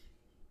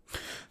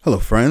Hello,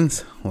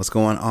 friends. What's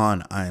going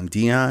on? I am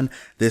Dion.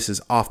 This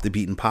is Off the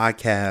Beaten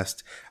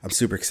Podcast. I'm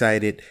super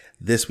excited.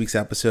 This week's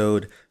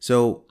episode.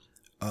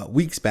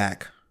 Weeks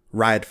back,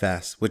 Riot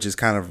Fest, which is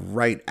kind of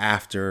right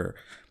after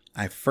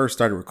I first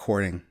started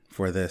recording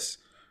for this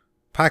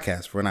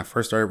podcast. When I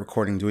first started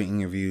recording, doing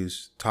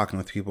interviews, talking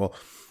with people,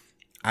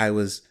 I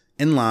was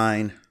in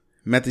line,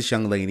 met this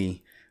young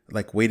lady,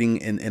 like waiting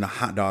in a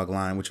hot dog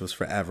line, which was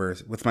forever,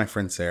 with my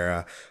friend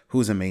Sarah,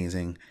 who's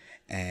amazing.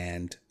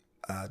 And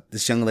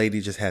this young lady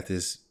just had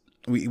this,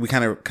 we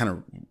kind of,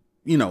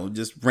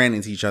 just ran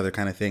into each other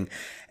kind of thing.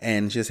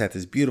 And she just had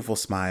this beautiful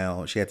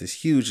smile. She had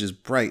this huge,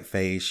 just bright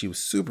face. She was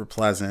super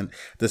pleasant,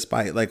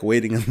 despite like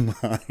waiting in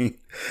line,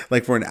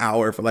 like for an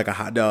hour for like a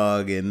hot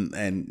dog and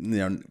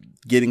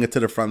getting it to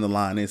the front of the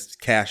line is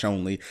cash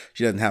only.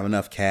 She doesn't have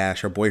enough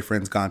cash. Her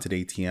boyfriend's gone to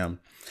the ATM.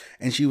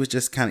 And she was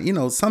just kind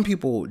of, some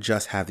people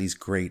just have these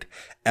great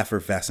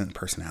effervescent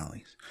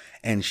personalities.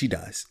 And she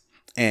does.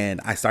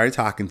 And I started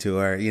talking to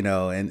her,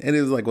 and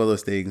it was like one of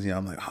those things,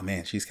 I'm like, oh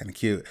man, she's kind of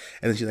cute.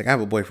 And then she's like, I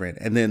have a boyfriend.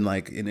 And then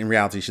like in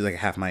reality, she's like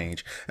half my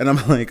age. And I'm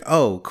like,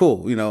 oh,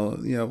 cool.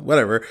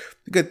 Whatever,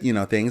 good,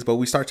 things. But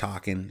we start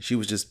talking. She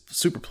was just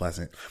super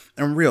pleasant.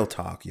 And real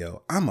talk,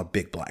 I'm a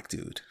big black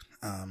dude.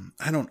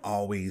 I don't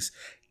always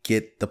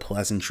get the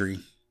pleasantry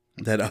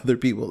that other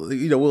people,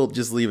 we'll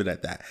just leave it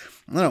at that.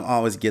 I don't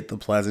always get the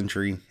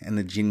pleasantry and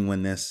the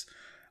genuineness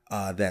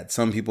that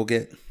some people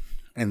get.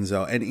 And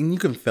so, and you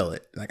can feel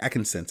it. Like I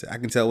can sense it. I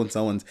can tell when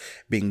someone's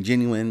being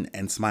genuine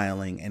and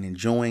smiling and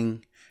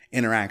enjoying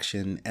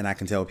interaction. And I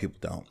can tell when people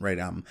don't, right?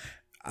 I'm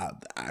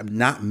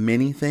not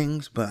many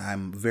things, but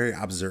I'm very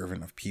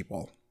observant of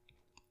people.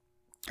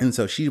 And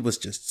so she was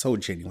just so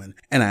genuine.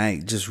 And I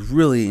just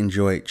really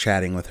enjoyed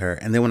chatting with her.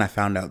 And then when I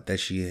found out that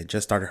she had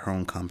just started her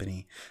own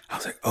company, I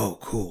was like, oh,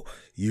 cool.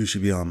 You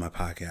should be on my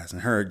podcast.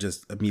 And her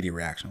just immediate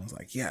reaction was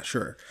like, yeah,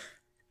 sure.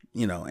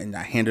 And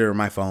I handed her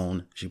my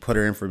phone. She put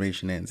her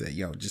information in and said,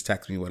 just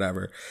text me,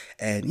 whatever.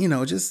 And,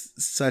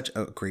 just such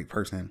a great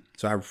person.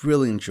 So I was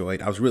really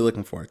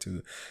looking forward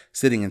to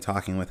sitting and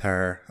talking with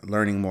her,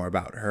 learning more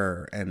about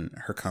her and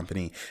her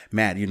company,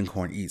 Mad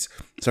Unicorn Eats.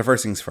 So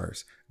first things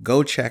first,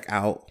 go check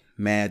out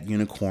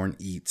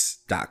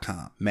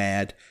madunicorneats.com,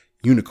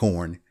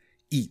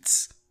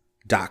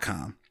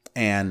 madunicorneats.com,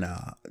 and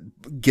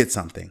get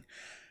something.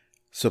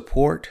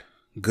 Support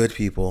good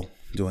people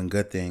doing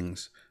good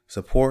things.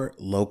 Support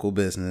local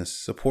business,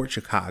 support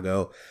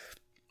Chicago.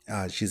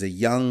 She's a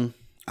young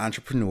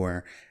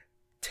entrepreneur.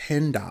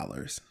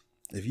 $10.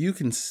 If you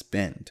can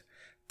spend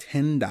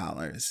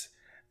 $10,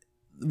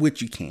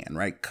 which you can,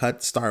 right?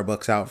 Cut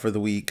Starbucks out for the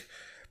week.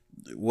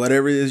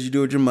 Whatever it is you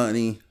do with your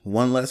money,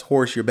 one less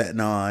horse you're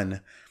betting on,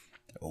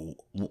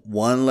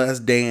 one less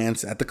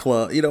dance at the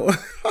club,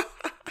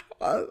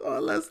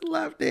 one less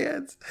lap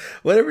dance.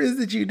 Whatever it is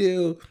that you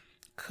do,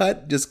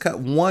 just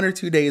cut 1 or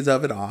 2 days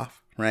of it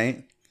off,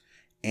 right?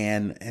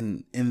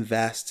 And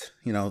invest,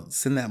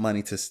 send that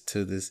money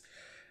to this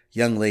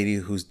young lady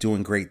who's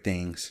doing great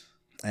things.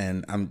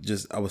 And I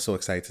was so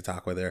excited to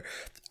talk with her.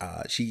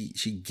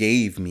 She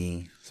gave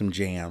me some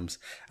jams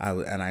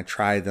and I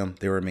tried them.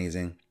 They were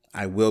amazing.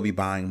 I will be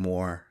buying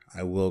more.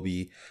 I will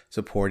be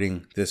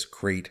supporting this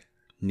great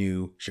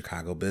new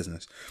Chicago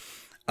business.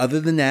 Other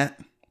than that,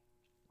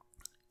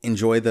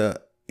 enjoy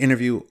the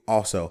interview.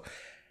 Also,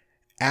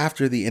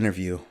 after the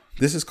interview,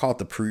 this is called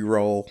the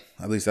pre-roll.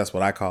 At least that's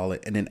what I call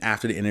it. And then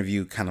after the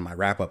interview, kind of my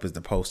wrap-up is the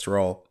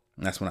post-roll.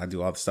 And that's when I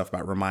do all the stuff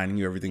about reminding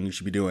you everything you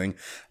should be doing,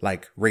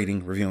 like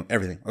rating, reviewing,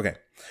 everything. Okay.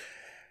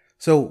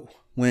 So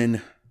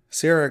when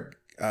Sarah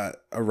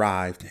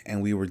arrived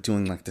and we were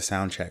doing like the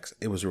sound checks,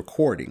 it was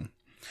recording.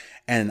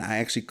 And I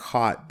actually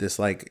caught this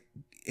like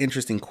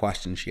interesting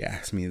question she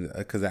asked me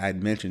because I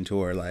had mentioned to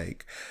her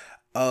like,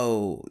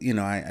 oh,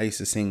 I used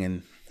to sing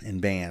in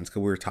bands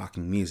because we were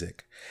talking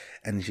music.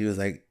 And she was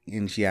like,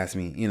 and she asked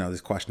me,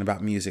 this question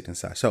about music and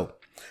such. So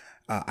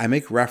I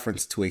make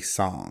reference to a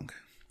song.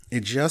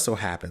 It just so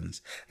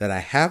happens that I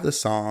have the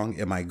song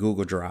in my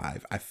Google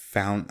Drive. I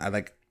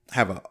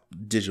have a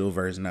digital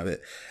version of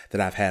it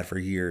that I've had for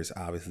years.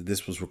 Obviously,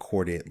 this was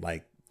recorded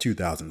like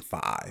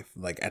 2005,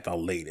 like at the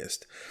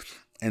latest.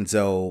 And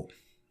so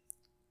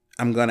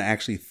I'm going to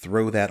actually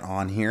throw that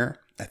on here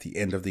at the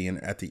end of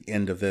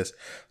this.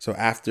 So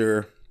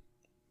after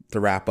the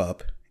wrap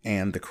up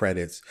and the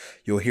credits,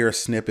 you'll hear a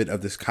snippet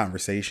of this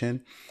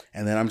conversation,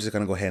 and then I'm just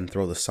going to go ahead and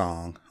throw the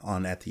song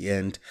on at the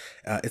end.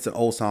 It's an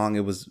old song.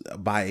 It was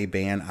by a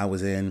band I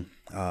was in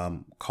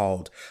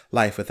called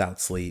Life Without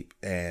Sleep,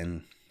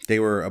 and they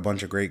were a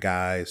bunch of great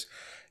guys.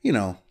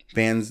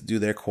 Bands do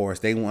their course.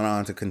 They went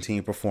on to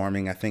continue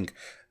performing. I think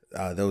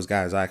those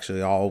guys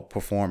actually all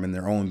perform in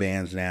their own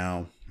bands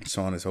now,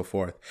 so on and so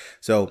forth.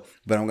 So,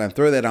 but I'm going to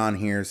throw that on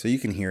here so you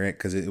can hear it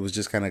because it was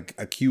just kind of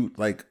a cute,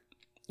 like,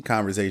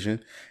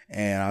 conversation.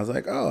 And I was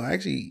like, oh, I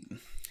actually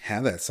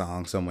have that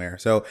song somewhere.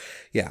 So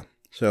yeah,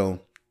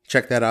 so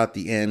check that out at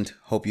the end.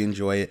 Hope you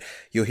enjoy it.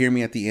 You'll hear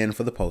me at the end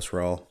for the post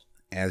roll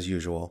as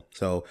usual.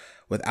 So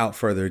without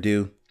further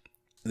ado,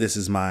 this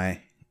is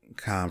my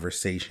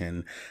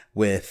conversation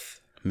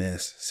with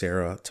Miss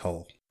Sarah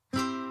Toll.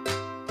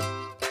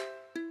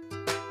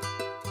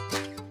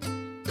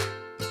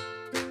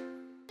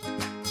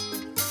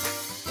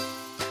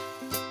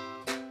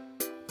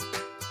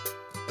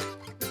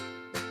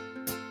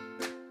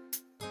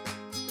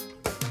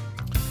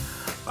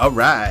 All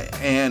right,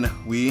 and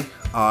we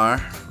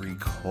are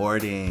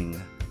recording.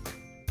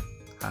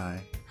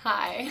 Hi.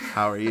 Hi.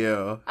 How are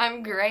you?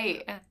 I'm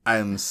great.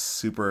 I'm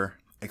super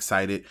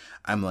excited.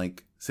 I'm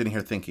like sitting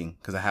here thinking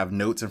because I have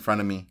notes in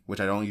front of me, which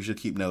I don't usually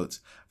keep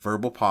notes.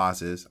 Verbal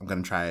pauses. I'm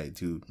going to try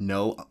to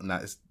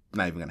it's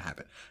not even going to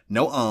happen.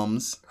 No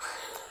ums.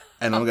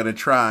 And I'm going to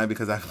try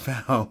because I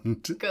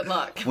found. Good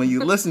luck. When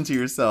you listen to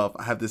yourself,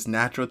 I have this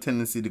natural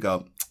tendency to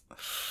go.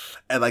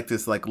 And like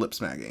this like lip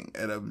smacking.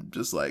 And I'm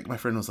just like, my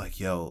friend was like,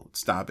 yo,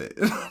 stop it.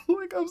 And I'm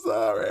like, I'm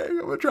sorry.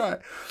 I'm going to try.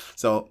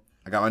 So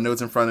I got my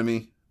notes in front of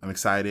me. I'm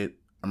excited.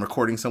 I'm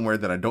recording somewhere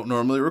that I don't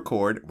normally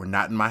record. We're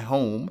not in my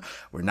home.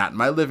 We're not in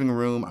my living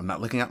room. I'm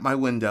not looking out my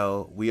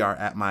window. We are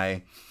at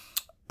my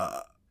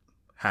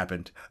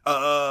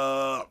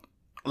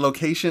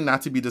location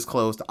not to be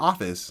disclosed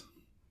office.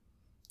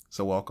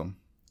 So welcome.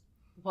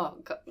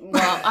 Welcome.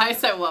 Well, I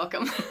said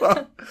welcome.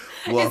 Welcome.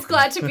 It's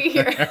glad to be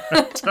here.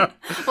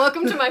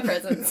 Welcome to my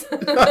presence.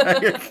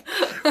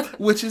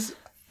 Which is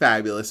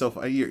fabulous. So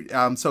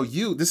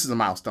this is a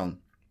milestone.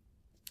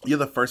 You're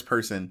the first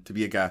person to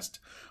be a guest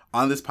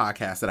on this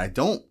podcast that I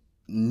don't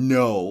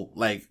know,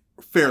 like,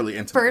 fairly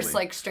intimately. First,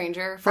 like,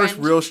 stranger friend? First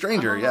real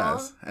stranger,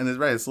 yes. And it's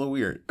right, it's a little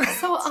weird.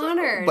 So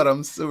honored. But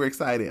I'm super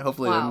excited.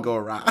 Hopefully it didn't go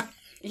awry.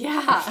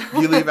 Yeah.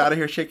 You leave out of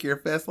here shaking your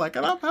fist like,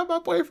 I don't have my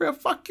boyfriend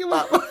fuck you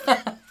up.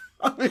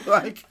 I'll be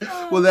like,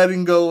 well, that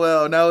didn't go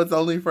well. Now it's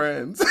only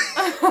friends.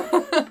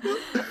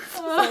 It's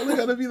only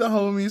going to be the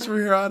homies from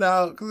here on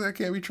out because I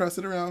can't be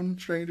trusted around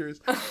strangers.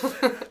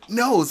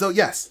 No, so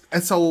yes.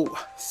 And so,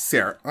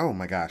 Sarah, oh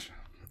my gosh.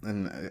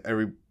 And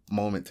every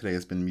moment today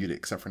has been muted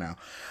except for now.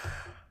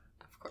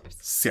 Of course.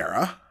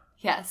 Sarah.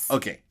 Yes.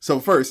 Okay,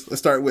 so first, let's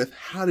start with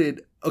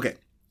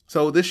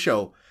so this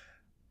show,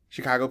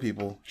 Chicago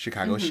people,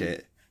 Chicago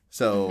shit.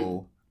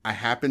 So I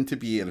happened to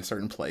be at a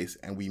certain place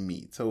and we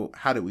meet. So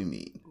how did we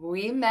meet?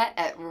 We met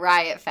at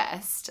Riot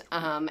Fest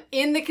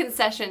in the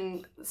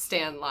concession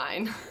stand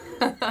line,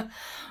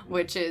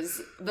 which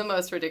is the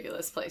most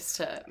ridiculous place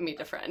to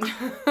meet a friend.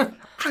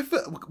 I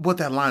feel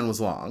that line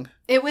was long.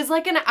 It was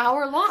like an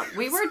hour long.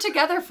 We were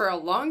together for a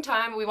long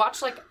time. We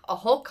watched like a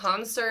whole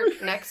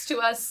concert next to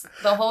us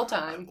the whole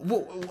time.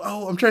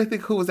 Oh, I'm trying to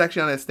think who was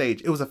actually on that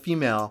stage. It was a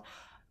female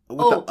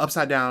with the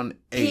upside down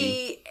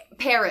A.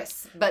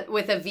 Paris, but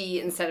with a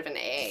V instead of an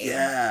A.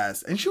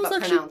 Yes. And she was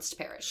actually pronounced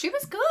Paris. She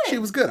was good. She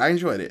was good. I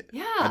enjoyed it.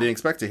 Yeah. I didn't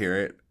expect to hear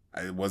it.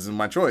 It wasn't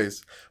my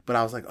choice. But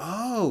I was like,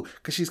 oh,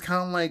 because she's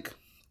kind of like,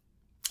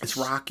 it's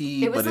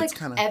rocky, but it's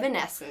kind of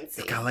Evanescence.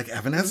 It's kind of like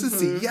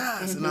Evanescence,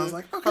 yes. And I was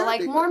like, okay. But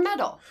like more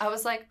metal. I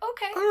was like,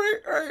 okay. All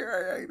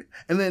right.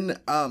 And then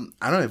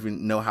I don't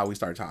even know how we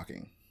started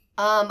talking.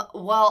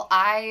 Well,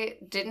 I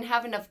didn't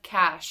have enough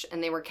cash,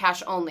 and they were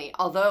cash only,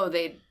 although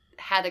they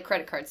had a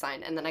credit card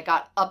sign. And then I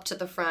got up to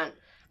the front,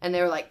 and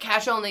they were like,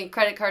 cash only,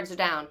 credit cards are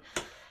down.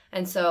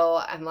 And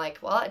so I'm like,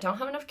 well, I don't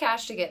have enough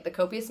cash to get the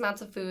copious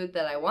amounts of food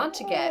that I want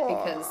to get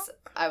because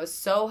I was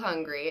so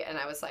hungry. And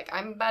I was like,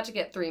 I'm about to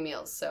get 3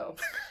 meals, so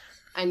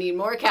I need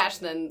more cash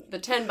than the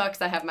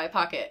 $10 I have in my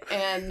pocket.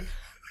 And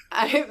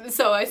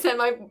so I sent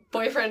my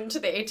boyfriend to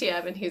the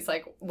ATM, and he's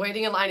like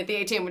waiting in line at the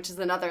ATM, which is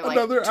another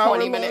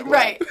 20-minute,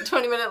 right,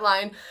 20-minute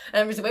line.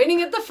 And I'm just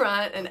waiting at the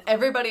front, and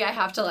everybody I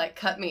have to like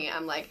cut me.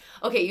 I'm like,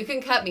 okay, you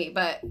can cut me,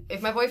 but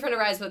if my boyfriend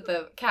arrives with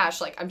the cash,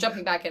 like I'm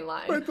jumping back in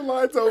line. Right, the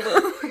line's over.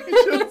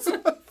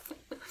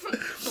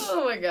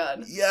 Oh my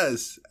God.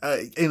 Yes.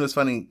 It was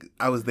funny.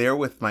 I was there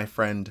with my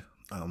friend,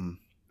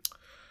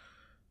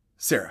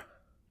 Sarah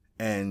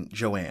and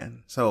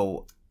Joanne.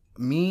 So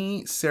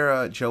me,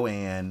 Sarah,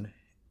 Joanne,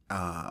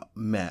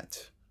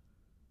 met,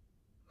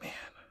 man,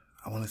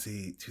 I want to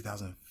say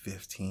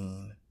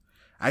 2015.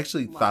 I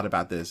actually thought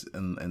about this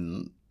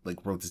and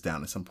like wrote this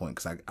down at some point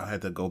because I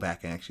had to go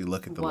back and actually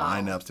look at the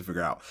lineups to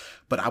figure out.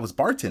 But I was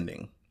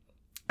bartending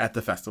at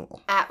the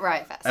festival. At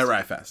Riot Fest. At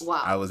Riot Fest.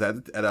 Wow. I was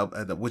at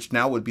the which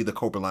now would be the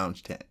Cobra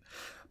Lounge tent.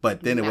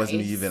 But then it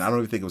wasn't even, I don't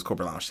even think it was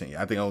Cobra Lounge tent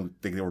yet. I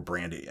don't think they were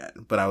branded yet.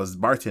 But I was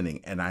bartending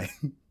and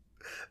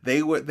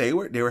they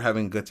were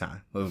having a good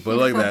time. Let's put it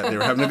like that. They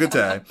were having a good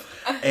time.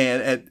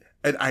 And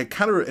I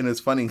kind of, and it's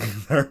funny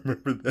because I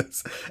remember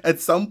this. At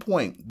some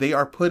point, they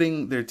are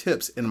putting their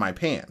tips in my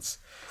pants,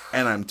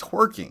 and I'm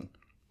twerking.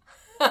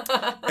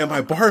 And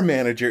my bar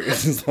manager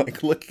is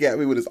like looking at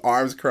me with his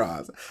arms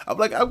crossed. I'm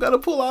like, I'm gonna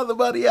pull all the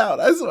money out,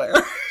 I swear.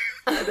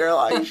 And they're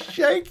like,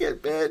 shake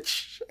it, bitch,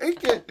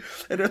 shake it.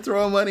 And they're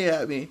throwing money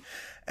at me.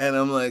 And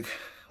I'm like,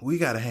 we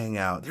gotta hang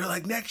out. They're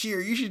like, next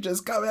year you should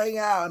just come hang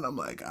out. And I'm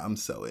like, I'm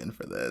so in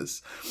for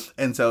this.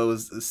 And so it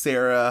was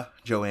Sarah,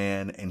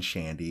 Joanne, and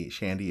Shandy.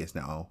 Shandy is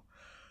now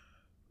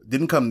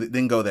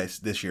didn't go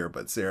this year,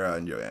 but Sarah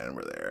and Joanne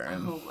were there.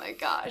 And, oh my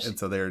gosh. And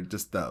so they're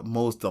just the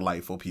most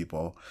delightful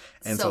people.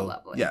 And so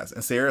lovely. Yes.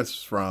 And Sarah's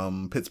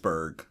from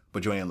Pittsburgh,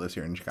 but Joanne lives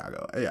here in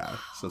Chicago. Yeah.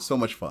 So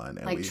much fun.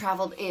 And we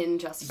traveled in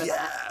just for that.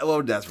 Yeah.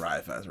 Well, that's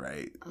Riot Fest,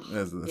 right?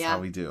 That's how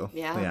we do.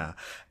 Yeah.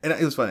 And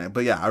it was funny.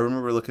 But yeah, I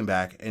remember looking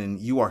back, and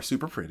you are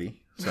super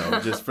pretty. So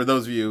just for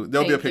those of you,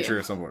 there'll be a picture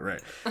of someone,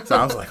 right? So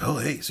I was like, oh,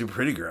 hey, super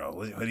pretty girl.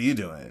 What are you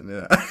doing?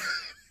 Yeah.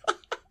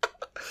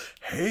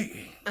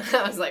 hey.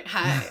 I was like,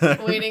 hi,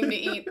 waiting to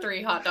eat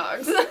 3 hot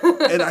dogs.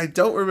 And I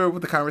don't remember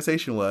what the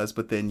conversation was,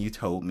 but then you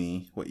told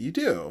me what you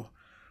do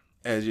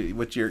as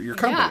with your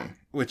company,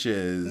 which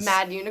is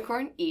Mad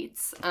Unicorn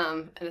Eats,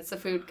 and it's a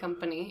food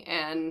company,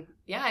 and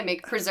I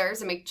make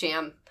preserves and make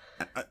jam.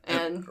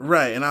 And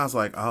right, and I was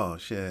like, oh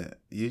shit,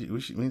 we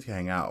need to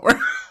hang out. We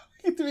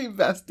need to be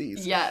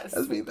besties. Yes,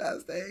 let's be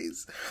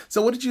besties.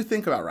 So, what did you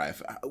think about Riot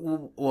Fest?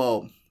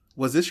 Well,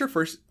 was this your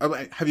first?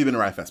 Have you been to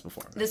Riot Fest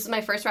before? This is my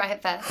first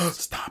Riot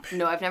Fest. Stop it!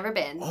 No, I've never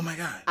been. Oh my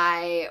god!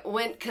 I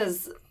went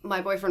because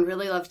my boyfriend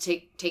really loved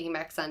Taking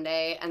Back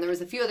Sunday, and there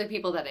was a few other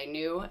people that I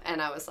knew, and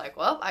I was like,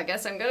 well, I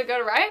guess I'm gonna go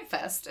to Riot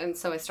Fest, and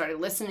so I started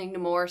listening to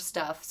more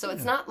stuff. So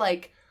it's not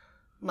like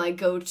my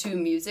go-to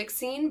music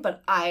scene,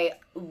 but I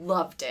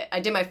loved it. I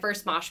did my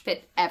first mosh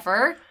pit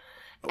ever.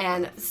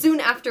 And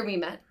soon after we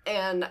met,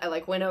 and I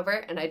went over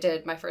and I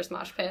did my first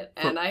mosh pit,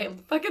 and I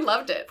fucking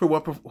loved it. For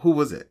what? Who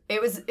was it?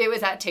 It was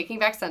at Taking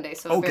Back Sunday,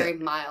 so a very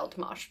mild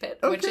mosh pit,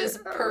 which is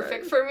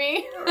perfect for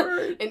me.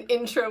 An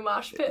intro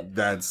mosh pit.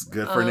 That's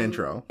good for an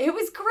intro. It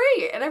was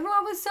great, and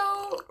everyone was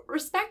so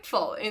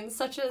respectful in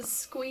such a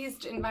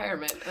squeezed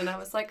environment, and I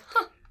was like,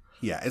 huh.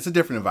 Yeah, it's a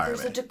different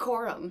environment. There's a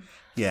decorum.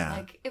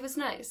 Yeah. It was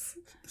nice.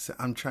 So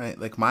I'm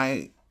trying,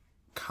 my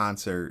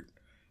concert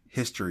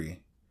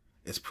history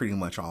is pretty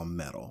much all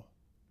metal.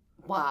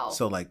 Wow.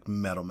 So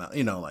metal,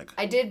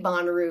 I did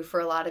Bonnaroo for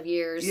a lot of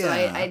years. Yeah. So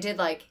I did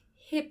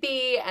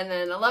hippie, and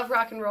then I love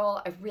rock and roll.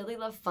 I really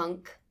love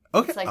funk.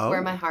 Okay. It's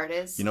where my heart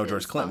is.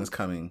 George Clinton's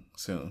coming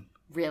soon.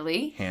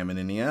 Really? Hammond,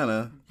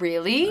 Indiana.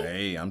 Really?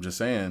 Hey, I'm just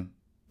saying.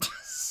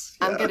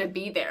 I'm going to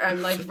be there.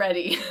 I'm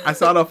ready. I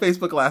saw it on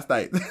Facebook last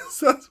night.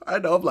 So I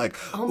know, I'm like,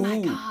 oh my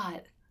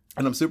God.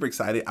 And I'm super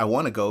excited. I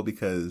want to go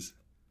because,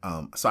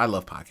 so I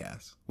love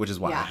podcasts, which is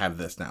why I have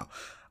this now.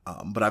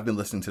 But I've been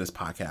listening to this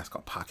podcast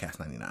called Podcast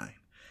 99.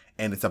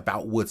 And it's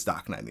about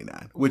Woodstock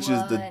 99, which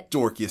is the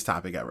dorkiest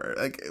topic ever.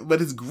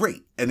 But it's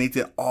great. And they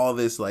did all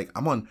this,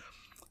 I'm on.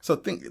 So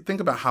think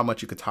about how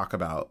much you could talk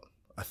about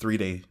a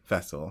 3-day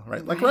festival,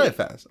 right? Like Riot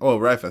Fest. Oh,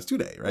 Riot Fest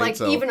 2-day, right?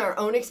 Even our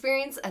own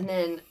experience, and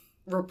then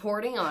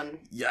reporting on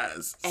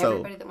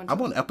everybody that went to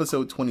I'm on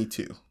episode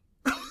 22.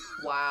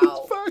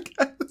 Wow.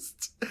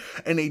 Podcast.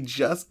 And they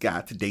just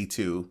got to day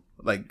 2.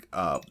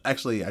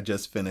 Actually, I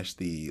just finished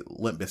the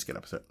Limp Bizkit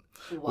episode,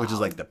 which is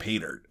the pay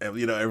dirt.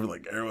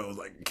 Everyone was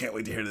like, can't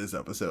wait to hear this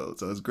episode.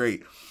 So it's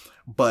great.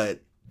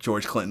 But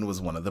George Clinton was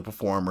one of the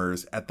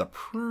performers at the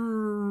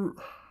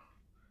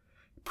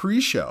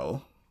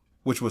pre-show,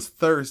 which was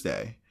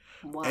Thursday.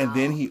 Wow. And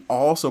then he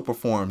also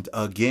performed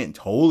again,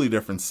 totally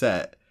different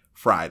set,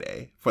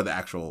 Friday for the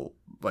actual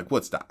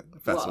Woodstock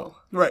festival.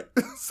 Whoa. Right.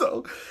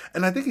 So,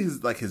 and I think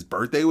his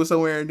birthday was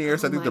somewhere near.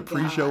 So I think the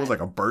pre-show was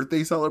a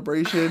birthday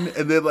celebration.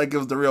 And then it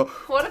was the real.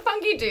 What a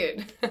funky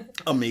dude.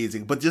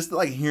 Amazing. But just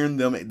hearing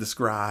them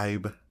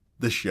describe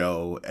the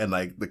show and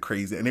the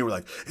crazy, and they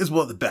were it's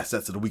one of the best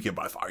sets of the weekend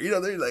by far.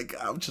 They're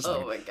I'm just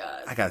oh my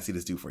God. I gotta see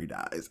this dude before he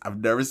dies.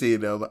 I've never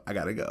seen him. I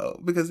gotta go.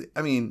 Because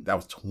that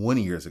was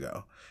 20 years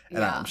ago.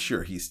 And I'm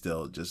sure he's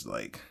still just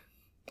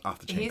off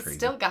the chain crazy. He's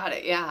still got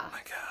it, yeah. Oh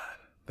my God.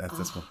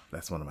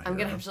 That's one of my I'm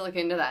going to have to look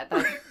into that.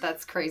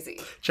 That's crazy.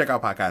 Check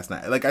out Podcast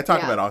Night. I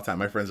talk about it all the time.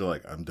 My friends are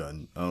like, I'm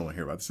done. I don't want to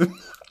hear about this.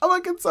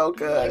 I'm it's so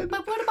good.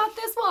 But what about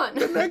this one?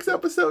 The next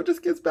episode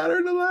just gets better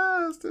than the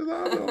last. It's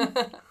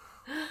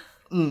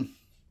awesome.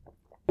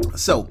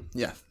 So,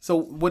 yeah.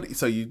 So,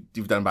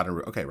 you've done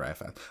Bonnaroo. Okay, Riot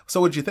Fest.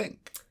 So, what'd you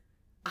think?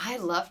 I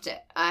loved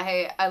it.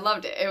 I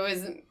loved it. It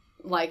was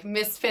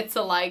misfits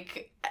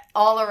alike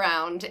all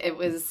around. It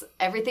was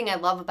everything I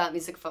love about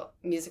music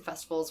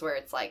festivals, where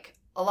it's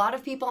a lot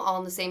of people all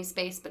in the same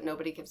space, but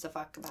nobody gives a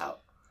fuck about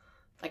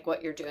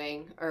what you're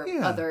doing or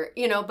other,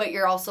 but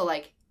you're also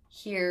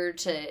here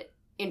to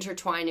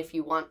intertwine if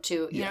you want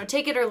to,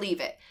 take it or leave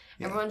it.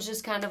 Yeah. Everyone's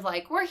just kind of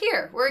we're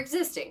here, we're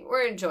existing,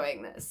 we're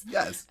enjoying this.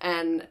 Yes.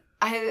 And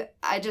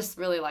I just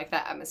really like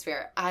that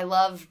atmosphere. I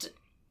liked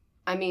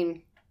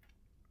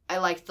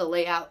the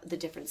layout, the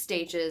different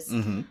stages.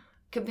 Mm-hmm.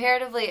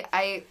 Comparatively,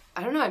 I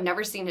don't know, I've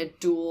never seen a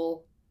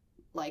dual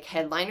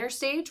headliner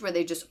stage where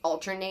they just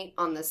alternate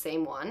on the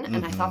same one.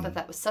 And I thought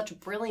that was such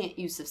brilliant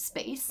use of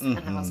space. Mm-hmm.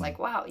 And I was like,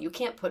 wow, you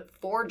can't put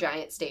 4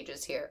 giant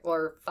stages here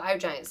or 5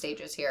 giant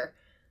stages here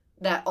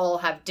that all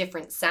have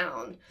different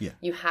sound. Yeah.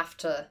 You have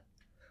to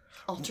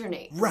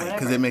alternate. Right,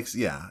 because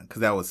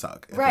because that would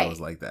suck if it was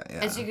like that.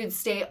 Yeah. And so you could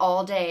stay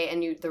all day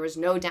and there was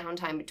no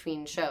downtime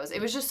between shows.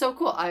 It was just so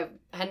cool. I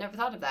had never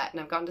thought of that. And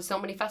I've gone to so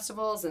many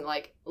festivals and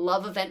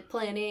love event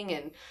planning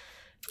and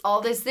all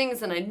these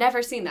things, and I'd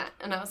never seen that.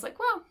 And I was like,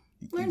 wow.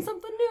 Learn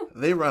something new.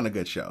 They run a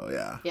good show,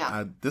 yeah.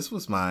 Yeah. This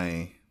was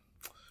my...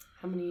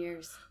 How many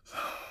years?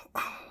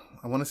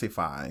 I want to say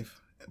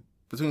 5.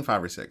 Between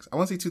 5 or 6. I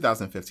want to say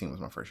 2015 was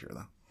my first year,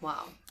 though.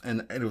 Wow.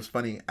 And it was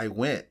funny. I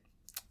went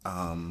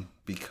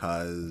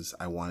because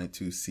I wanted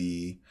to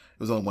see... It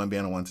was only one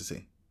band I wanted to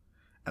see.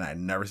 And I'd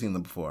never seen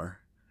them before.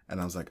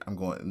 And I was like, I'm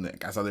going...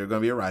 And I saw they were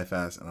going to be at Riot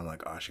Fest. And I'm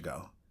like, oh, I should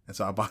go. And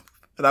so I bought...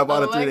 And I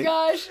bought a 3-day...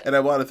 gosh. And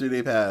I bought a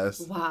 3-day pass.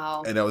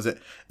 Wow. And that was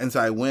it. And so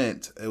I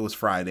went. It was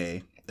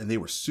Friday. and they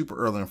were super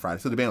early on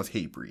Friday. So the band was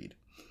Hatebreed.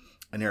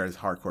 And they're this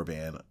hardcore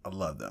band. I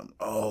love them.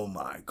 Oh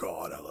my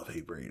God, I love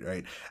Hatebreed,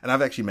 right? And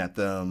I've actually met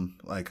them.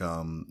 Like,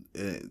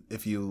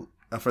 if you,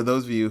 for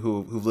those of you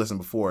who've listened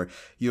before,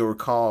 you'll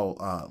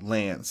recall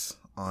Lance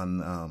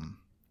on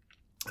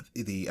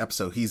the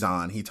episode he's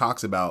on. He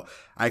talks about,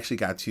 I actually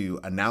got to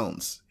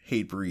announce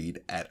Hatebreed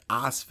at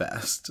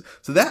Ozfest.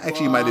 So that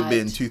actually might have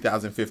been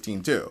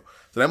 2015 too.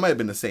 So that might have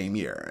been the same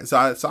year. So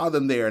I saw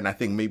them there, and I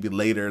think maybe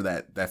later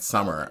that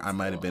summer I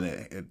might have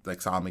been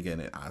saw them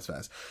again at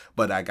Ozfest.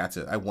 But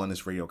I won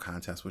this radio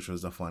contest, which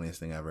was the funniest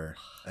thing ever.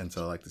 And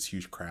so like this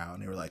huge crowd,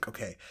 and they were like,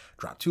 okay,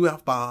 drop 2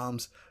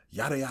 F-bombs,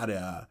 yada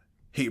yada,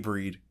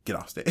 Hatebreed, get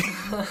off stage.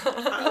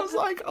 I was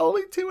like,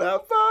 only 2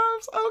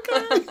 F-bombs?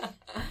 Okay.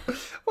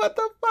 What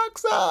the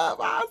fuck's up,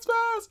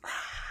 Ozfest?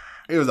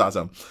 It was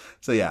awesome.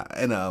 So yeah,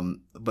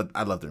 and but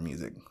I love their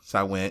music. So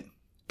I went,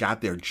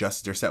 got there just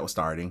as their set was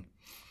starting.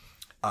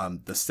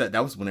 The set,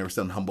 that was when they were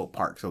still in Humboldt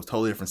Park, so it was a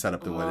totally different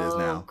setup than what it is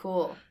now.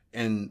 Cool.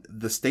 And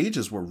the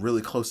stages were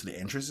really close to the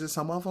entrances,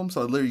 some of them.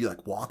 So I literally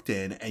like walked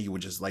in, and you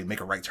would just like make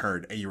a right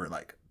turn, and you were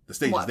like, the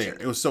stage is there.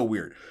 It was so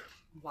weird.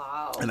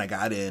 Wow. And I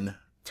got in,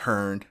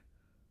 turned,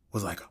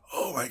 was like,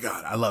 oh my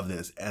God, I love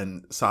this.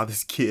 And saw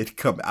this kid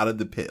come out of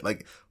the pit,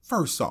 like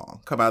first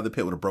song, come out of the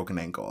pit with a broken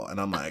ankle. And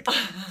I'm like,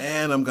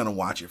 and I'm going to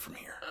watch it from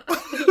here.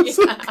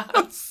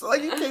 So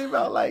like he came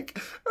out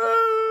like,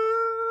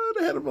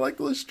 they had him like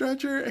a little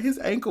stretcher. And his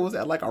ankle was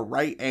at like a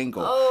right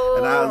angle. Oh.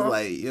 And I was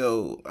like,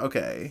 yo,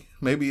 okay,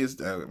 maybe it's,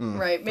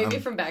 right, maybe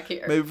from back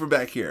here. Maybe from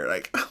back here.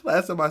 Like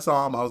last time I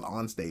saw him, I was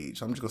on stage.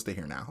 So I'm just going to stay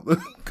here now.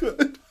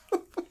 Good.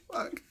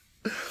 Fuck.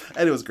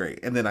 And it was great.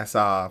 And then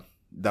that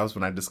was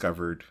when I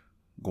discovered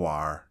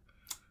Gwar,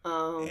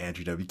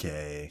 Andrew WK.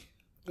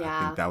 Yeah.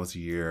 I think that was a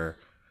year.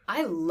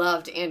 I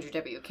loved Andrew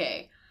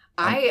WK.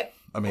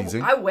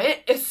 Amazing. I went.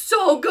 It's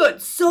so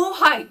good. So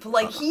hype.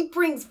 Like, he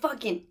brings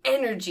fucking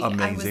energy.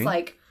 Amazing. I was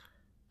like,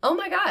 oh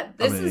my God.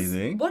 This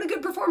Amazing. is, what a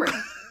good performer.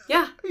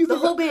 Yeah. The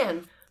whole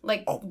band.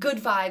 Like, good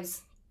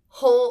vibes.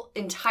 Whole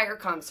entire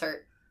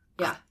concert.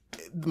 Yeah.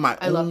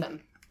 I love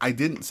them. I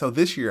didn't. So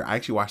this year, I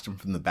actually watched them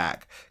from the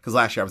back. Because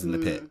last year I was in the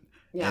pit.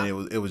 Yeah.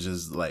 And it was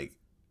just like,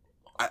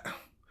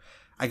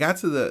 I got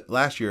to the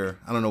last year.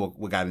 I don't know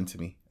what got into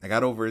me. I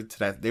got over to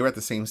that. They were at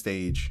the same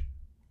stage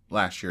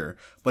last year,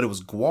 but it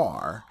was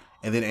Gwar,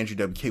 and then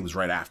Andrew WK was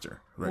right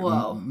after. Right?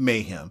 Whoa.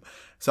 Mayhem.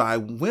 So I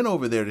went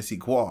over there to see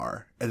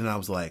Gwar, and then I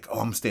was like,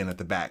 oh, I'm staying at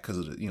the back because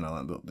of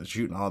the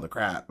shooting, all the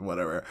crap,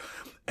 whatever.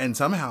 And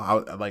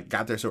somehow I like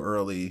got there so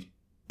early,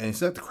 and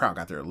instead the crowd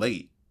got there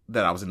late,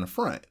 that I was in the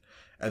front.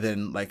 And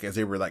then like as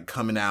they were like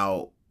coming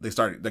out, they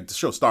started, like the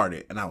show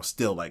started, and I was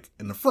still like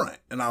in the front,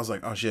 and I was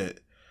like, oh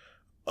shit.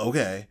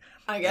 Okay.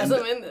 I guess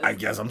I'm in this. I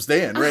guess I'm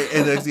staying, right?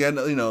 And next thing I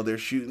know, they're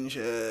shooting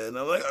shit. And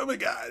I'm like, oh my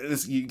God.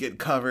 And you get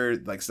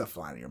covered, like stuff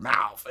flying in your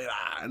mouth.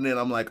 And then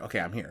I'm like, okay,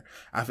 I'm here.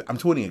 I'm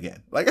 20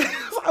 again. Like,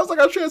 I was like,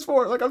 I'm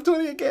transformed. Like, I'm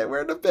 20 again.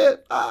 We're in the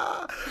pit.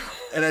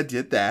 And I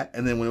did that.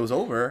 And then when it was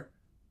over,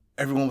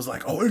 everyone was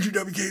like, oh, Andrew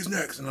WK's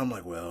next. And I'm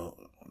like, well,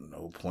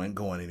 no point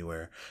going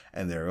anywhere.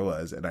 And there it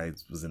was. And I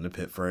was in the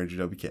pit for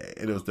Andrew WK.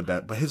 And it was the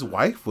best. But his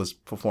wife was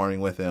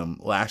performing with him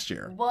last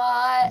year.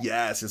 What?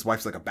 Yes. His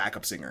wife's like a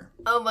backup singer.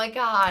 Oh my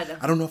God.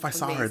 I don't know if I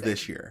saw her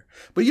this year.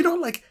 But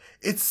like,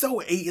 it's so,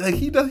 like,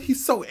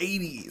 he's so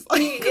 80s. Like,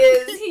 he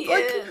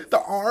is.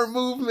 The arm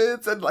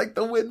movements and like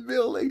the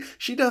windmilling.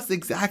 She does the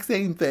exact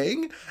same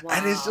thing. Wow.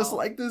 And it's just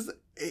like this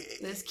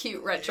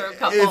cute retro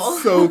couple.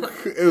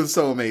 It was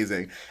so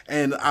amazing.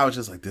 And I was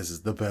just like, this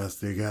is the best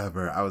thing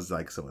ever. I was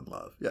like so in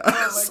love. Yeah.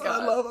 Oh my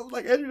God. I love him.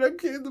 Like, Andrew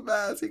WK is the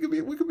best.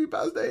 We could be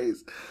best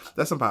days.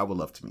 That's somebody I would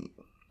love to meet.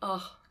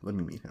 Oh. Let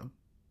me meet him.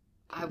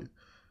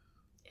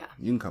 Yeah.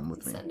 You can come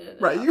with me. Send it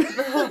right. You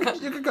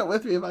can come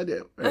with me if I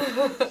do.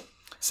 Right.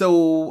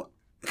 So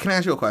can I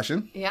ask you a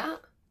question? Yeah.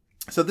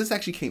 So this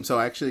actually so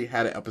I actually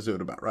had an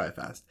episode about Riot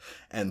Fest.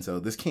 And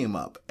so this came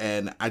up,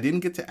 and I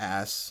didn't get to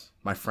ask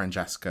my friend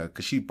Jessica,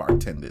 because she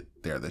bartended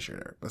there this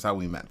year. That's how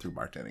we met, through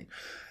bartending.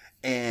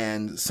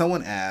 And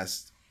someone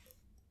asked,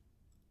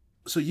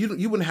 so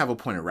you wouldn't have a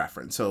point of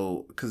reference.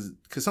 So, because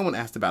someone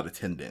asked about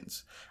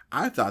attendance.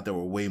 I thought there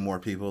were way more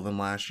people than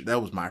last year. That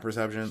was my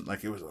perception.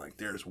 Like, it was like,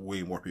 there's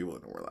way more people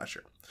than there were last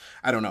year.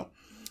 I don't know.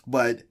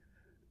 But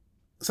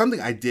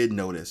something I did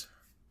notice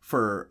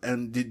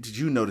and did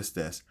you notice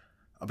this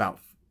about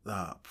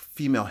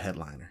female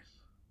headliners?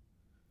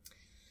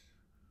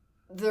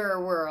 There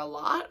were a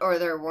lot, or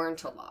there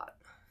weren't a lot?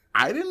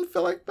 I didn't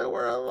feel like there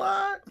were a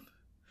lot.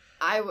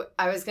 I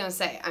was going to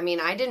say, I mean,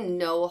 I didn't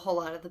know a whole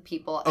lot of the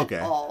people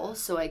at all,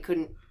 so I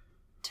couldn't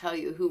tell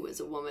you who was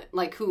a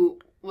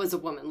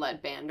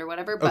woman-led band or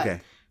whatever. But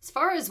as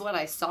far as what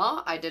I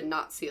saw, I did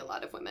not see a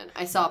lot of women.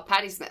 I saw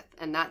Patti Smith,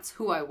 and that's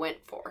who I went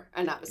for.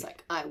 And I was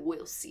like, I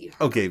will see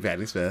her. Okay,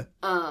 Patti Smith.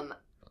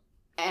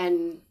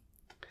 And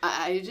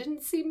I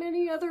didn't see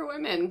many other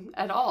women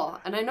at all.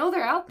 And I know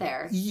they're out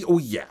there. Oh,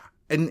 yeah.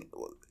 And,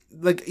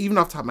 like, even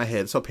off the top of my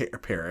head, so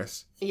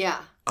Paris. Yeah.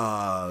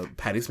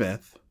 Patti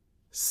Smith,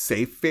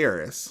 Safe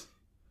Ferris,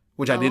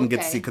 which I didn't get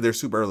to okay. see because they're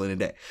super early in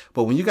the day.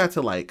 But when you got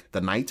to like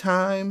the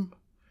nighttime,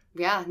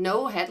 Yeah,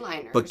 no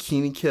headliners.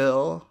 Bikini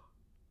Kill,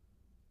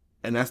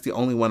 and that's the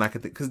only one I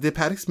could think, because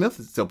Patti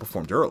Smith still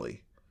performed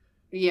early.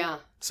 Yeah.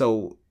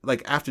 So,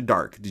 like, after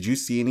dark, did you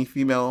see any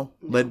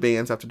female-led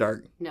bands after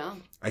dark? No.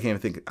 I can't even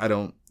think. I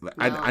don't. No.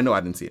 I know I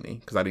didn't see any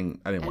because I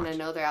didn't watch. And I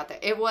know they're out there.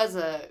 It was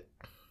a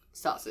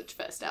sausage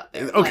fest out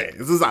there. Okay, Like,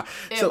 this is not.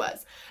 it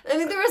was. I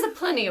mean, there was a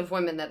plenty of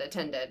women that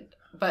attended,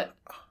 but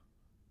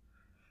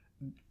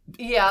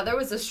yeah, there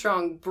was a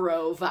strong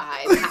bro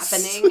vibe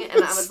happening,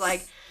 and I was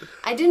like,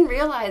 I didn't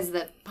realize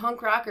that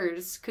punk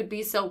rockers could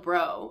be so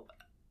bro.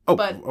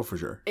 Oh, for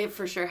sure. It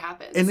for sure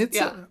happens. And it's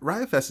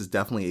Riot Fest is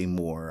definitely a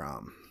more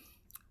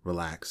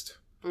relaxed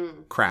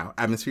crowd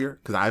atmosphere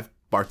because I've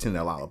bartended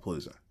at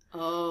Lollapalooza.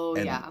 Oh,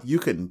 and yeah. you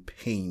couldn't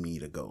pay me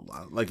to go.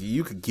 Like,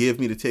 you could give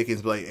me the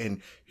tickets, like,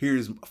 and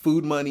here's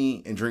food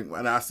money and drink,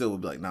 and I still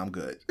would be like, nah, I'm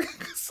good.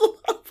 So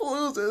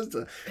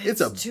Lollapalooza,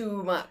 it's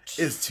too much.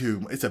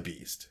 It's a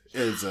beast.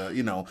 It's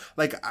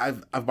like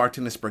I've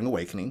bartended Spring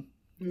Awakening.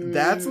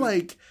 That's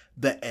like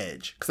the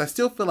edge because I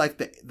still feel like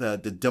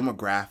the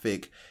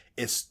demographic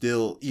is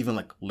still even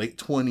like late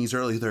 20s,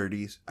 early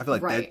 30s. I feel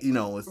like that,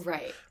 it's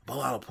right. But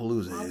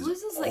Lollapalooza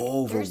is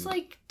like there's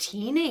like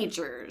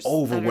teenagers,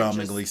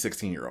 overwhelmingly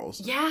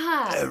 16-year-olds,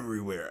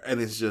 everywhere,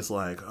 and it's just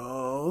like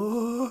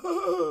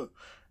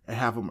and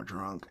half of them are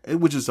drunk,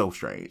 which is so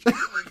strange.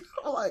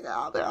 I'm like,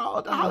 they're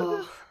all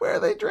where are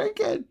they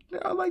drinking?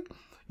 I'm like,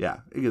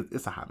 yeah,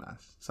 it's a hot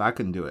mess. So I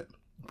couldn't do it,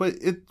 but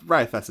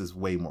Riot Fest is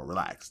way more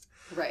relaxed,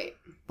 right?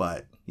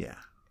 But yeah.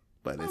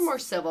 But a little more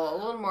civil, a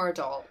little more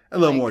adult. A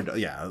little more,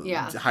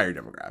 higher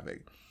demographic.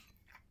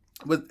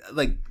 But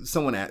like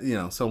someone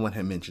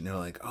had mentioned, they're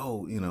like,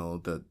 oh,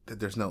 that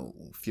there's no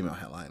female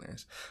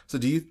headliners. So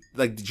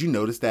did you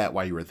notice that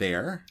while you were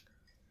there?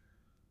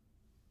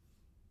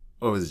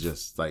 Or was it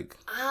just like...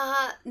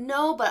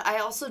 No, but I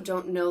also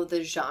don't know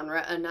the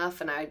genre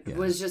enough, and I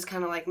was just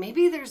kind of like,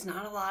 maybe there's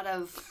not a lot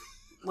of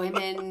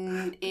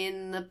women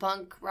in the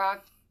punk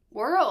rock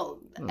world.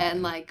 Okay.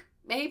 And like,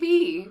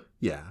 maybe...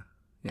 Yeah.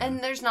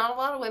 And there's not a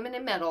lot of women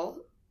in metal.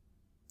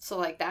 So,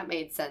 like, that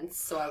made sense.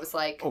 So I was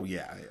like... Oh,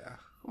 yeah.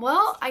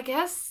 Well, I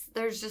guess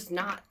there's just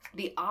not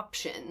the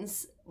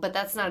options. But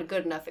that's not a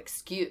good enough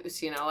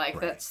excuse,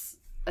 Like, right.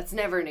 That's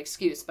never an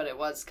excuse. But it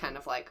was kind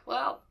of like,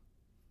 well,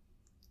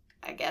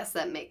 I guess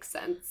that makes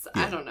sense.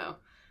 Yeah. I don't know.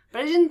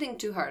 But I didn't think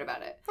too hard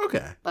about it.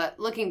 Okay. But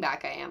looking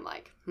back, I am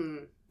like,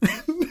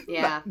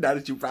 Yeah. Now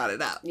that you brought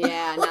it up.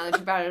 Yeah, now that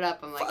you brought it up,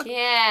 I'm like,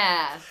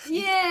 yeah.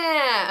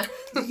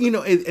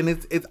 And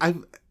it's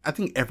I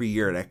think every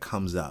year that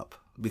comes up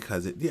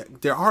because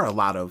there are a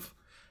lot of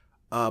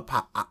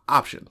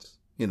options,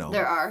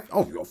 There are.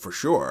 Oh, for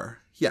sure.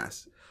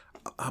 Yes.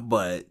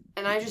 But...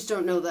 And I just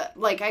don't know that...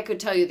 Like, I could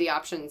tell you the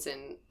options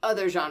in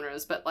other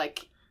genres, but,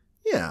 like...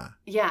 Yeah.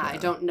 I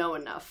don't know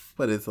enough.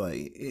 But it's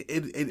like...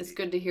 It's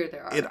good to hear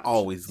there are It options.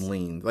 always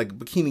leaned... Like,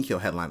 Bikini Kill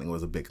headlining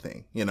was a big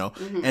thing,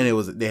 Mm-hmm.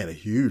 And they had a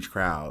huge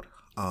crowd.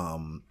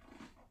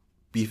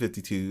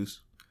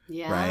 B-52s.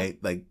 Yeah. Right?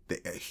 Like,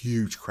 a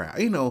huge crowd,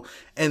 and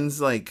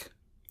it's like...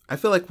 I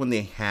feel like when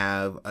they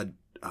have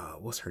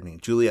what's her name?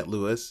 Juliette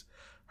Lewis.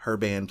 Her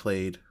band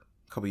played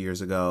a couple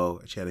years ago.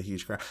 She had a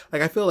huge crowd.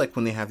 Like, I feel like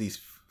when they have these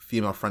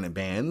female-fronted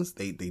bands,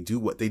 they do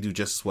what they do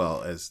just as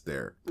well as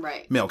their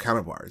male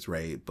counterparts,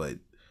 right? But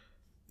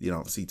you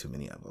don't see too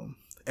many of them.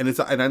 And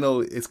I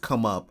know it's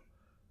come up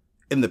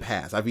in the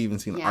past. I've even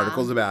seen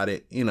articles about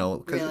it,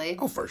 Really?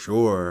 Oh, for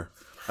sure.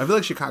 I feel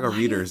like Chicago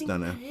Reader's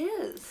done it.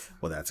 Is?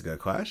 Well, that's a good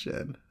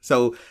question.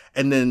 So,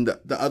 and then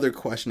the other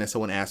question that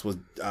someone asked was,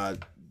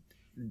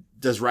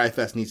 does Riot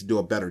Fest need to do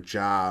a better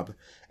job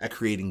at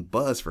creating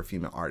buzz for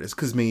female artists?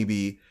 Because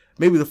maybe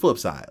the flip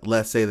side,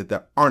 let's say that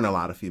there aren't a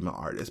lot of female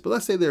artists, but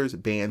let's say there's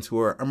bands who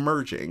are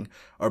emerging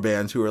or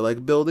bands who are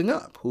like building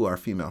up who are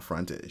female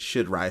fronted.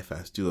 Should Riot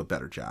Fest do a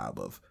better job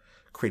of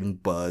creating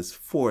buzz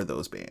for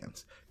those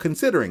bands,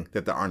 considering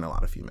that there aren't a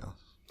lot of females?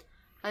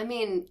 I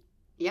mean,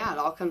 yeah, it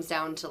all comes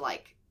down to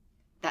like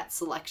that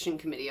selection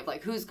committee of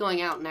like who's going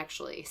out and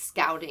actually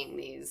scouting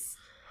these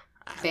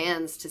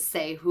bands to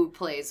say who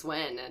plays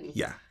when. And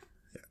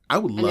I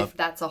would love... And if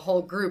that's a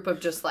whole group of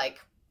just a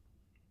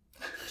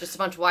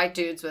bunch of white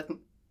dudes with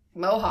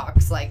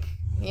mohawks, like,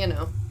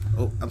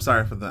 Oh, I'm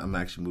sorry for that. I'm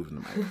actually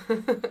moving the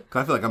mic.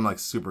 Because I feel like I'm like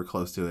super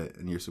close to it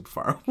and you're super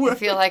far away. I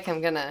feel like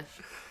I'm going to...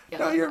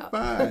 No, you're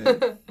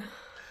fine.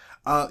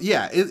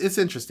 It's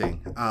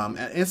interesting. And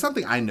it's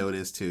something I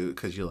noticed too,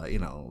 because you're like,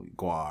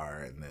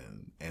 Guar and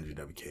then Andrew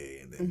WK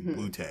and then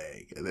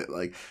Wu-Tang. And then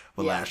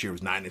last year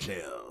was Nine Inch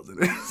Nails.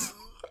 And it's...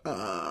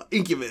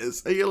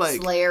 Incubus, and you're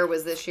like Slayer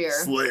was this year.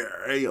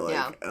 And you're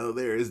like, oh,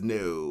 there is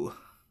no,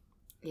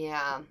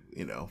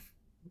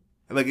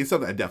 like it's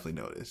something I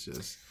definitely noticed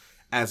just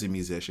as a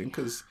musician,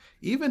 because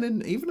even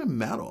in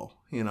metal,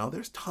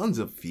 there's tons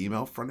of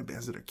female fronted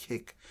bands that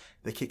kick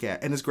ass,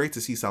 and it's great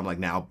to see some like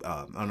now.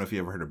 I don't know if you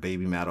ever heard of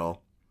Baby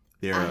Metal.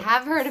 I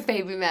have heard of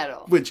Baby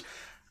Metal, which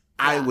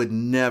I would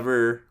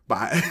never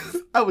buy.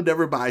 I would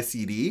never buy a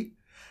CD.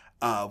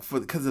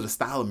 because of the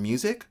style of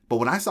music. But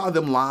when I saw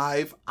them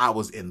live, I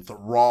was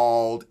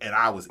enthralled and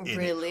I was in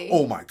Really? it.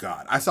 Oh my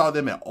God. I saw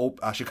them at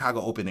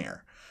Chicago Open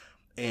Air.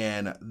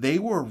 And they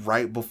were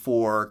right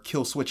before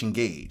Kill Switch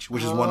Engage,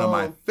 which is one of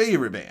my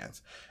favorite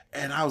bands.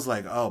 And I was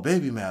like, oh,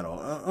 baby metal.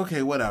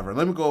 Okay, whatever.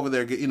 Let me go over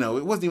there. It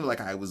wasn't even like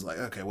I was like,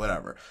 okay,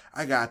 whatever.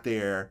 I got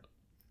there.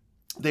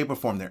 They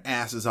performed their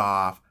asses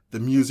off. The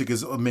music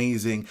is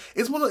amazing.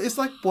 It's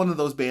like one of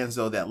those bands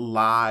though that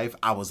live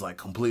I was like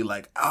completely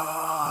like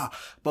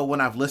but when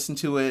I've listened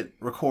to it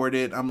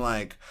recorded, I'm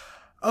like,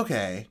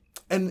 okay.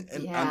 And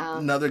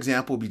another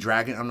example would be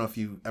Dragon. I don't know if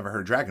you've ever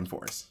heard of Dragon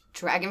Force.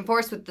 Dragon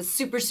Force with the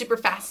super super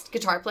fast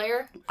guitar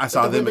player. I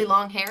saw with the them really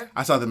long hair.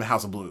 I saw them at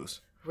House of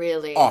Blues.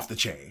 Really? Off the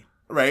chain.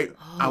 Right?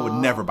 Oh. I would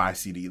never buy a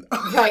CD though.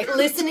 Right.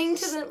 Listening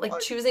to them, like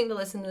choosing to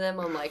listen to them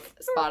on like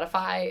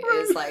Spotify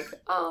is like,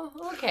 oh,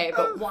 okay.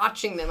 But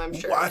watching them, I'm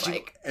sure it's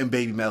like... And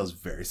Baby Metal is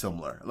very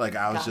similar. Like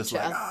I was just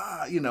like,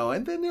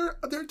 and then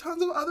there are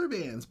tons of other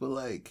bands, but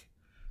like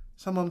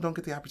some of them don't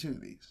get the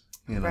opportunities.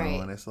 Right.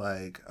 And it's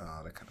like,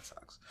 oh, that kind of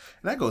sucks.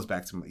 And that goes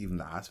back to even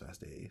the Ozfest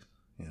days.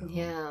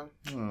 Yeah.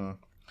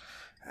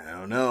 I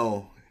don't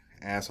know.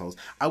 Assholes.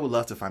 I would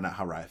love to find out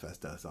how Riot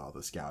Fest does all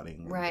the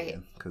scouting. Right.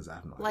 Because I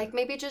have no idea. Like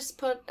maybe just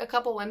put a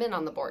couple women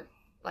on the board.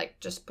 Like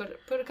just put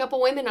a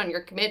couple women on your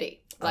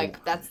committee.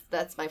 Like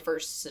that's my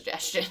first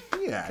suggestion.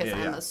 Yeah. Because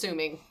I'm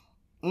assuming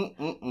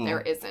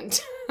there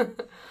isn't.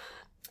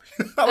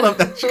 I love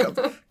that show.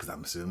 Because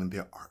I'm assuming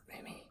there aren't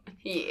any.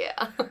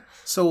 Yeah.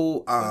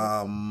 So,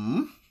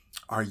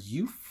 are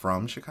you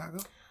from Chicago?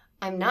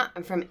 I'm not.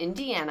 I'm from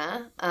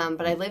Indiana,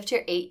 but I lived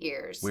here 8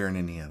 years. Where in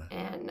Indiana?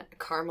 In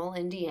Carmel,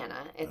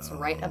 Indiana. It's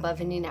right above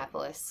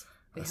Indianapolis.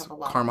 We have a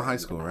lot. Carmel High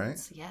School, right?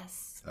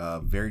 Yes.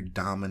 Very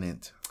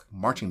dominant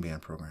marching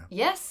band program.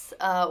 Yes.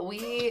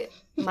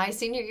 My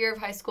senior year of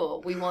high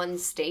school, we won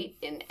state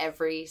in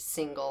every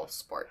single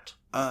sport.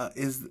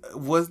 And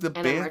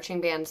a marching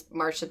band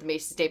marched at the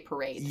Macy's Day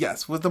Parade.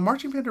 Yes. Was the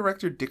marching band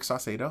director Dick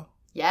Saucedo?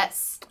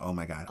 Yes. Oh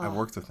my God. I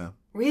worked with him.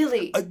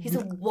 Really? He's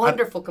a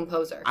wonderful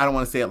composer. I don't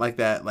want to say it like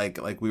that.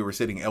 Like we were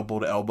sitting elbow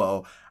to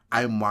elbow.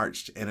 I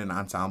marched in an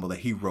ensemble that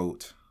he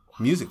wrote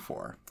music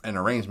for and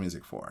arranged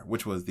music for,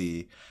 which was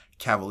the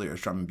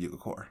Cavaliers Drum and Bugle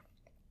Corps.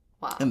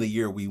 Wow. And the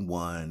year we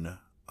won,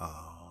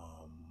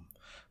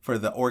 for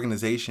the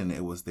organization,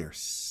 it was their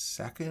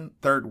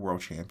third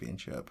world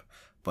championship,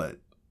 but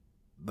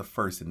the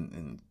first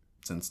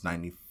since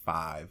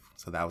 95.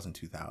 So that was in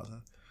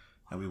 2000.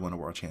 And we won a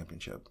world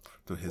championship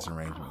through his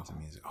arrangements and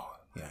music. Oh,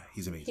 yeah,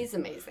 he's amazing. He's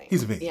amazing.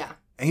 He's amazing. Yeah.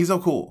 And he's so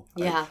cool.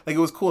 Yeah. Like it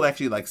was cool to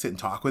actually like sit and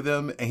talk with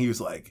him. And he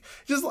was like,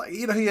 just like,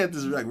 he had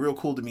this like real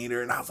cool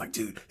demeanor. And I was like,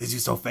 dude, is you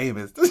so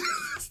famous?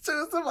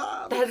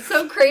 That's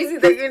so crazy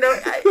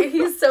that,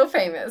 he's so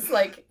famous.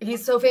 Like,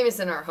 he's so famous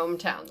in our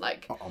hometown.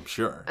 Like, oh, I'm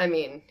sure. I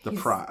mean, the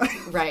pride.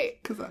 Right.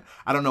 Because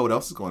I don't know what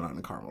else is going on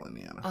in Carmel,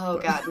 Indiana. Oh,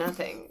 God,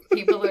 nothing.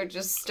 People are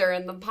just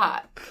stirring the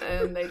pot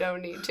and they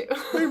don't need to.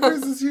 They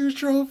raise this huge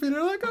trophy.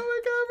 They're like, oh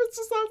my God, it's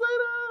just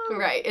Saucedo.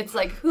 Right. It's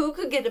like, who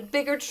could get a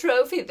bigger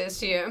trophy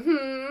this year?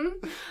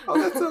 Oh,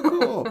 that's so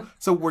cool.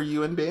 So were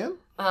you in band?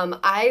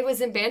 I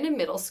was in band in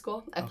middle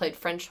school. I played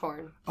French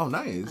horn. Oh,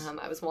 nice.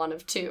 I was one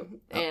of two,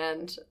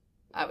 and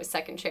I was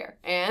second chair.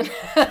 And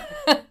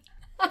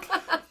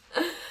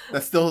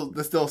that's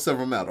still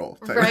silver medal,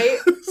 right?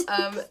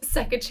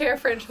 Second chair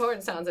French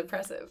horn sounds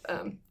impressive.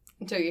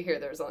 Until you hear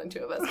there was only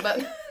two of us,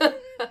 but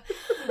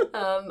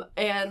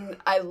and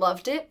I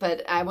loved it.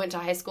 But I went to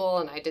high school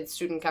and I did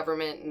student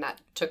government, and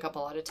that took up a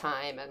lot of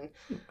time. And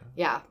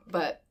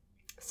but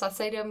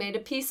Saucedo made a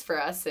piece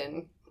for us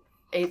in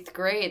 8th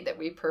grade that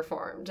we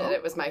performed, and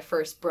it was my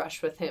first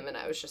brush with him, and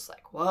I was just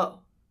like, whoa,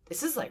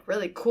 this is like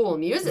really cool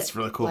music. It's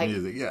really cool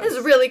music, yeah. This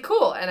is really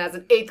cool. And as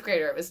an 8th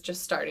grader, I was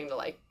just starting to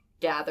like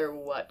gather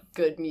what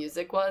good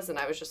music was, and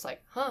I was just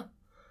like, huh,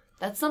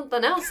 that's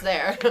something else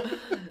there.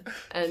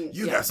 And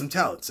you got some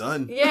talent,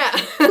 son. Yeah.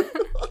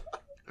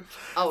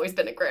 Always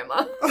been a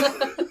grandma.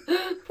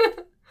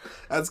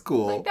 That's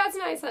cool. Like, that's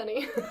nice,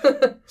 honey.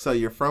 So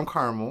you're from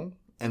Carmel,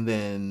 and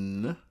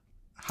then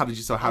how did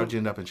you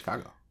end up in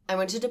Chicago? I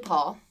went to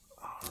DePaul.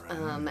 All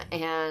right.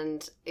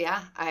 And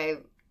I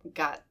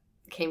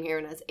came here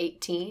when I was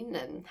 18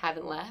 and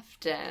haven't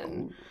left,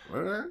 and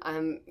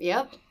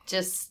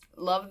just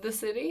loved the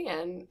city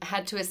and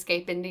had to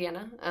escape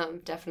Indiana.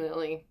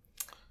 Definitely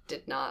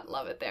did not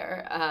love it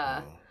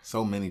there.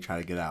 So many try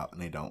to get out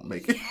and they don't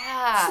make it.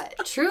 Yeah,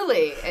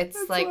 truly.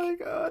 It's like,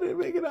 I didn't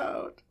make it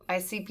out. I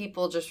see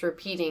people just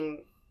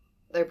repeating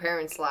their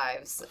parents'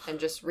 lives and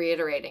just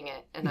reiterating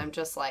it, and I'm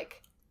just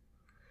like,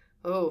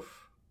 oof.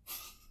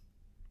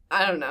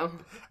 I don't know.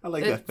 I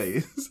like that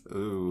face.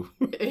 Ooh.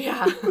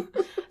 Yeah.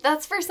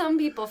 That's for some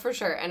people for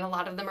sure. And a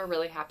lot of them are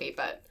really happy,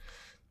 but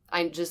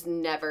I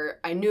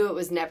knew it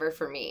was never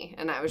for me.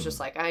 And I was just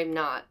like, I'm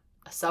not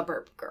a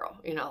suburb girl.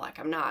 Like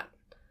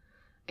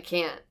I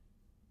can't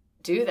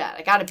do that.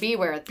 I got to be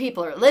where the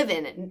people are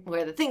living and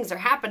where the things are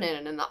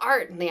happening and the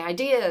art and the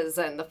ideas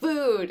and the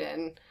food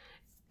and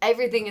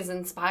everything is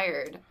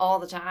inspired all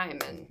the time.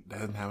 And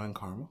doesn't have in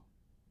Carmel?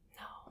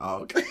 No. Oh,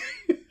 okay.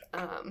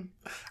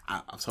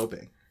 I was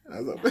hoping.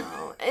 No, they're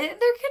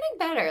getting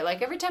better.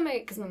 Like, every time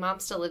because my mom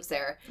still lives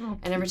there,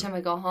 and every time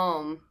I go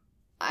home,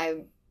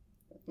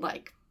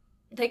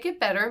 they get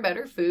better and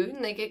better food,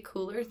 and they get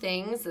cooler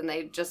things, and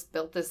they just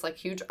built this, like,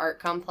 huge art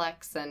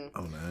complex, and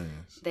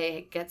nice.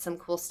 They get some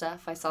cool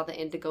stuff. I saw the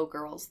Indigo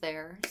Girls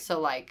there, so,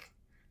 like,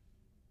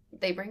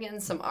 they bring in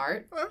some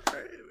art.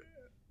 Okay.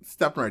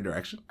 Step in the right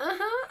direction.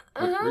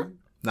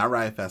 Not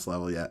Riot Fest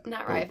level yet.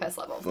 Not Riot Fest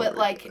level. But,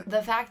 like,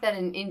 the fact that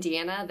in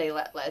Indiana they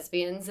let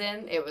lesbians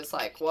in, it was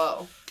like,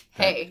 whoa.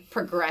 Hey,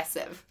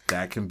 progressive.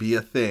 That can be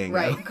a thing.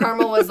 Right.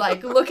 Carmel was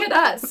like, look at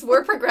us.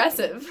 We're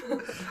progressive.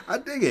 I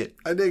dig it.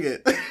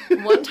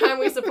 One time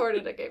we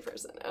supported a gay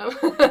person.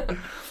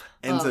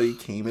 And so you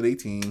came at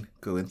 18,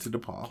 go into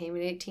DePaul. Came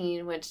at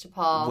 18, went to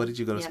DePaul. What did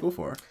you go to school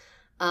for?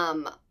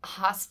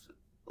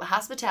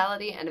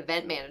 Hospitality and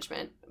event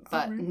management,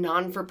 but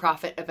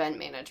non-for-profit event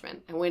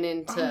management. I went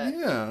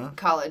into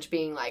college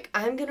being like,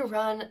 I'm going to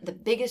run the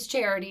biggest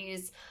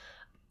charities,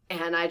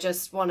 and I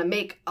just want to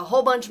make a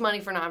whole bunch of money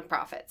for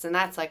nonprofits. And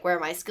that's, like, where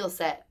my skill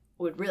set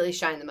would really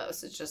shine the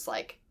most. It's just,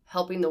 like,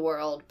 helping the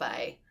world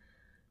by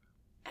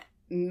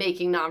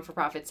making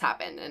non-for-profits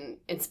happen and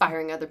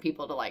inspiring other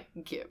people to, like,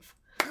 give.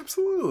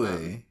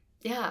 Absolutely.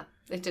 Yeah,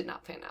 it did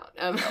not pan out.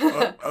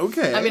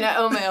 Okay. I mean, I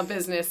own my own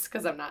business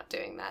because I'm not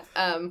doing that.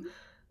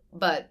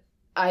 But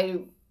I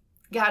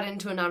got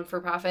into a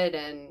non-for-profit,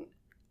 and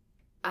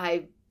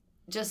I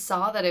just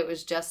saw that it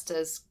was just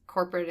as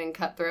corporate and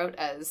cutthroat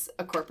as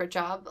a corporate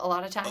job a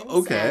lot of times.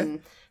 Okay.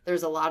 And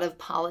there's a lot of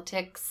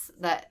politics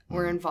that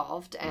were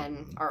involved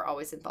and are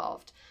always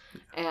involved.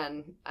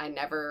 And I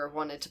never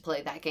wanted to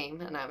play that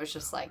game. And I was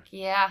just like,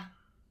 yeah,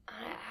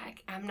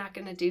 I'm not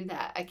going to do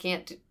that. I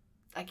can't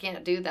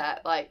do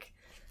that. Like,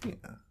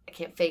 I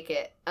can't fake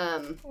it.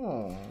 And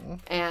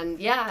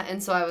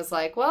so I was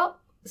like, well,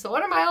 so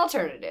what are my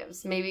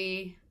alternatives?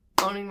 Maybe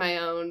owning my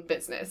own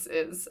business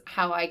is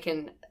how I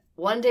can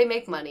one day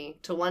make money,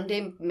 to one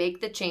day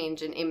make the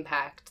change and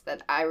impact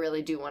that I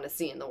really do want to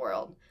see in the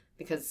world.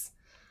 Because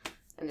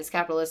in this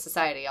capitalist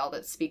society, all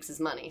that speaks is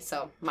money.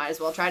 So might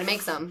as well try to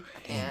make some.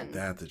 Ain't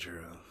that the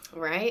truth?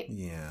 Right?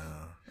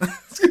 Yeah.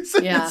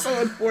 Yeah. It's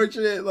so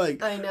unfortunate.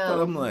 Like, I know.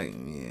 But I'm like,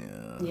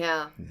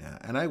 yeah.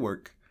 And I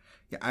work.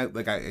 Yeah.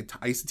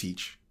 I used to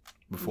teach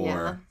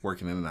before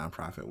working in the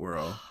nonprofit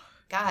world.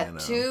 God, and,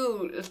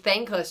 2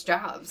 thankless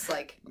jobs.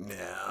 Like,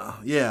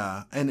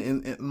 yeah. And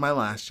in my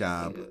last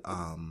job,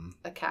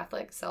 a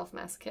Catholic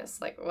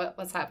self-masochist. Like,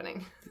 what's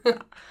happening?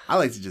 I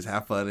like to just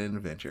have fun and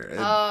adventure. And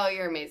oh,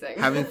 you're amazing.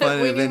 Having fun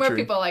and we adventure need more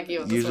people like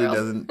you. Usually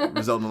doesn't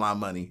result in a lot of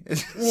money.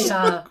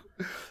 Yeah.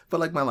 But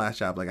like my last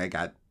job, like I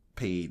got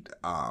paid,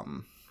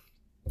 not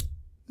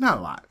a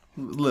lot,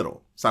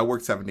 little. So I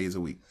worked 7 days a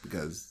week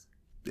because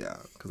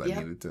I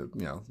needed to,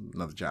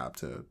 another job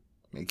to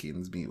make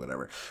ends meet,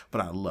 whatever. But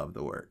I loved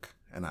the work.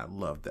 And I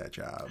loved that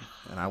job.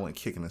 And I went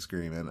kicking and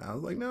screaming. I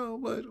was like, no,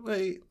 but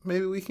wait,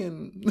 maybe we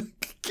can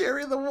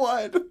carry the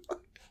one.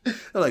 They're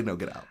like, no,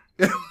 get out.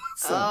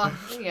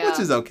 Which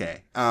is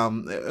okay.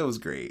 It was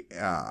great.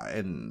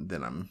 And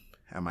then I'm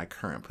at my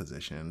current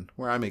position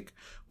where I make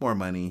more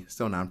money,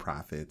 still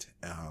nonprofit,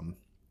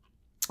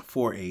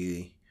 for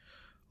a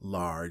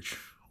large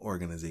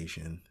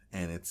organization.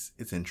 And it's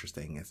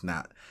interesting. It's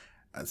not,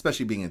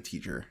 especially being a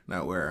teacher,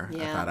 not where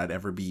I thought I'd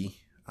ever be.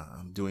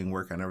 Doing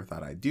work I never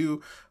thought I'd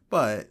do,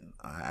 but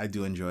I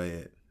do enjoy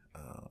it,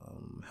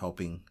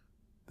 helping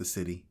the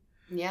city,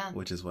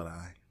 which is what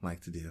I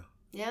like to do.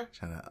 Yeah,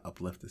 trying to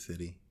uplift the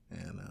city,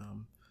 and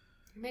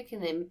you're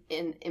making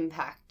an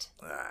impact,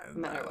 no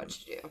matter what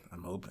you do.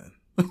 I'm hoping.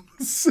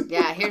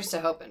 Yeah, here's to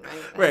hoping,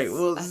 right? Right,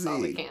 we'll that's see.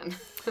 all we can.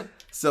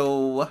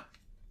 So,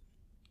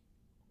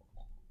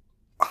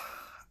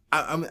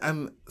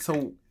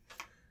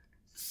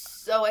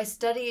 So I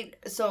studied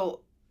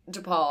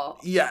DePaul.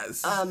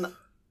 Yes.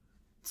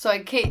 So I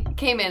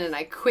came in and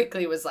I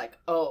quickly was like,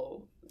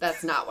 oh,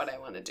 that's not what I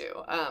want to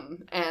do.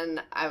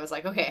 And I was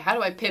like, okay, how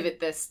do I pivot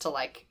this to,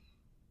 like,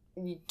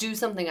 do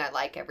something I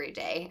like every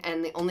day?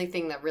 And the only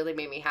thing that really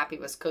made me happy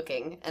was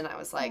cooking. And I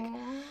was like,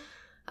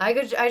 I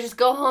just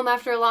go home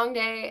after a long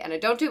day and I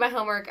don't do my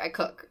homework. I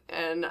cook,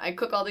 and I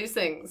cook all these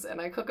things,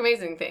 and I cook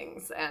amazing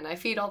things, and I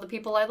feed all the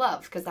people I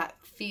love because that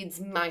feeds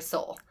my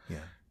soul. Yeah.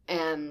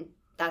 And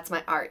that's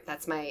my art.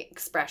 That's my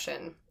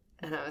expression.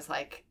 And I was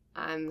like,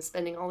 I'm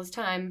spending all this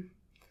time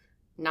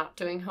not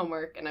doing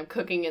homework and I'm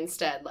cooking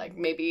instead. Like,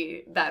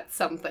 maybe that's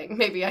something.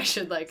 Maybe I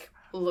should, like,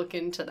 look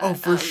into that. Oh,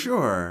 for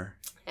sure.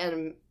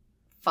 And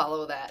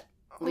follow that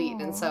lead.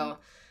 Aww. And so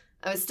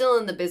I was still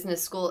in the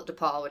business school at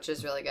DePaul, which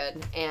is really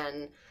good.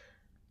 And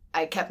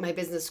I kept my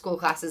business school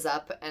classes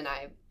up, and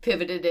I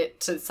pivoted it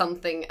to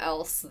something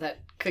else that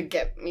could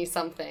get me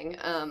something.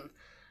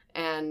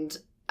 And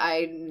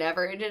I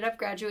never ended up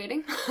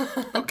graduating.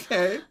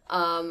 Okay.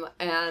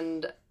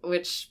 And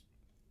which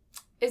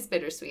is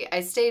bittersweet.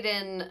 I stayed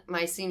in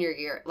my senior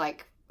year.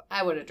 Like,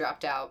 I would have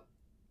dropped out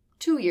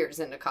 2 years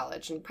into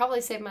college and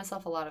probably saved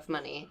myself a lot of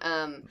money.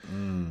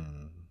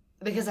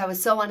 Because I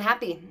was so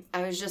unhappy.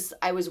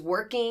 I was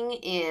working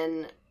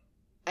in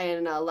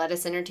a Let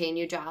Us Entertain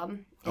You job,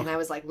 And I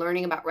was like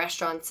learning about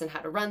restaurants and how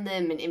to run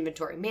them and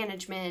inventory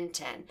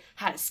management and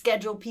how to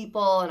schedule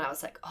people. And I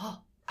was like,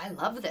 oh, I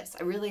love this.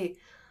 I really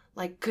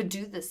like could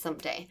do this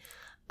someday.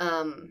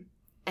 And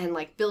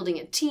like building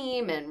a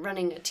team and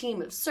running a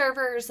team of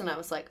servers. And I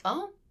was like,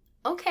 oh,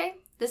 okay,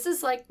 this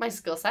is like my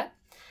skill set.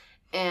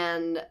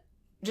 And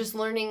just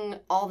learning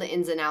all the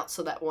ins and outs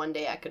so that one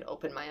day I could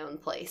open my own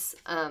place.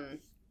 And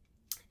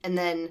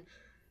then,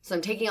 so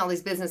I'm taking all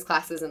these business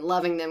classes and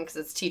loving them because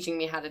it's teaching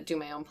me how to do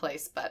my own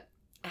place. But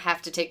I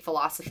have to take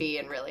philosophy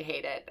and really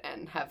hate it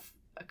and have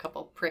a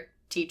couple prick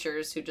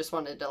teachers who just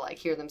wanted to like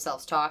hear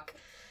themselves talk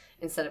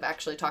instead of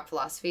actually talk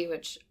philosophy,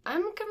 which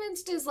I'm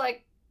convinced is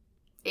like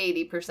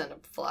 80%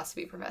 of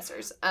philosophy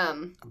professors.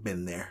 I've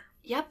been there.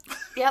 Yep.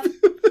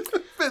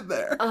 Been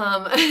there.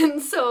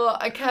 And so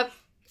I kept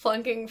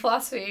flunking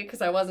philosophy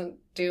because I wasn't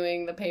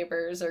doing the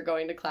papers or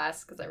going to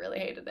class because I really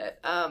hated it,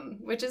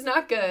 which is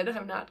not good.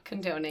 I'm not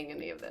condoning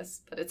any of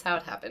this, but it's how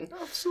it happened.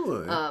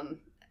 Absolutely.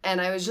 And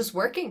I was just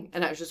working,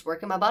 and I was just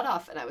working my butt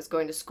off, and I was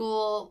going to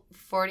school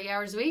 40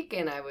 hours a week,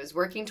 and I was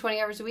working 20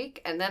 hours a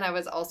week, and then I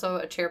was also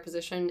a chair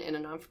position in a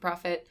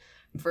non-for-profit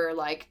for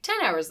like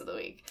 10 hours of the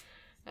week,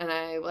 and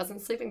I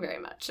wasn't sleeping very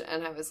much,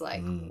 and I was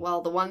like,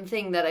 well, the one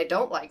thing that I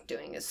don't like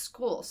doing is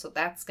school, so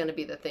that's going to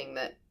be the thing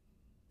that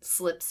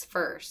slips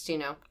first, you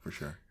know? For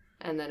sure.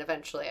 And then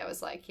eventually I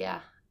was like,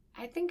 yeah,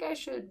 I think I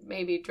should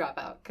maybe drop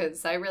out,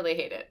 because I really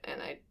hate it,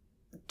 and I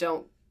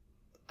don't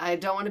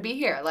want to be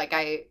here. Like,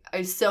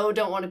 I so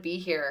don't want to be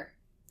here.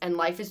 And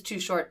life is too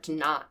short to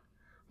not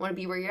want to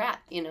be where you're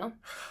at, you know?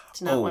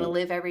 To not want to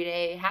live every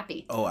day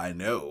happy. Oh, I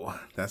know.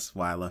 That's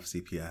why I left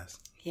CPS.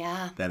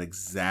 Yeah.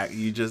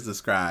 You just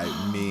described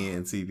me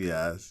and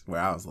CPS, where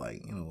I was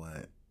like, you know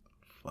what?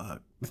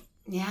 Fuck.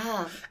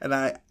 Yeah. And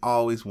I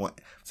always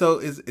so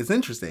it's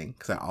interesting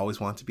because I always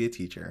wanted to be a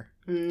teacher.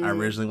 I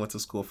originally went to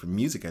school for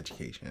music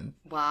education.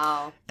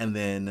 Wow. And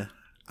then,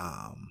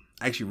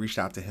 I actually reached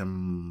out to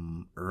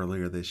him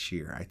earlier this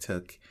year. I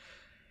took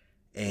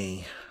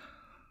a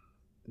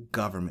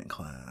government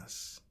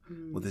class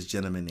with this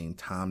gentleman named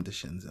Tom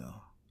DeScenzo.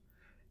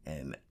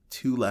 And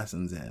 2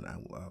 lessons in,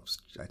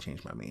 I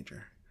changed my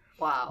major.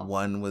 Wow.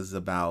 One was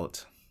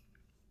about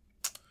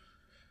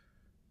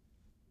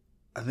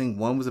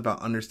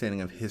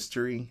understanding of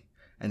history,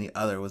 and the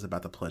other was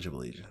about the Pledge of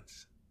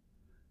Allegiance.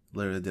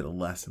 Literally did a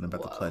lesson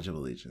about the Pledge of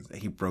Allegiance,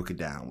 and he broke it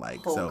down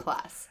like whole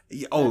class.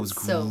 Yeah, it was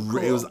great. So cool.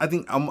 It was. I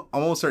think I'm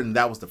almost certain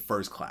that was the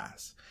first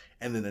class,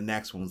 and then the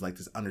next one was like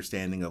this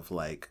understanding of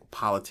like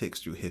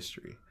politics through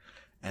history,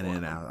 and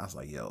then I was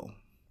like, yo,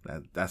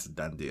 that's a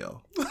done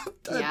deal.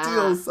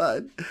 Deal,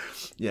 son.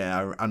 Yeah,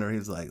 I remember he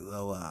was like,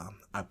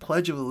 I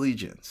pledge of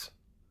allegiance.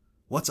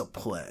 What's a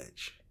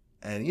pledge?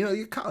 And, you know,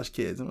 you're college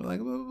kids. And we're like,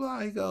 blah, blah, blah.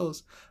 He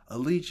goes,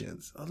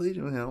 allegiance. You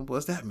know,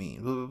 what's that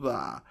mean? Blah, blah,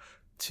 blah.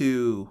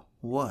 To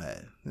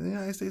what? The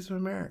United States of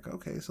America.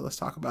 Okay, so let's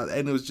talk about it.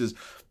 And it was just,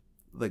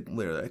 like,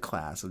 literally a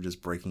class of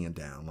just breaking it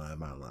down line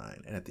by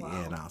line. And at the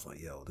end, I was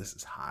like, yo, this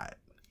is hot.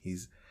 He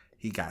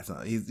got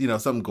something. He's, you know,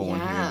 something going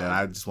here that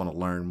I just want to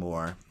learn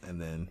more.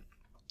 And then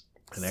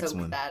the next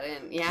one. That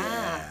in.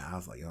 Yeah. I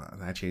was like, yo,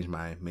 and I changed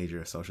my major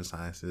to social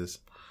sciences,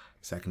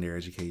 secondary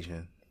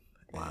education.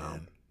 Wow.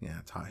 And,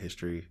 yeah, taught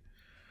history.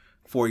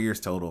 4 years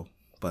total,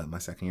 but my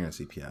second year at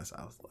CPS,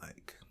 I was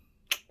like,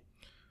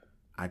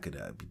 I could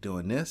be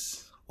doing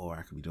this, or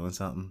I could be doing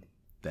something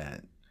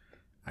that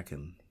I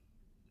can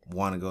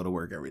want to go to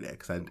work every day.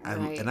 Because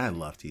I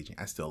love teaching.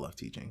 I still love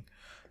teaching,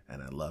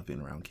 and I love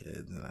being around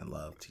kids, and I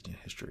love teaching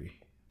history.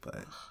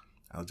 But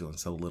I was doing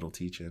so little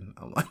teaching.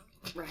 I'm like,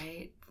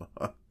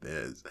 fuck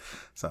this.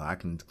 So I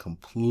can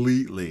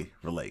completely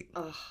relate.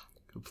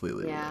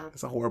 Completely relate.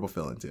 It's a horrible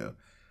feeling too.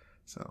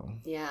 So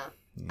yeah.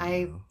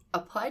 I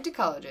applied to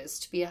colleges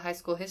to be a high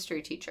school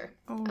history teacher.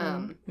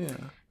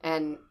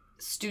 And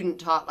student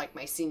taught like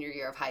my senior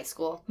year of high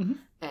school,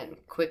 and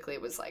quickly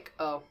was like,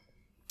 oh,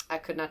 I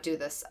could not do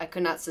this. I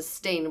could not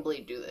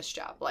sustainably do this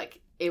job. Like,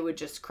 it would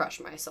just crush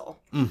my soul.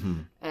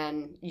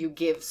 And you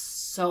give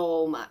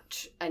so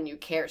much and you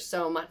care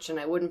so much, and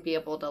I wouldn't be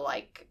able to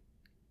like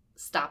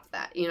stop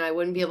that. You know, I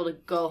wouldn't be able to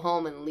go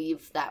home and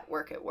leave that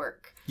work at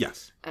work.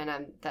 Yes. And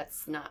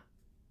that's not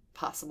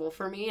possible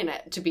for me, and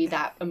to be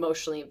that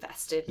emotionally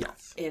invested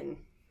in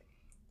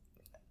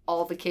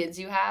all the kids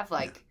you have,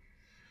 like,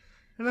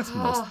 and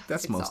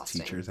that's most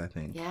teachers, I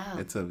think.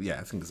 It's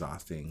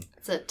exhausting.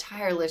 It's a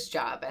tireless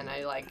job, and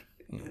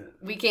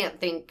we can't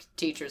thank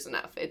teachers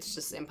enough. It's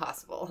just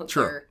impossible.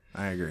 Sure.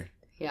 I agree.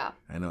 Yeah.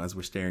 I know, as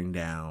we're staring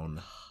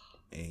down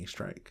a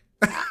strike.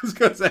 I was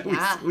gonna say,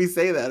 we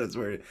say that as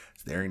we're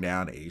staring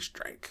down a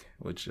strike,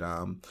 which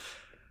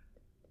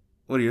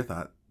what are your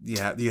thoughts? Do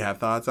you have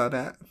thoughts on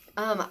that?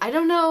 I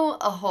don't know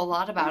a whole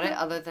lot about it,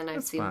 other than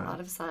I've seen a lot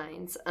of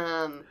signs.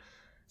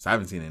 So I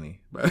haven't seen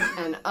any, but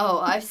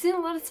I've seen a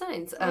lot of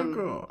signs.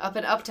 Cool. Up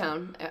in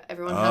Uptown,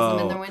 everyone has them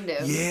in their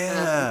windows.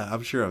 Yeah,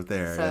 I'm sure up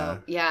there. So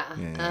yeah.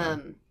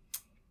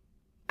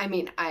 I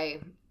mean, I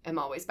am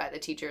always by the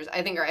teachers.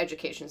 I think our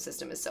education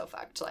system is so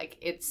fucked. Like,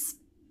 it's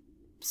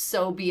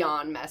so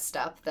beyond messed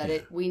up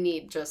that we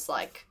need just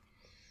like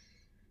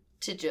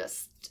to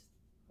just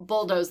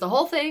bulldoze the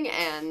whole thing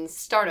and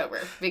start over,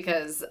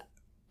 because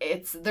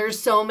there's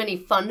so many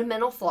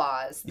fundamental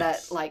flaws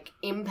that like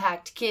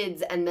impact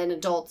kids and then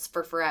adults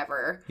for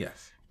forever.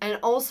 Yes. And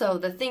also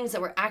the things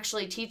that we're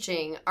actually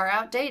teaching are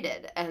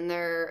outdated and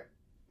they're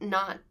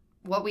not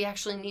what we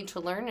actually need to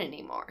learn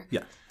anymore.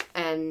 Yeah.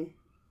 And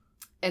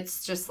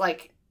it's just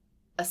like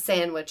a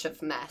sandwich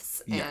of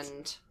mess. Yes.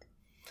 And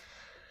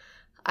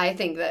I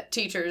think that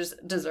teachers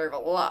deserve a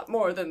lot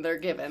more than they're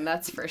given.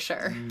 That's for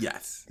sure.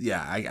 Yes.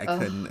 Yeah. I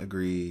couldn't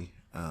agree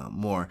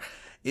more.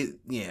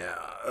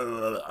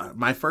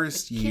 My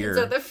first year.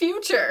 Kids are the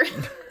future.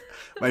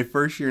 My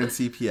first year in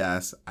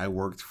CPS, I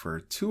worked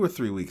for 2 or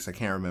 3 weeks. I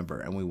can't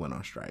remember. And we went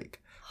on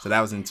strike. So that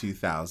was in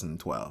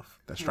 2012.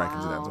 That strike in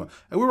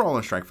 2012. And we were all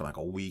on strike for like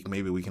a week,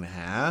 maybe a week and a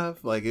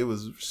half. Like, it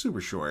was super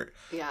short.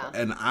 Yeah.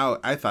 And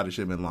I thought it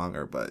should have been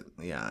longer, but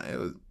yeah, it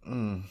was.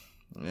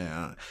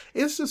 Yeah,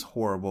 it's just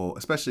horrible,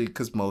 especially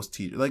because most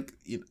teachers, like,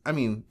 I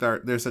mean,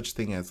 there's such a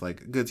thing as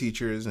like good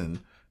teachers and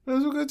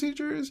those are good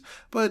teachers,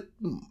 but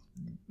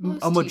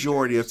a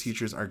majority of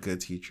teachers are good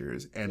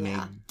teachers, and they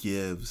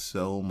give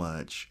so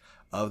much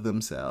of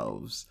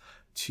themselves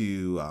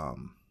to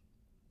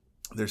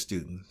their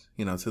students,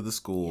 to the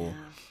school,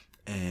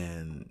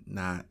 and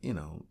not,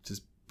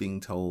 just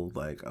being told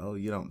like, oh,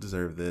 you don't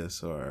deserve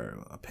this, or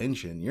a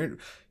pension.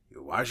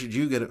 Why should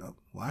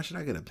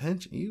I get a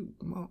pension? You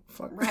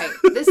motherfucker. Right.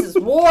 This is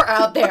war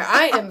out there.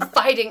 I am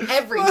fighting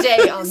every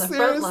day on the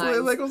front lines.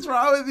 Like, what's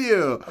wrong with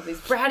you? All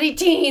these bratty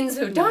teens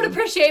who don't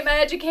appreciate my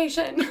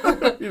education.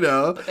 But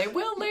they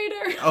will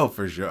later. Oh,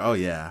 for sure. Oh,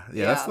 yeah.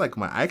 That's like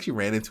I actually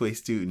ran into a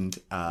student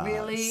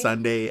really?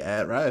 Sunday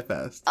at Riot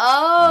Fest.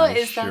 Oh,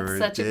 is that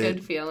such a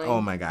good feeling?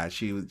 Oh, my God.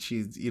 She's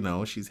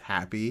she's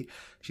happy.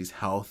 She's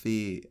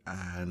healthy.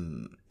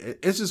 And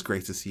it's just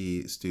great to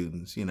see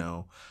students,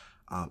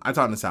 I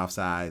taught on the South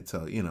Side,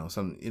 so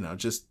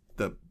just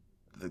the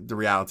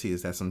reality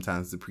is that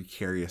sometimes the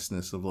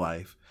precariousness of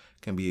life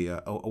can be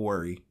a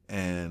worry,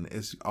 and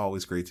it's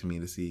always great to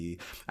me to see.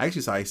 I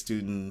actually saw a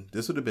student.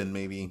 This would have been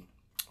maybe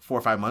 4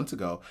 or 5 months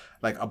ago,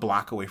 like a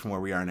block away from where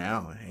we are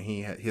now, and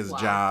he had his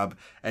job.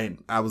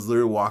 And I was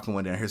literally walking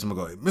one day, I heard someone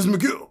go, "Miss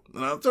McGill,"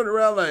 and I turned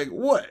around like,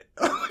 "What?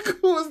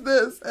 Who is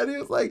this?" And he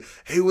was like,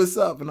 "Hey, what's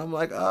up?" And I'm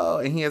like, "Oh,"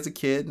 and he has a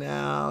kid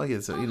now. He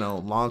has a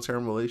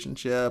long-term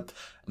relationship,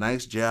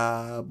 nice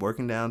job,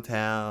 working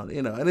downtown,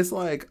 and it's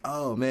like,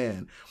 oh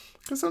man,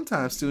 because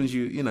sometimes students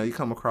you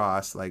come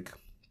across, like,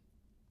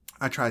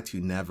 I try to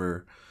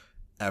never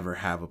ever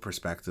have a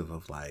perspective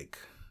of like,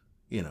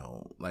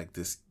 like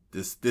this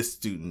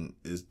student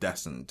is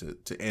destined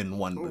to end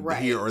one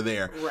here or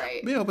there.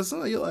 Right. But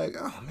sometimes you're like,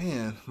 oh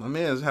man, my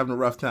man's having a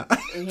rough time.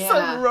 Yeah. He's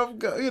having a rough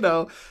go,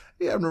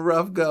 You're having a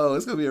rough go.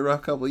 It's going to be a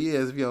rough couple of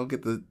years if you don't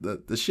get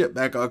the ship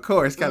back on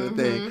course kind of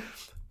thing.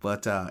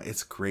 But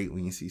it's great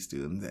when you see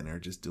students and they're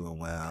just doing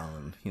well.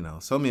 And,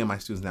 so many of my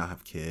students now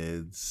have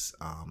kids.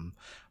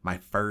 My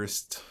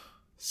first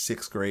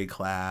 6th grade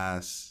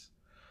class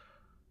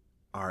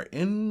are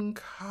in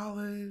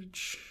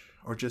college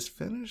or just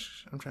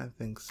finished. I'm trying to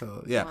think.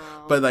 So, yeah.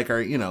 Wow. But like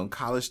our,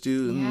 college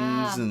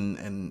students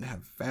and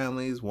have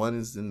families. One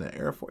is in the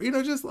Air Force.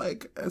 Just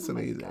like, that's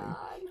amazing. God.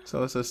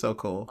 So it's just so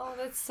cool. Oh,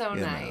 that's so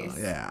nice.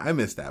 Yeah, I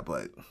miss that,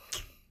 but...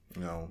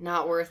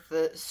 Not worth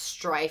the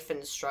strife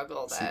and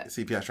struggle that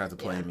CPS tried to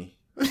play me.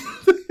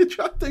 They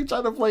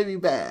tried to play me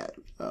bad.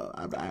 So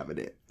I'm not having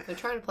it. They're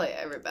trying to play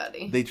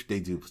everybody. They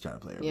do try to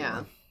play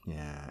everyone.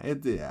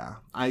 Yeah.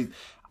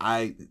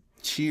 I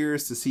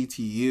cheers to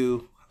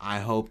CTU. I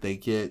hope they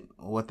get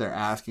what they're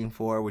asking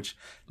for, which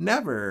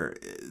never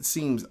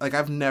seems like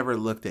I've never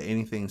looked at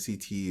anything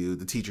CTU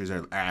the teachers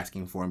are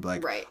asking for and be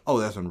like, oh,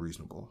 that's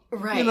unreasonable.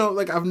 Right.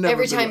 Like I've never.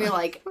 Every time you're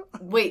like,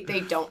 wait,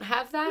 they don't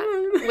have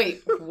that?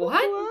 Wait,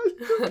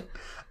 what?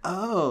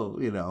 Oh,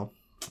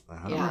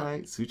 all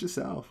right, suit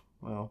yourself.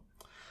 Well,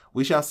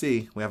 we shall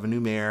see. We have a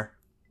new mayor.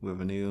 We have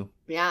a new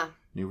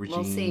regime.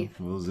 We'll see.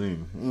 We'll see.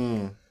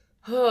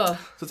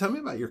 So tell me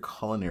about your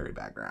culinary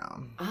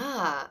background.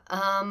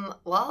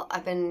 Well,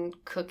 I've been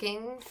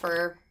cooking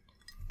for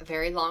a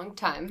very long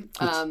time.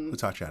 Who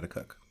taught you how to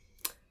cook?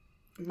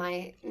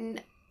 My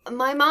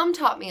mom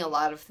taught me a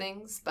lot of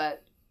things,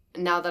 but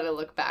now that I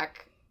look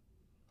back,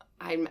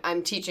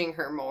 I'm teaching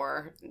her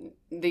more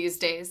these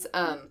days.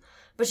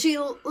 But she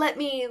let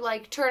me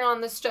turn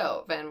on the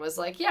stove and was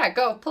like, yeah,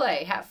 go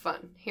play, have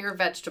fun. Here are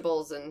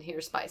vegetables and here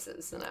are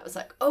spices. And I was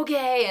like,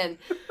 okay. And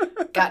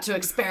got to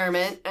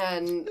experiment.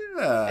 And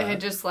I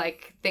just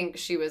think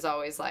she was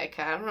always like,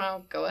 I don't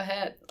know, go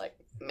ahead,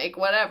 make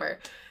whatever.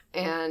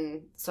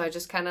 And so I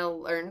just kind of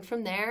learned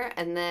from there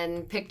and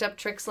then picked up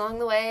tricks along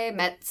the way,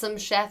 met some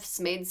chefs,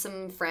 made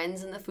some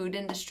friends in the food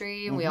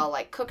industry. And we all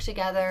cooked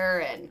together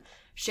and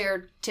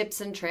shared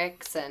tips and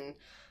tricks and...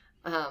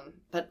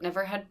 but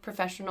never had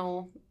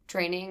professional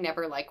training,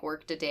 never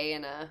worked a day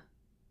in a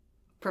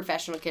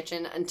professional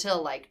kitchen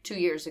until 2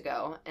 years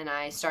ago. And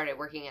I started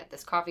working at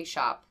this coffee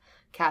shop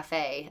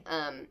cafe.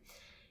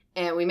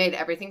 And we made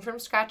everything from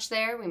scratch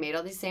there. We made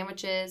all these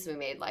sandwiches. We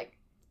made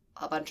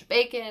a bunch of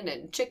bacon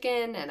and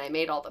chicken, and I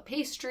made all the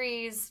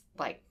pastries,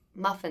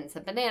 muffins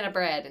and banana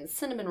bread and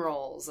cinnamon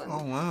rolls and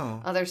Oh,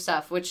 wow. other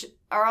stuff, which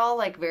are all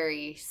like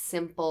very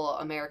simple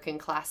American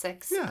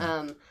classics.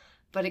 Yeah.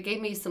 But it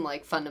gave me some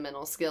like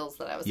fundamental skills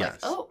that I was like, Yes.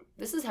 oh,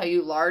 this is how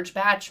you large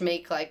batch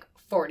make like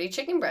 40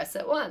 chicken breasts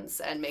at once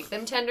and make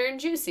them tender and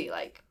juicy.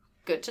 Like,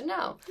 good to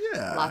know.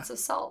 Yeah. Lots of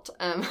salt.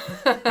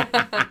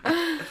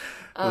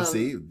 Well,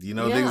 see, you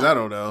know yeah. things I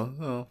don't know.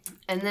 Oh.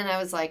 And then I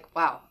was like,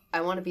 wow,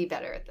 I want to be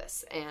better at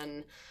this.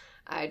 And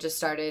I just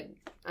started,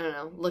 I don't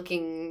know,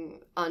 looking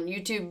on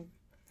YouTube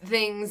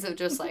things of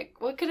just like,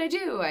 what could I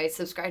do? I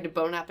subscribed to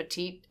Bon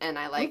Appetit and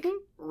I like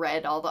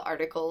read all the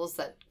articles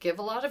that give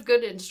a lot of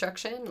good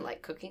instruction,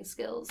 like cooking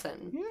skills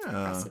and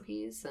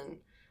recipes. And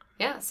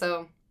yeah,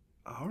 so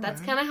All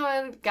that's right. kind of how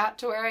I got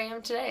to where I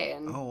am today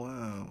and Oh,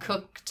 wow.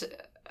 cooked,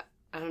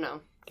 I don't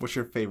know. What's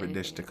your favorite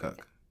dish to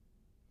cook?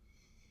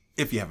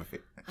 If you have a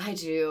favorite. I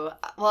do.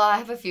 Well, I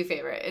have a few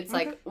favorite. It's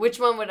like, which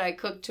one would I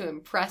cook to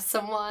impress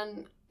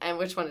someone, and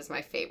which one is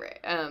my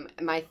favorite?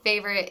 My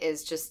favorite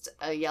is just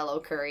a yellow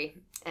curry,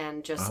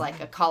 and just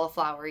like a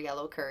cauliflower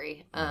yellow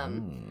curry.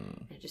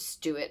 And just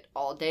stew it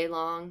all day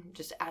long.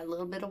 Just add a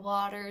little bit of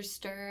water,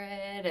 stir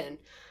it, and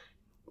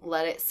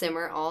let it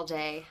simmer all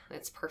day.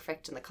 It's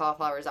perfect, and the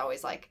cauliflower is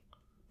always like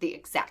the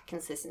exact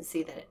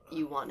consistency that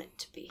you want it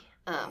to be.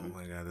 Oh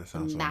my God, that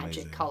sounds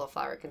Magic amazing.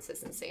 cauliflower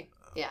consistency.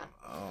 Yeah.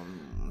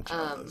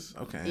 Jealous.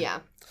 Okay. Yeah.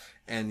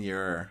 And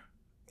you're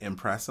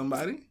impress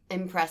somebody?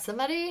 Impress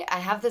somebody? I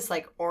have this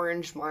like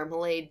orange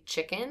marmalade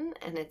chicken,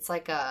 and it's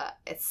a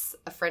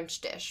French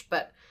dish,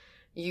 but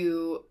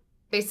you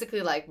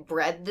basically like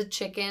bread the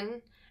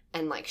chicken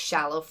and like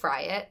shallow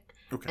fry it,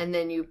 and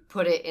then you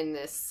put it in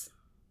this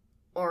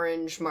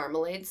orange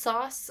marmalade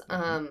sauce,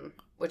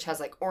 which has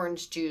like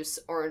orange juice,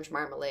 orange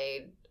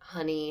marmalade,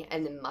 honey,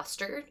 and then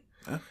mustard.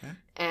 Okay.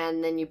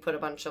 And then you put a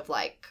bunch of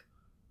like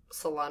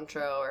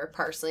cilantro or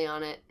parsley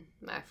on it.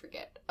 I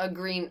forget. A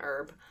green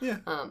herb. Yeah.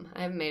 I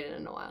haven't made it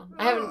in a while.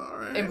 I haven't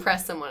Alright.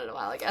 impressed someone in a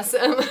while, I guess.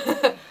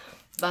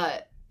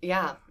 But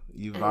yeah.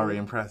 You've already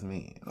impressed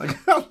me. Like,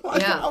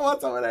 I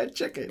want some of that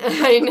chicken.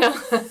 I know.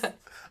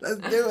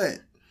 Let's do it.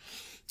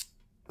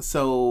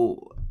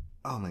 So,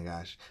 oh my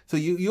gosh. So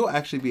you'll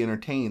actually be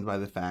entertained by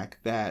the fact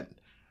that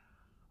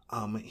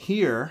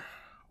here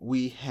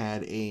we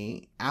had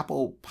a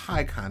apple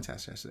pie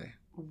contest yesterday.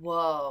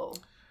 Whoa.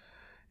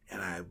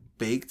 And I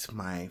baked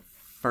my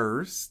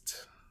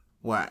first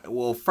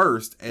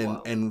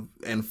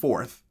and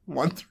fourth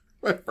my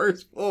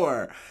first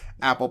 4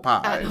 apple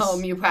pies. At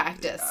home you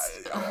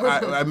practice.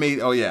 I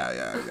made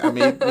I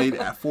made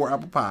 4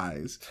 apple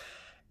pies,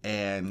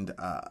 and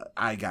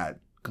I got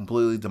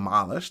completely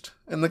demolished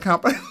in the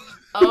competition.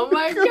 Oh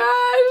my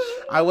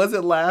gosh. I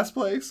wasn't last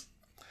place.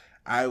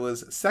 I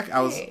was second.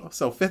 I was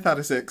 5th out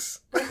of 6.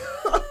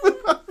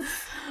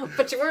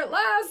 But you weren't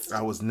last.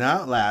 I was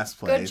not last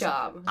place. Good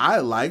job. I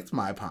liked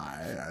my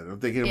pie. I don't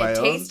think anybody else.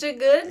 It tasted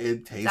good.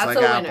 It tastes That's like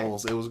a winner.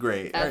 apples. It was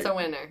great. That's a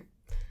winner.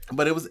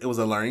 But it was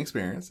a learning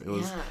experience. It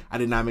was. Yeah. I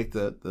did not make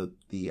the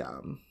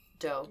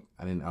Dough.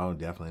 I didn't. Oh,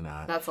 definitely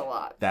not. That's a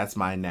lot. That's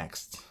my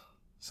next.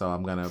 So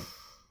I'm gonna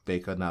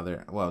bake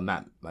another. Well,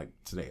 not like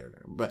today,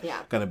 but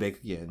gonna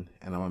bake again,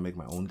 and I'm gonna make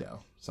my own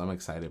dough. So I'm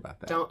excited about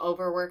that. Don't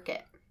overwork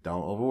it.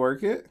 Don't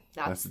overwork it.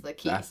 That's the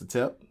key. That's the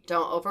tip.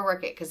 Don't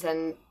overwork it, because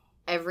then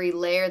every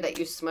layer that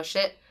you smush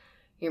it,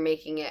 you're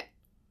making it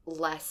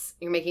less.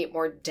 You're making it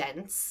more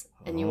dense,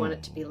 and you want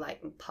it to be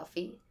light and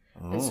puffy.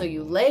 And so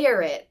you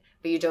layer it,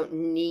 but you don't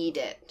knead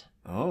it.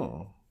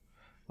 Oh.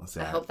 Let's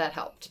see. I hope that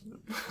helped.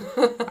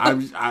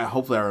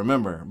 Hopefully I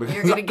remember. Because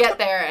You're going to get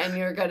there and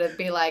you're going to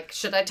be like,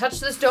 should I touch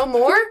this dough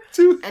more?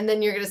 And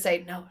then you're going to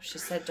say, no, she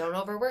said don't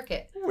overwork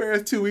it.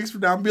 Whereas 2 weeks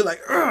from now, I'll be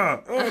like,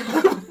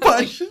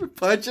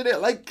 punching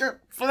it like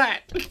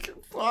flat,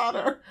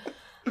 flatter.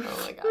 Oh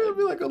my It'll God.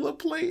 be like a little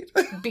plate.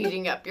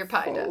 Beating up your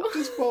pie dough.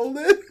 Just fold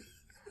it.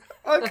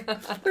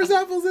 Look, there's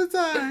apples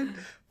inside.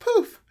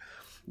 Poof.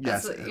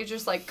 Yes. You're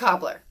just like,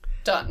 cobbler.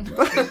 Done.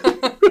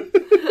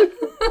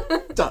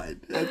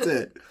 Done. That's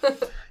it.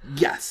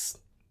 Yes.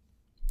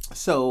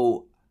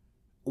 So,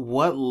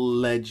 what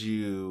led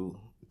you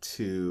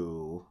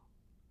to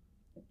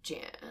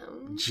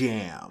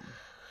Jam?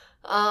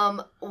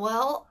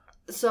 Well,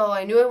 so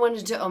I knew I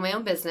wanted to own my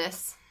own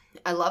business.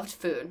 I loved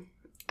food.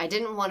 I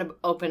didn't want to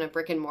open a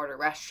brick and mortar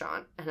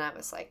restaurant. And I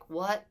was like,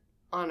 what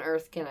on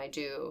earth can I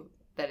do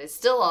that is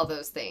still all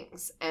those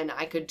things? And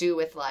I could do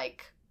with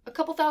like a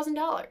couple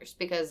 $1,000s,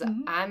 because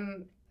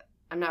I'm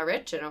not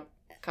rich. I don't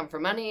come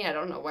from money. I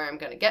don't know where I'm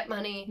going to get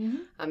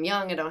money. I'm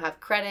young. I don't have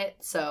credit,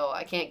 so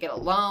I can't get a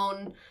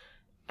loan.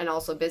 And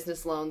also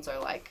business loans are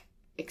like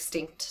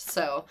extinct.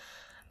 So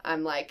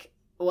I'm like,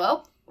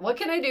 well, what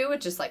can I do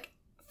with just like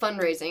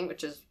fundraising,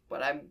 which is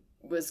what I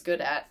was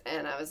good at.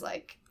 And I was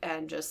like,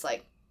 and just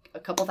like a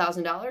couple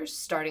 $1,000s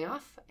starting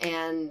off.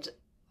 And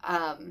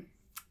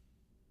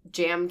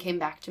Jam came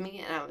back to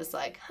me, and I was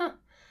like, huh.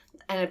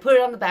 And I put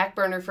it on the back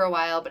burner for a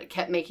while, but it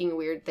kept making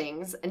weird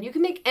things. And you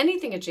can make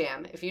anything a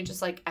jam if you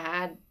just like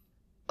add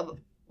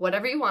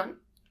whatever you want,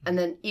 and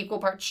then equal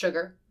parts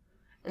sugar,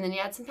 and then you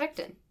add some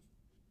pectin.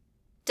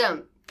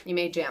 Done. You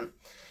made jam.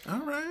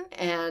 All right.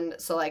 And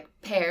so like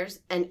pears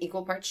and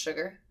equal parts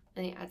sugar,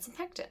 and you add some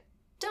pectin.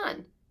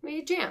 Done.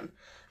 Made jam.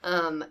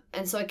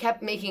 And so I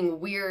kept making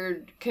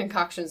weird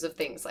concoctions of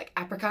things like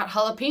apricot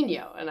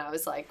jalapeno. And I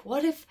was like,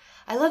 what if,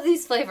 I love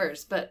these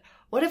flavors, but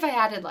what if I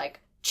added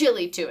like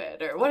chili to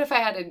it? Or what if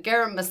I added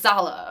garam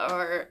masala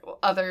or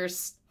other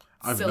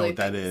I don't know silly what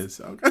that things?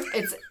 is. Okay.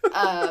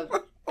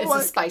 It's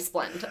a spice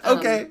blend.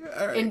 Okay.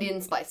 All right.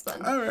 Indian spice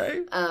blend. All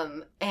right.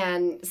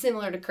 And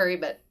similar to curry,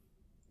 but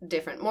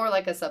different. More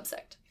like a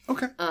subsect.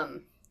 Okay.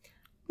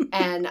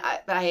 And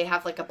I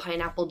have like a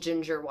pineapple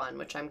ginger one,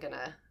 which I'm going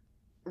to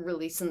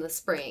release in the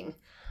spring.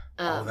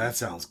 That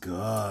sounds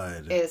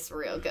good. It's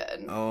real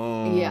good.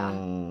 Oh. Yeah.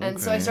 And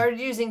so I started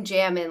using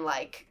jam in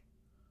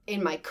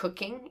my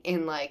cooking,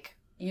 in like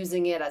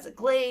using it as a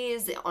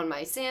glaze on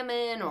my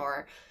salmon,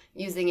 or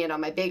using it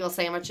on my bagel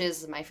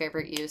sandwiches is my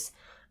favorite use.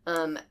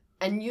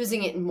 And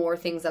using it in more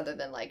things other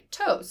than like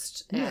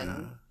toast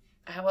and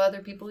how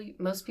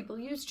most people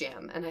use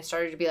jam. And I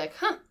started to be like,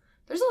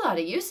 there's a lot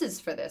of uses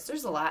for this.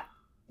 There's a lot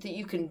that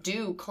you can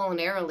do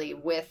culinarily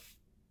with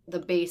the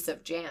base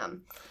of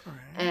jam. Right.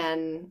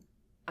 And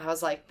I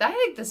was like, I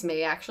think this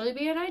may actually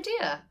be an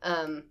idea.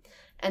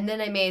 And then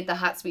I made the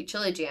hot sweet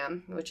chili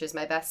jam, which is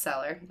my best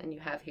seller, and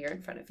you have here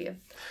in front of you.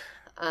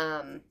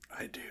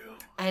 I do.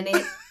 And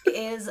it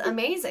is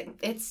amazing.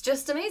 It's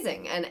just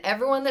amazing. And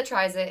everyone that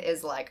tries it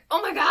is like,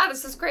 oh my God,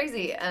 this is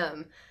crazy.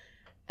 And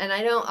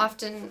I don't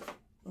often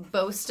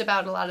boast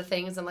about a lot of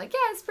things. I'm like,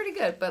 yeah, it's pretty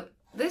good. But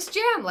this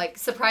jam, like,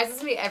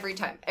 surprises me every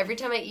time. Every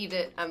time I eat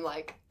it, I'm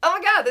like, oh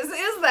my God, this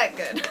is that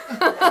good.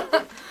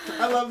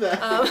 I love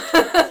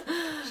that.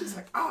 She's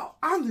like, oh,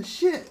 I'm the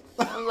shit.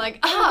 I'm like,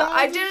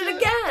 I did it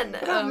again.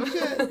 I'm the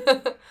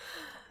shit.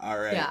 All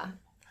right. Yeah.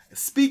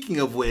 Speaking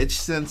of which,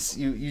 since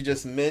you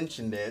just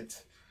mentioned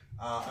it,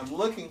 I'm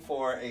looking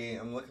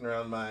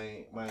around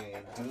my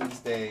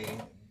doomsday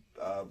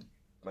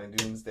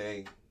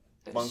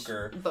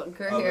bunker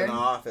of here. an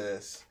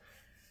office,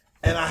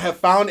 and I have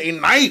found a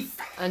knife.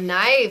 A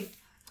knife.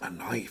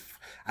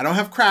 I don't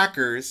have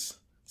crackers,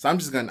 so I'm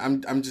just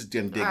gonna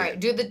dig it. All right,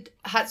 do the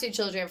hot sweet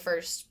chili jam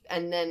first,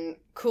 and then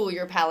cool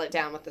your palate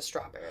down with the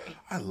strawberry.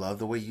 I love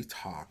the way you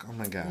talk. Oh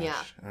my gosh.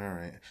 Yeah. All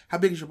right. How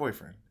big is your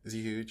boyfriend? Is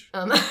he huge?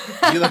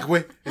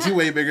 Is he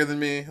way bigger than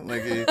me?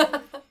 Like,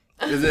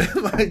 is it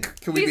like?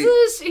 Can we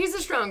he's a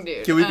strong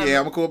dude. Can we be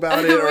amicable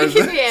about it? We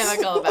can be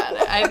amicable about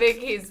it. I think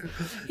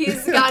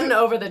he's gotten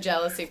over the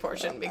jealousy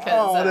portion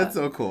because. That's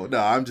so cool. No,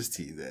 I'm just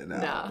teasing.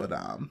 No. But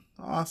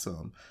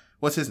awesome.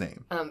 What's his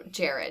name?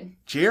 Jared.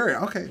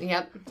 Jared. Okay.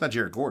 Yep. It's not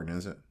Jared Gordon,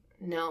 is it?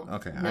 No.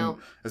 Okay. No.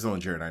 That's the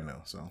only Jared I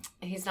know. So.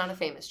 He's not a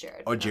famous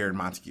Jared. Or Jared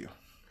Montague.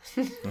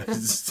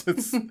 That's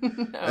No.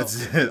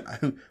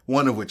 it.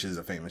 One of which is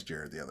a famous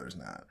Jared, the other is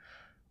not.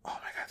 Oh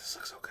my God, this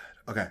looks so good.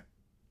 Okay.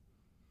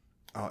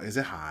 Oh, is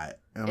it hot?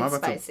 It's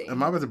spicy.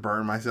 Am I about to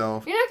burn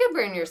myself? You're not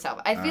gonna burn yourself.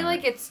 I feel right.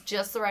 like it's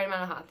just the right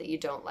amount of hot that you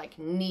don't like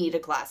need a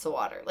glass of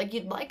water. Like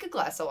you'd like a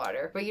glass of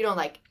water, but you don't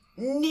like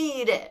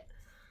need it.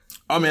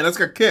 Oh man, that's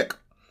got kick.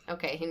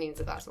 Okay, he needs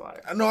a glass of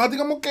water. No, I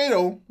think I'm okay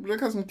though. That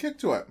got some kick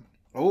to it.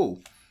 Oh,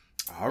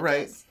 all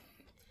right.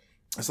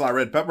 That's a lot of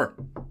red pepper.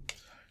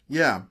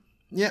 Yeah.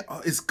 Yeah.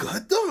 Oh, it's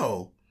good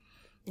though.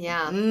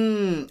 Yeah.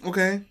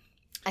 Okay.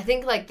 I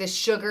think like the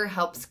sugar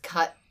helps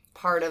cut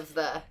part of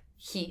the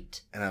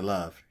heat. And I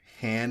love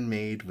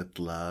handmade with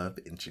love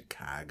in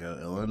Chicago,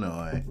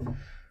 Illinois.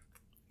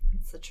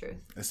 It's the truth.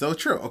 It's so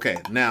true. Okay,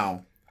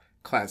 now,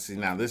 classy.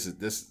 Now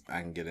this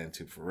I can get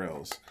into for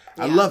reals.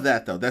 Yeah. I love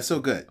that though. That's so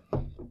good.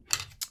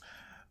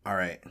 All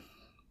right,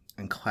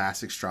 and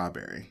classic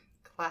strawberry.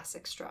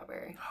 Classic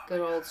strawberry. Good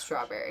old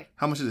strawberry.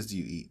 How much of this do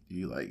you eat? Do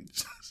you like?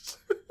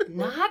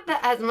 Not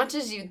that as much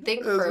as you'd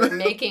think for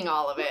making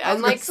all of it.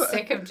 I'm like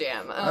sick of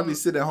jam. I'd be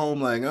sitting at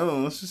home like, oh,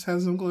 let's just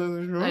have some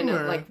classic strawberry. I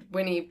know, like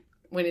Winnie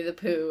the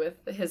Pooh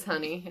with his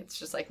honey. It's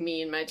just like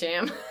me and my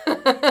jam.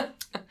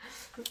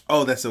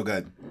 Oh, that's so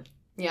good.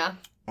 Yeah.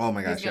 Oh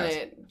my gosh, He's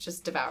gonna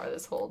just devour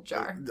this whole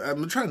jar.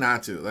 I'm trying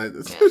not to. Like,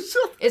 Yeah.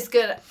 It's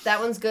good. That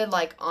one's good,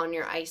 like on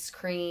your ice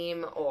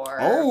cream or.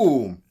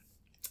 Oh.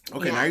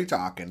 Okay, Yeah. now you're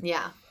talking.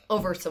 Yeah,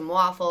 over some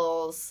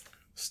waffles.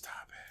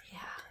 Stop it. Yeah,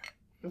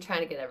 I'm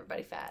trying to get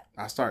everybody fat.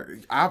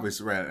 I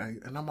was ready,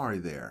 and I'm already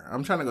there.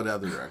 I'm trying to go the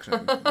other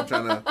direction. I'm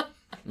trying to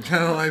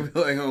like be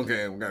like,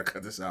 okay, we gotta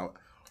cut this out.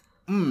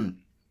 Okay.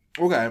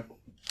 All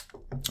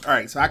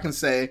right, so I can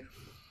say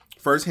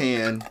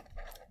firsthand,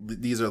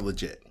 these are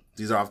legit.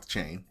 These are off the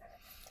chain.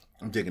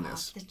 I'm digging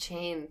this. Off the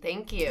chain.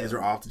 Thank you. These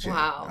are off the chain.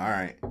 Wow. All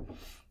right.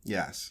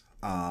 Yes.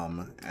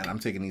 And I'm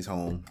taking these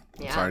home.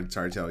 Yeah.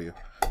 Sorry to tell you.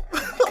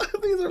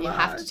 These are You mine.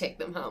 have to take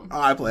them home.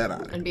 Oh, I plan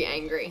on it. And be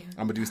angry.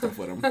 I'm gonna do stuff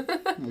with them.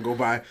 I'm gonna go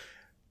buy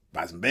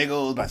some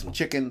bagels, buy some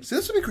chicken. See,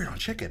 this would be great on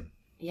chicken.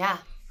 Yeah.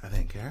 I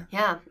think, yeah.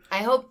 Yeah. I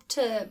hope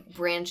to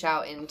branch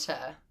out into.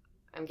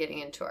 I'm getting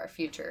into our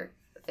future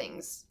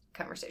things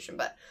conversation,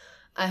 but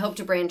I hope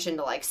to branch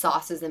into like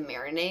sauces and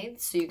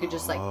marinades. So you could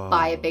just like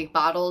buy a big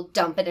bottle,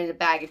 dump it in a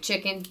bag of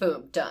chicken,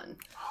 boom, done.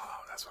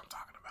 Oh, that's what I'm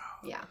talking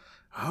about. Yeah.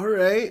 All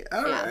right.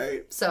 All Yeah.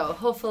 right. So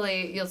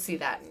hopefully you'll see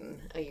that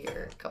a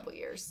couple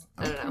years.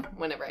 I don't know.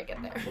 Whenever I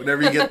get there.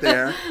 Whenever you get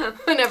there.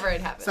 Whenever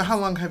it happens. So how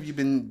long have you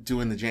been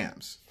doing the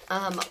jams?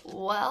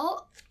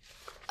 Well,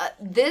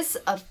 this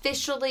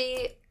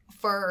officially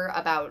for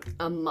about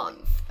a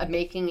month of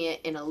making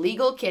it in a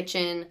legal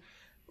kitchen,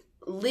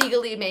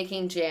 legally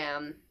making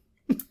jam.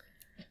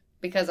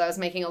 Because I was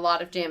making a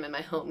lot of jam in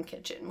my home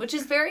kitchen, which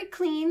is very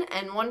clean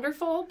and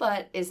wonderful,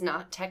 but is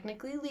not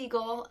technically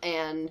legal.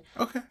 And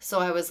so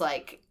I was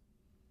like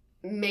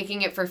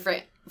making it for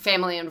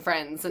family and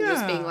friends and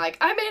just being like,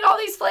 I made all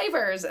these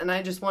flavors. And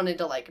I just wanted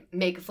to like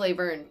make a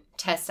flavor and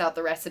test out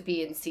the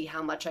recipe and see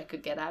how much I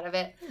could get out of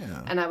it.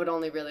 Yeah. And I would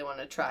only really want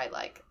to try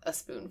like a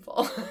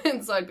spoonful.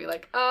 And so I'd be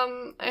like,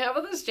 I have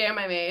all this jam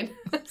I made.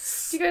 Do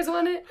you guys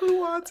want it? Who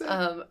wants it?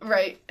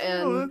 Right.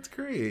 And that's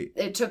great.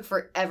 It took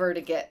forever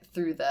to get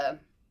through the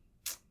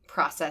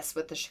process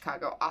with the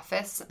Chicago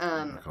office,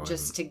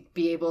 just to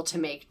be able to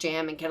make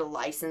jam and get a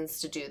license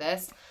to do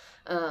this,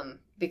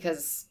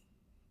 because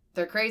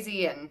they're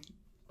crazy and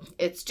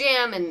it's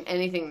jam, and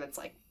anything that's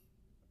like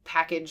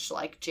packaged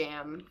like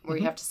jam where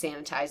you have to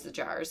sanitize the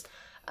jars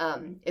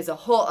is a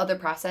whole other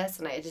process,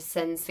 and I had to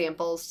send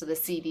samples to the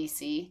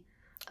CDC.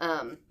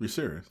 You're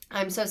serious?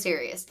 I'm so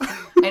serious. I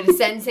had to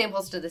send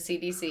samples to the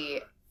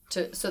CDC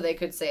so they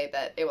could say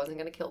that it wasn't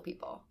going to kill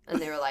people. And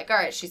they were like, all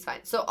right, she's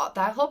fine. So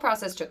that whole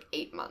process took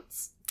 8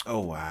 months. Oh,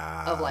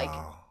 wow. Of like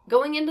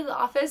going into the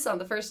office on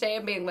the first day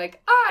and being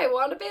like, I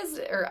want a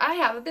business, or I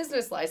have a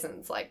business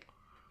license. Like,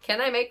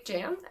 can I make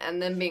jam?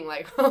 And then being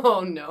like,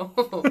 oh, no.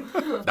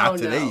 Not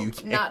today, you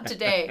can't. Not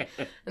today.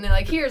 And they're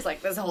like, here's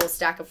like this whole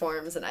stack of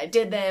forms. And I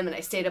did them, and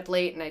I stayed up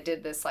late, and I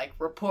did this like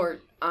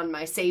report on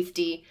my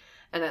safety.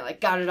 And I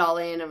like got it all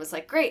in and was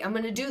like, great, I'm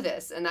going to do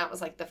this. And that was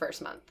like the first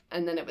month.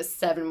 And then it was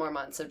 7 more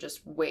months of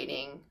just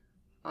waiting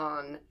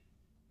on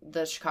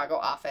the Chicago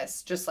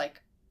office, just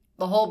like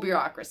the whole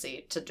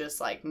bureaucracy to just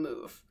like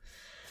move.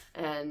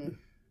 And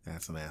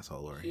that's some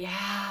asshole, Lori.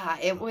 Yeah,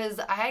 it was.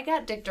 I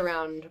got dicked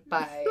around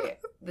by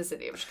the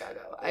city of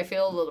Chicago. I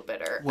feel a little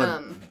bitter.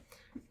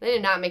 They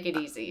did not make it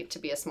easy to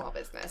be a small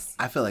business.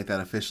 I feel like that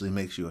officially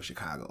makes you a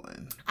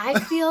Chicagoan. I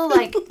feel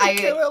like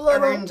I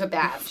earned a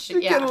badge. You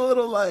get a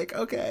little like,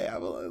 okay, I'm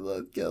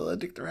get a little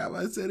dicked around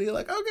my city.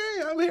 Like,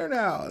 okay, I'm here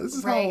now. This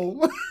is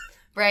home.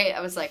 Right.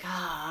 I was like,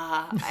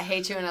 I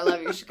hate you and I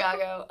love you,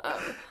 Chicago.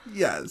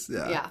 Yes,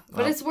 yeah. Yeah.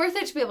 But it's worth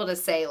it to be able to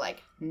say,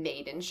 like,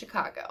 made in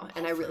Chicago.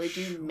 And I really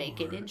do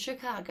make it in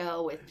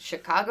Chicago with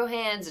Chicago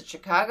hands and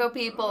Chicago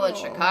people and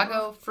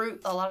Chicago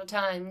fruit a lot of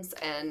times.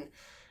 And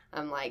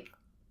I'm like,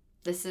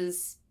 this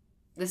is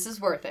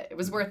worth it. It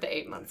was worth the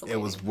 8 months. It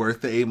was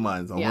worth the 8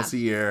 months. Almost a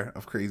year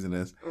of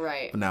craziness.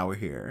 Right. But now we're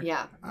here.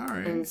 Yeah. All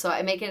right. And so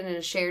I make it in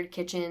a shared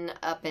kitchen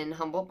up in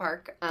Humboldt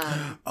Park.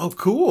 Oh,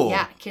 cool.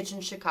 Yeah. Kitchen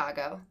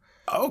Chicago.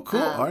 Oh,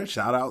 cool. All right.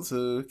 Shout out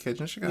to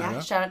Kitchen Chicago. Yeah.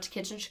 Shout out to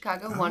Kitchen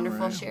Chicago.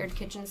 Wonderful shared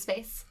kitchen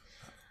space.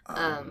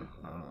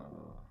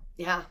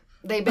 Yeah.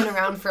 They've been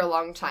around for a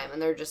long time, and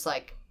they're just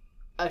like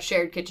a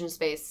shared kitchen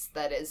space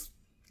that is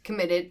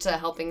committed to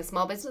helping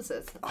small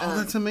businesses. Oh,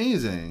 that's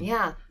amazing.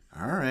 Yeah.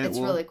 All right. It's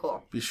really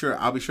cool.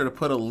 I'll be sure to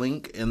put a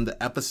link in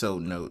the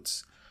episode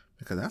notes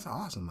because that's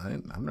awesome.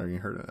 I've never even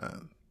heard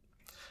of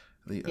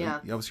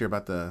that. You always hear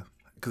about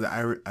because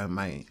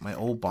my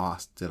old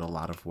boss did a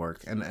lot of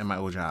work, and my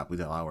old job, we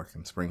did a lot of work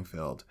in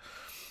Springfield.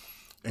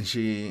 And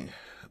she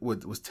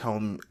was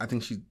telling me, I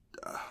think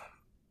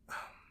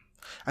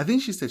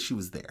she said she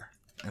was there.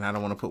 And I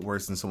don't want to put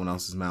words in someone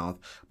else's mouth.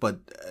 But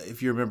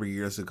if you remember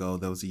years ago,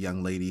 there was a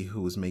young lady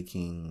who was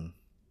making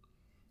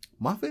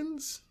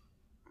muffins.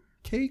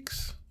 She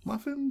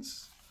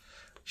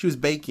was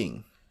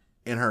baking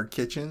in her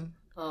kitchen.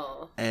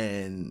 Oh.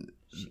 And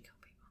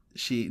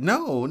she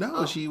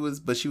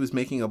was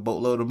making a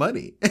boatload of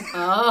money.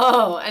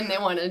 Oh, and they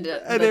wanted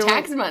the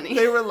tax money.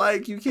 They were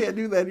like, you can't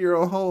do that in your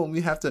own home.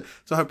 You have to.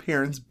 So her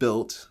parents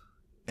built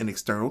an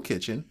external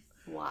kitchen.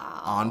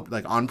 Wow.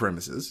 On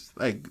premises,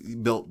 like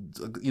built,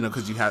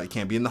 because it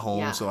can't be in the home.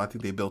 Yeah. So I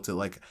think they built it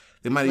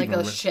they might even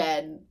a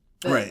shed.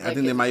 Right. I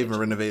think they might even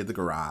renovate the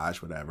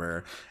garage,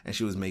 whatever. And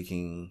she was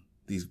making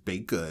these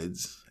baked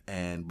goods,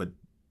 but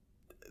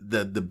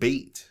the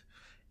debate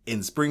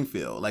in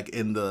Springfield, like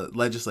in the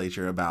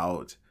legislature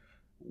about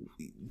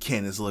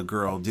can this little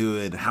girl do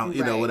it, how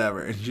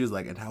whatever, and she was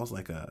like, and that was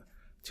like a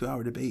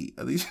 2-hour debate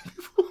of these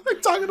people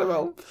like talking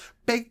about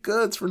baked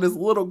goods for this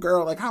little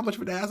girl, like how much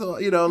of an asshole,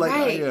 like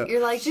right.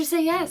 You're like, just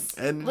say yes,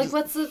 and like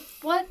what's the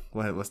what?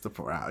 What's the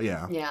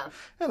yeah. Yeah.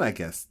 And I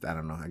guess I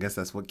don't know. I guess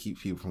that's what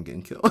keeps people from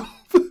getting killed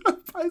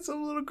by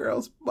some little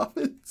girl's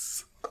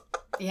muffins.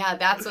 Yeah,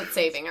 that's what's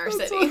saving our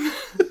city.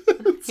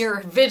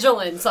 Your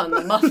vigilance on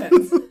the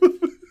muffins.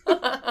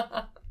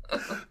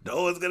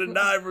 No one's gonna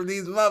die from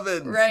these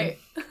muffins, right?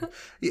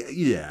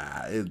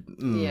 Yeah.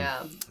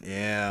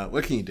 Yeah.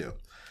 What can you do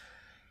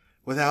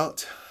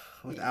without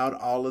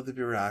all of the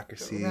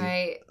bureaucracy?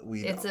 Right.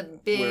 It's a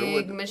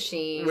big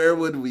machine. Where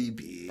would we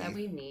be? That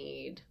we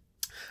need.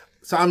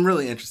 So I'm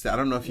really interested. I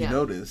don't know if you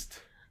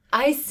noticed.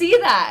 I see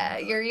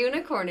that. Your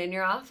unicorn in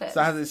your office.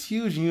 So I have this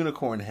huge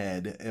unicorn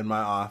head in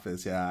my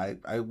office. Yeah,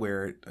 I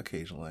wear it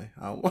occasionally.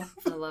 I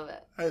love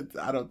it.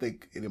 I don't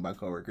think any of my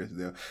coworkers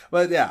do.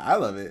 But yeah, I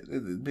love it.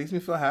 It makes me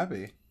feel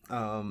happy.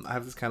 I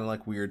have this kind of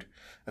like weird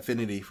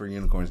affinity for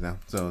unicorns now.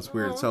 So it's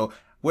weird. So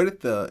where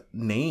did the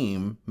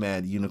name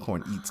Mad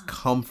Unicorn Eats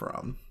come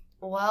from?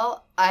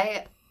 Well,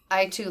 I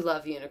too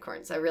love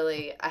unicorns. I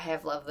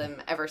have loved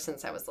them ever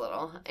since I was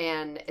little.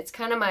 And it's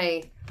kind of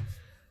my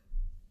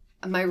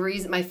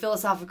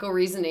philosophical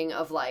reasoning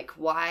of like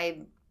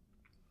why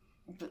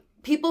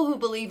people who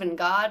believe in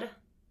God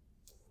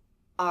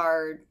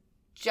are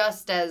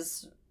just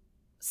as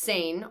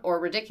sane or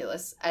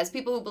ridiculous as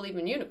people who believe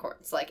in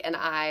unicorns. Like, and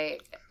I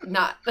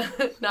not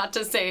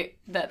to say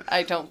that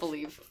I don't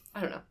believe.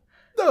 I don't know.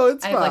 No,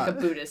 it's fine. I have like a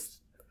Buddhist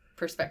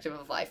perspective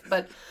of life,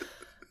 but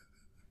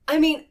I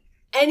mean,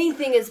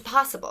 anything is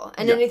possible,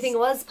 and anything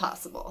was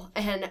possible.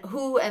 And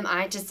who am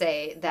I to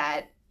say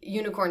that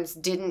unicorns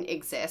didn't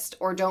exist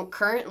or don't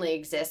currently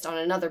exist on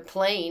another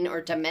plane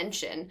or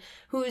dimension?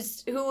 Who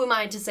am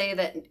I to say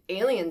that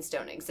aliens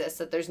don't exist,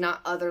 that there's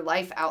not other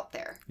life out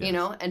there, you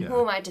know? And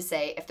who am I to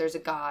say if there's a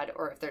God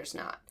or if there's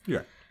not?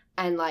 Yeah.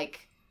 And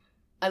like,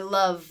 I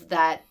love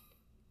that,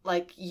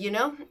 like, you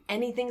know,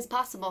 anything's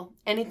possible.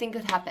 Anything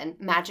could happen.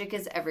 Magic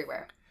is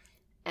everywhere.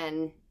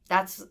 And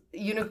that's,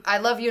 I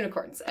love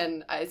unicorns.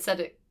 And I said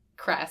it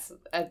crass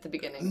at the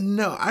beginning.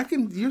 No,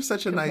 you're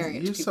such a nice,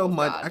 you're so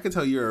much, I can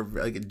tell you're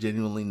like a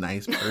genuinely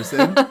nice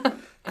person.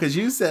 Because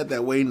you said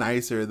that way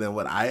nicer than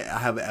what I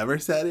have ever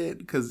said it.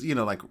 Because, you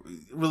know, like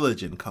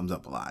religion comes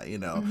up a lot, you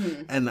know.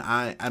 Mm-hmm. And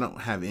I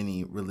don't have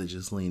any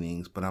religious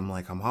leanings, but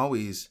I'm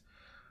always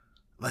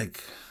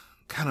like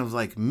kind of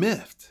like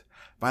miffed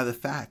by the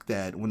fact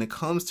that when it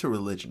comes to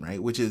religion,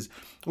 right, which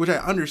I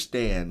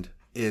understand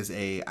is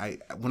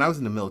when I was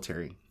in the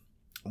military,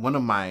 one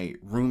of my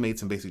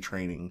roommates in basic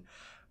training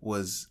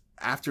was,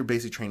 after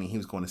basic training, he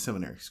was going to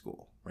seminary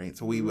school, right?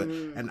 So we would,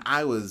 and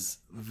I was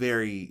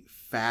very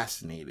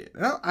fascinated,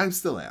 and I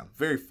still am,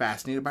 very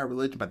fascinated by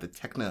religion, by the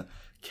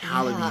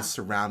technicalities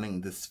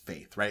surrounding this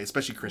faith, right?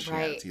 Especially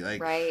Christianity.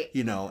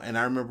 You know, and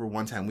I remember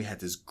one time we had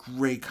this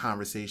great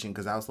conversation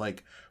because I was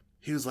like,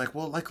 he was like,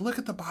 well, like, look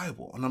at the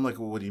Bible. And I'm like,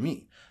 well, what do you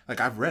mean? Like,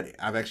 I've read it.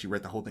 I've actually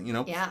read the whole thing, you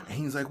know? Yeah. And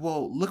he's like,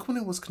 well, look when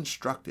it was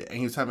constructed. And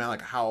he was talking about,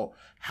 like, how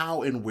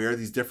and where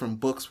these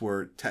different books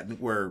are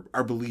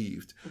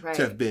believed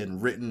to have been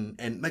written.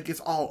 And, like,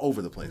 it's all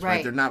over the place,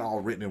 right? They're not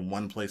all written in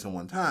one place at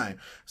one time.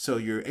 So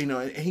you know,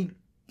 and he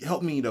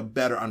helped me to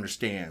better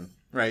understand,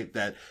 right,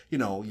 that, you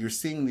know, you're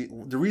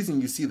seeing the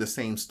reason you see the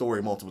same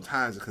story multiple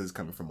times is because it's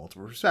coming from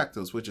multiple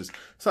perspectives, which is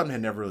something that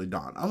had never really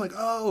dawned. I'm like,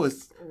 oh,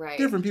 it's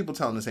different people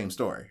telling the same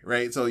story,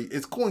 right? So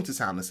it's going to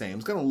sound the same.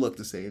 It's going to look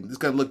the same. It's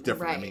going to look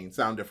different. I mean,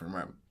 sound different,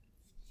 right?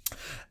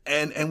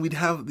 And we'd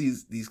have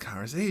these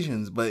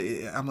conversations, but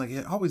I'm like,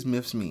 it always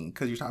miffs me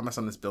because you're talking about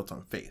something that's built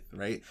on faith,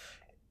 right?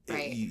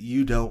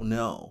 You don't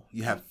know.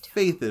 You have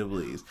faith that it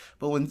believes.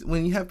 But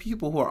when you have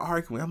people who are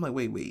arguing, I'm like,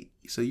 wait.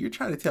 So you're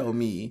trying to tell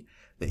me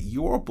that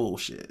your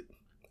bullshit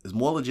is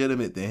more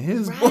legitimate than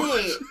his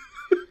bullshit.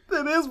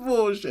 Than his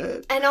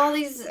bullshit. And all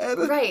these,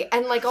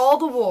 and like all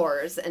the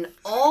wars and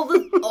all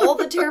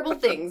the terrible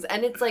things.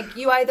 And it's like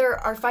you either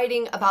are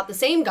fighting about the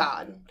same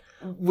God,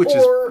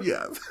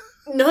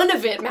 none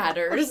of it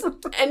matters.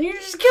 And you're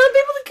just killing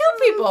people to kill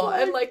people.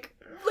 And like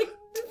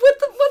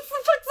what's the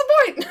fuck's the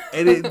point?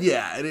 And it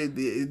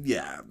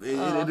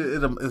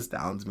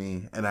astounds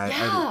me. And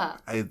I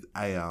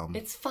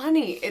it's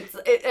funny.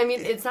 I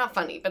mean, it's not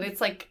funny, but it's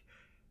like,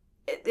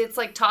 it's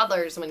like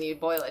toddlers when you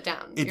boil it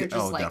down. You're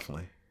just like,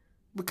 definitely.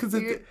 Because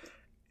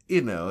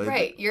you know.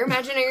 Your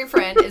imaginary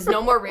friend is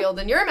no more real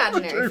than your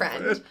imaginary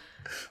friend.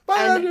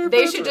 And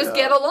they should just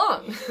get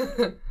along.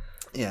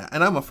 Yeah,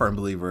 and I'm a firm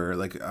believer.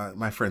 Like,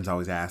 my friends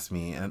always ask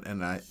me,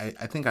 and I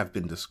think I've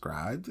been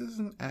described as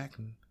an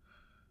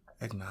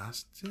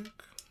agnostic.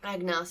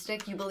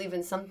 Agnostic, you believe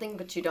in something,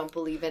 but you don't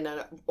believe in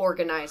an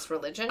organized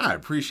religion. I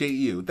appreciate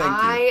you. Thank you.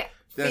 I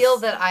feel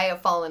that I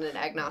have fallen in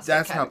agnostic.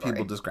 That's category. how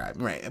people describe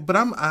me, right? But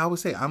I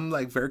always say I'm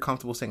like very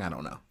comfortable saying I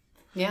don't know.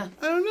 Yeah.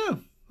 I don't know.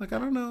 Like, I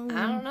don't know.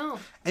 I don't know.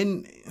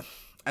 And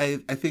I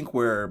think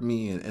where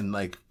me and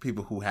like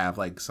people who have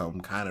like some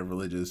kind of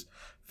religious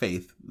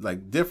faith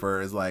like differ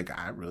is like,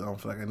 I really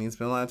don't feel like I need to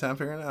spend a lot of time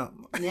figuring it out.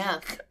 Yeah.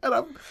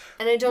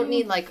 and I don't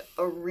need like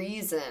a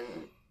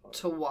reason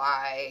to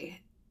why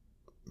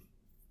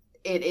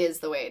it is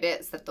the way it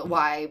is,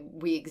 why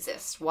we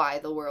exist, why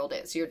the world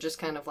is. You're just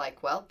kind of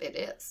like, well, it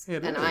is.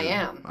 I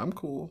am. I'm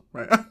cool,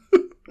 right?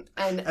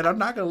 and I'm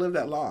not going to live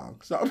that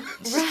long, so I'm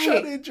just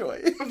trying to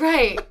enjoy it.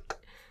 Right.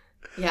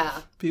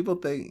 Yeah. People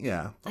think,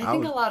 I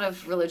think a lot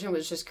of religion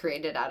was just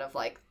created out of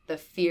like the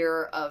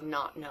fear of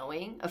not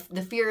knowing, of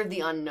the fear of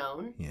the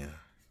unknown. Yeah.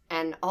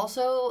 And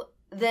also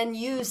then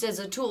used as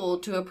a tool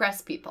to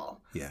oppress people.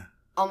 Yeah.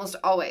 Almost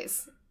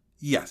always.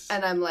 Yes.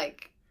 And I'm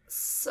like,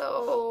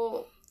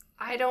 so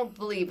I don't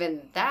believe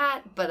in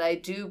that, but I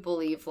do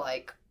believe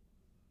like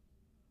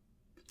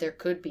there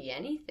could be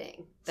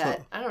anything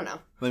that I don't know.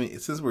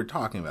 Since we're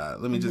talking about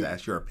it, let me just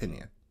ask your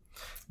opinion.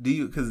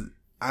 Because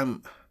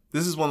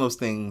this is one of those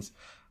things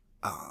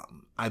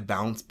I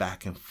bounce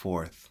back and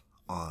forth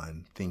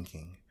on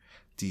thinking.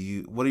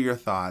 What are your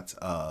thoughts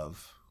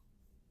of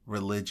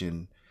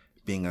religion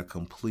being a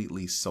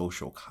completely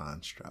social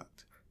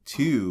construct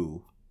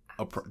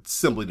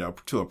simply to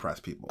oppress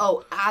people?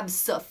 Oh,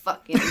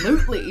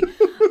 abso-fucking-lutely.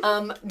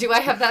 Do I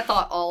have that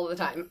thought all the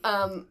time?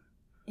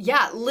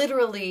 Yeah,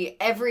 literally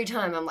every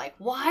time I'm like,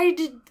 why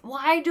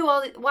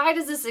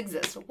does this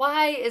exist?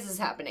 Why is this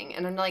happening?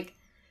 And I'm like,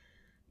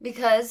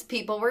 because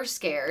people were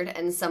scared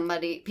and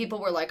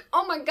people were like,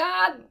 oh my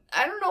God,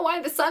 I don't know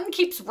why the sun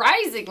keeps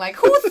rising. Like,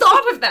 who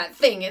thought of that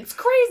thing? It's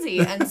crazy.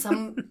 And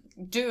some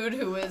dude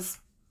who is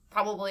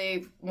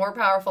probably more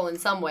powerful in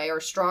some way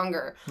or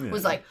stronger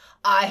was like,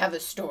 I have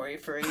a story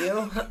for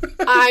you.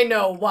 I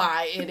know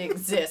why it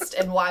exists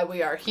and why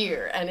we are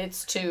here. And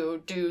it's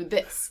to do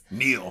this.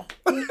 Kneel.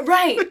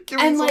 Right. Give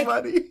and me like,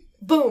 somebody.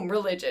 Boom,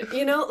 religion.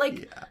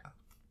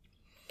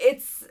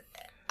 It's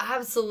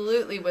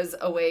absolutely was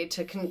a way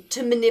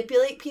to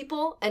manipulate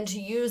people and to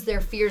use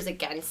their fears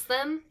against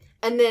them.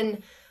 And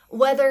then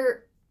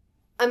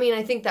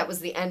I think that was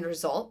the end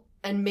result.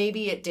 And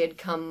maybe it did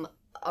come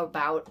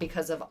about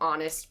because of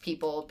honest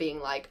people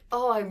being like,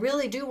 oh, I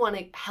really do want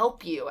to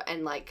help you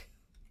and like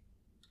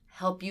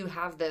help you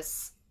have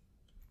this,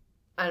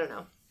 I don't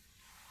know,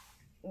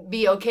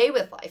 be okay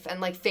with life. And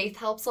like faith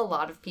helps a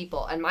lot of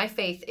people, and my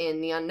faith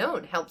in the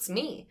unknown helps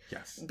me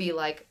be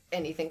like,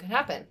 anything could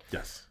happen.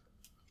 Yes.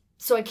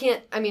 So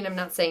I'm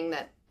not saying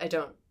that I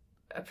don't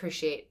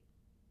appreciate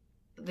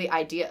the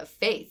idea of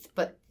faith,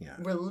 but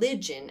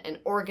religion and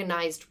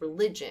organized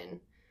religion,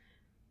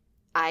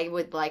 I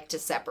would like to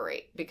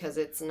separate because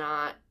it's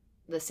not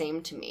the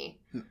same to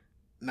me.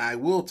 Now, I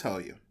will tell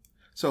you.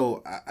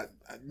 So,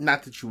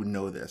 not that you would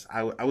know this.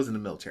 I was in the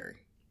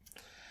military.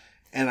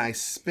 And I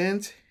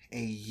spent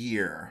a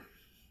year,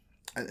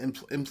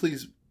 and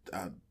please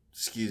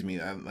excuse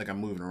me, I'm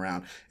moving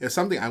around. It's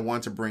something I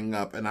want to bring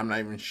up, and I'm not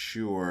even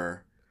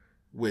sure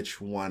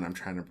which one I'm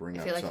trying to bring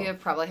up. I feel like you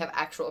probably have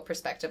actual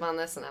perspective on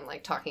this, and I'm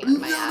like talking out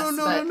of my ass.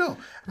 No.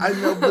 I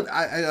know, but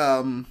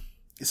I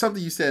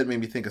something you said made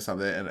me think of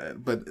something.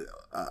 But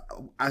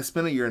I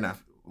spent a year in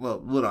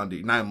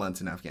 9 months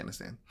in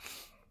Afghanistan,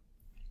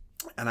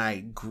 and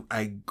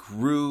I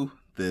grew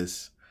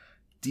this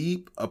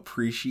deep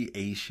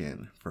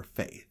appreciation for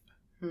faith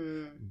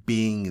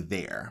being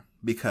there,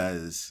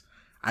 because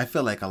I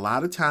feel like a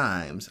lot of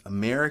times I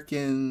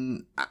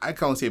can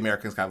only say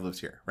Americans kind of lives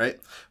here, right?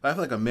 But I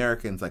feel like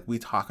Americans, like, we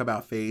talk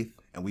about faith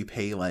and we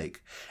pay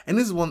like, and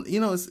this is one,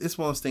 it's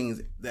one of those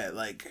things that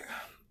like,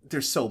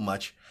 there's so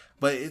much,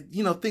 but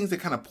things that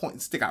kind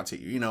of stick out to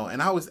you,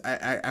 and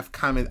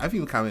I've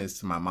even commented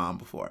to my mom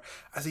before.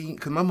 I say,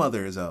 cause my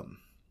mother is,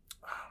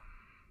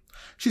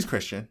 she's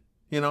Christian,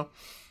 and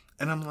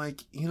I'm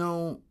like,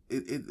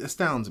 it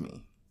astounds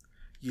me.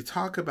 You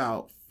talk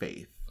about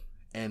faith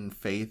and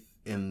faith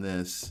in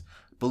this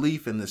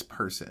belief in this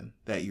person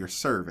that you're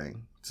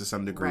serving to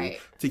some degree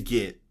to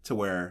get to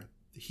where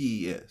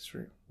he is,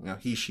 right?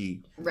 He,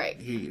 she, right?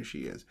 He or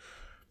she is.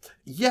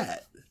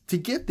 Yet to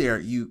get there,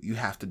 you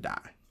have to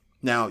die.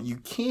 Now you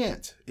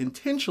can't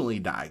intentionally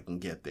die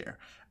and get there.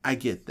 I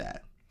get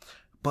that,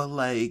 but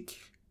like,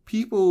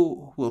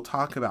 people will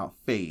talk about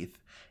faith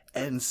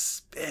and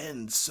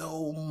spend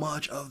so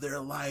much of their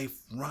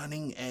life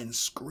running and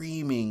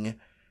screaming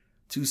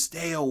to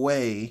stay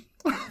away.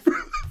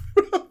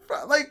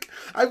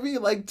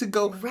 To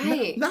go,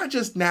 right. Not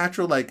just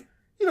natural, like,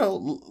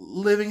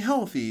 living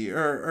healthy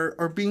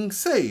or being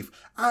safe.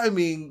 I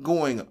mean,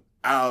 going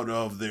out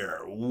of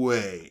their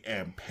way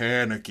and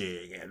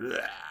panicking and,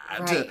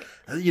 I'm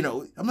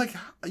like,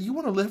 you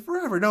want to live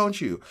forever,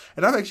 don't you?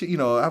 And I've actually,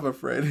 I have a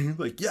friend who's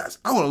like, yes,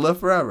 I want to live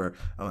forever.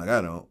 I'm like,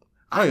 I don't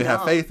even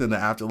have faith in the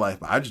afterlife,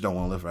 but I just don't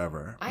want to live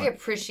forever. I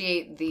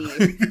appreciate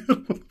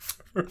the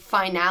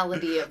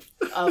finality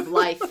of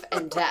life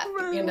and death,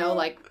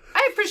 like,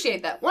 I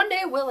appreciate that. One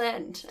day it will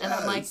end. And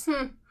I'm like,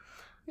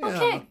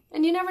 okay.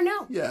 And you never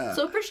know. Yeah.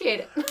 So appreciate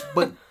it.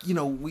 But,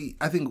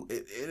 I think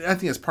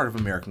it's part of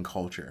American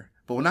culture.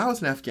 But when I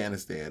was in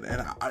Afghanistan,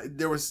 and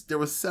there was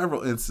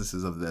several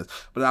instances of this,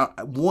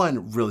 but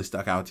one really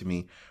stuck out to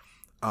me.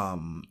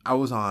 I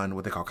was on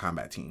what they call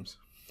combat teams.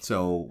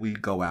 So we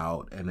go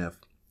out, and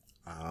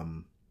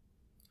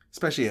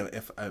especially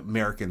if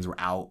Americans were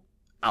out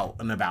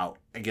and about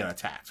and get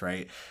attacked,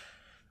 right?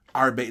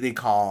 They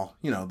call,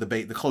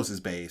 the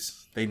closest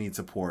base. They need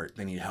support.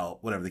 They need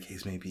help, whatever the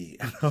case may be.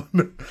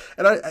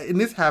 And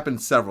this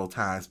happened several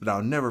times, but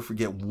I'll never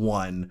forget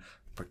one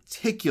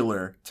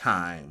particular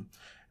time.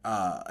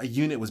 A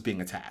unit was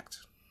being attacked.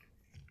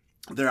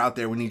 They're out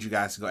there. We need you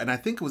guys to go. And I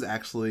think it was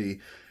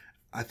actually,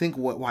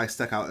 why it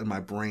stuck out in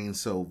my brain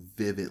so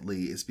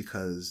vividly is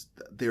because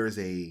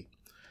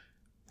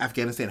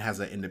Afghanistan has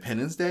an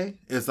Independence Day.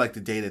 It's like the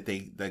day that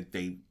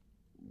they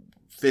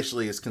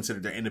officially is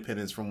considered their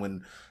independence from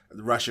when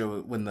the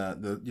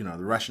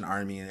Russian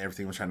army and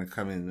everything was trying to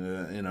come in,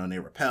 and they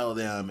repel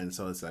them, and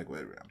so it's like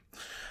whatever.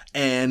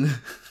 And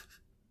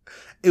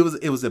it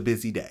was a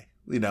busy day.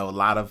 You know, a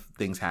lot of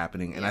things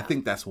happening, and I Yeah.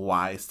 think that's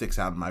why it sticks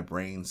out in my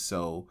brain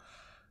so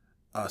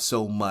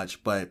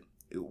much. But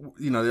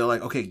you know, they're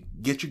like, okay,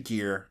 get your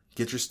gear,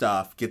 get your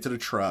stuff, get to the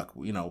truck.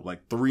 You know,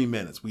 like 3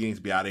 minutes. We need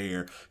to be out of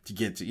here to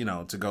get to, you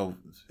know, to go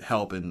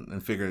help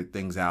and figure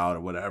things out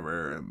or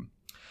whatever. And,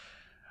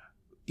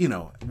 you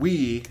know,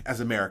 we as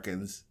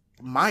Americans,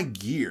 my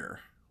gear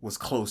was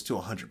close to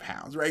 100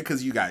 pounds, right?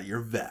 Because you got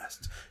your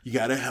vest, you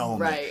got a helmet,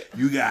 Right.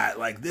 you got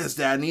like this,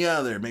 that, and the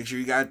other. Make sure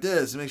you got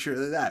this, make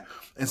sure that.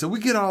 And so we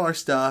get all our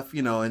stuff,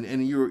 you know,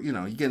 and you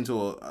get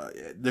into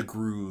the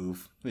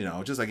groove, you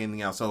know, just like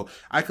anything else. So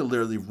I could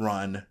literally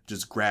run,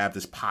 just grab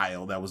this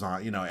pile that was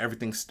on, you know,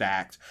 everything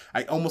stacked.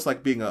 I almost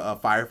like being a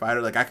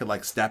firefighter. Like I could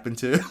like step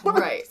into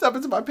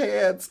my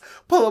pants,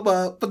 pull them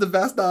up, put the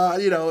vest on,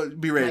 you know,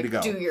 be ready Like, to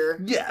go. do your...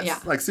 Yes, Yeah.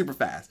 like super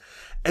fast.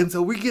 And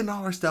so we're getting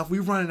all our stuff.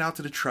 We're running out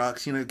to the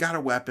trucks, you know, got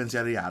our weapons,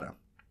 yada, yada.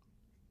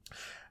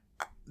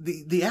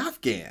 The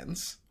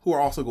Afghans, who are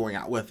also going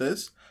out with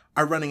us,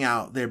 are running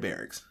out their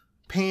barracks.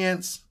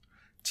 Pants,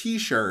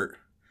 t-shirt,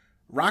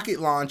 rocket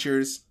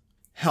launchers,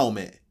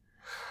 helmet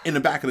in the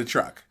back of the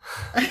truck.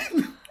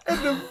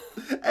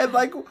 And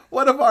like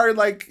one of our,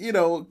 like, you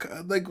know,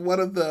 like one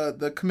of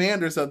the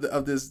commanders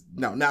of this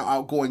now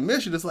outgoing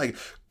mission is like,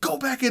 go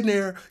back in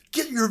there,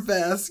 get your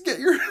vest, get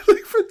your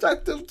like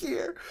protective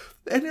gear.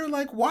 And they're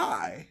like,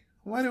 why?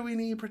 What do we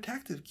need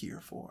protective gear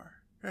for?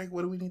 Like,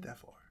 what do we need that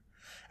for?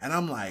 And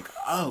I'm like,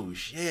 oh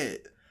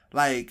shit.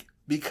 Like,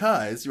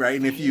 because, right?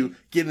 And if you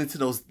get into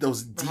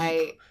those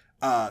deep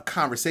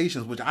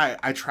conversations, which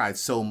I tried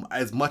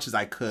as much as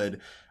I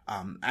could,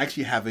 I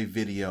actually have a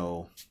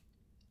video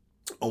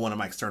on one of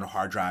my external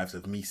hard drives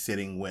of me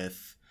sitting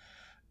with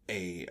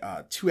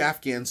two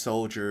Afghan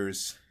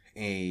soldiers,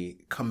 a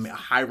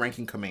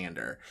high-ranking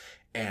commander,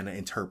 and an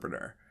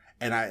interpreter.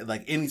 And I,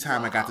 like,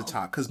 anytime I got to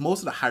talk, because most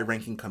of the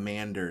high-ranking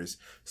commanders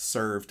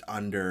served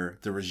under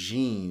the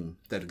regime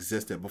that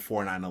existed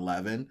before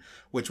 9/11,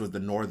 which was the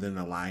Northern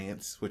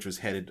Alliance, which was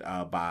headed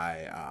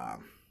by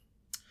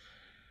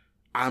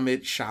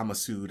Ahmed Shah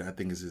Massoud, I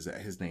think is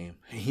his name.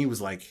 And he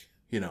was like,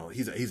 you know,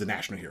 he's a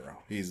national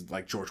hero. He's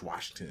like George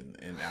Washington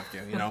in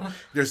Afghan, you know.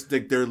 there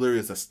literally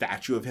is a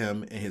statue of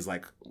him in his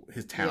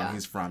town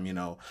he's from, you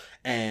know.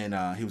 And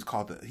he's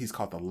called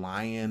the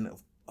Lion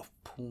of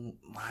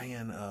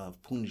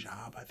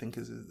Punjab, I think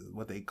is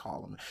what they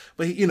call him.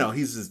 But he, you know,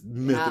 he's this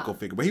mythical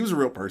figure. But he was a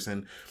real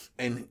person.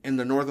 And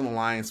the Northern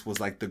Alliance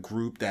was like the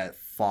group that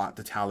fought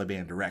the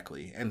Taliban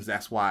directly. And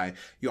that's why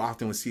you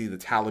often would see the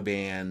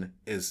Taliban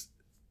is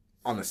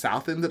on the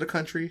south end of the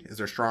country is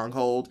their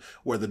stronghold,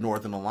 where the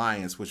Northern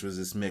Alliance, which was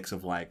this mix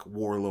of like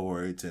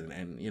warlords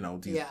and you know,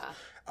 these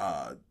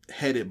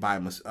headed by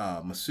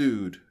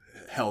Massoud,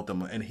 held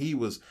them, and he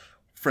was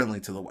friendly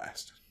to the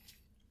West.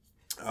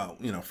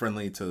 You know,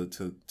 friendly to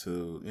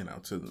you know,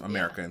 to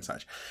America and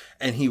such.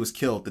 And he was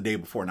killed the day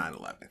before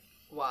 9/11.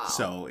 Wow.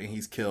 So, and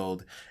he's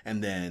killed,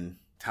 and then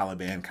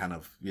Taliban kind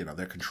of, you know,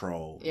 their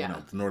control, you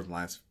know, the Northern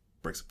Alliance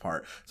breaks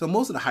apart. So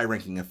most of the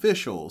high-ranking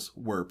officials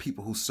were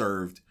people who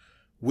served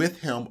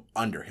with him,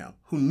 under him,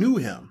 who knew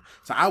him.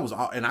 So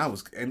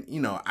and you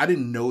know, I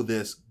didn't know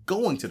this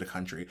going to the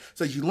country.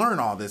 So you learn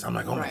all this. I'm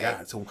like, oh my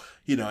God. So,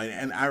 you know,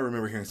 and I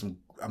remember hearing some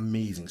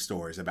amazing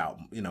stories about,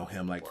 you know,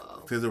 him, like,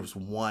 because there was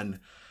one,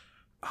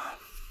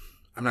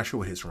 I'm not sure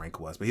what his rank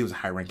was, but he was a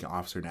high-ranking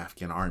officer in the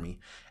Afghan army.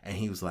 And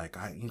he was like,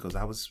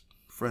 I was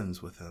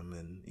friends with him.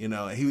 And, you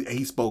know,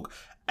 he spoke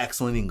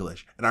excellent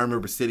English. And I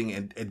remember sitting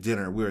at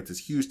dinner. We were at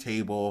this huge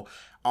table,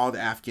 all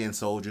the Afghan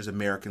soldiers,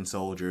 American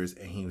soldiers.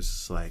 And he was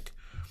just like,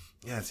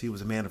 yes, he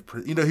was a man of,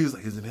 he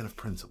was a man of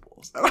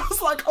principles. And I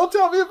was like, oh,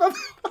 tell me about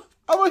that.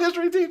 I'm a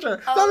history teacher.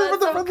 Tell me about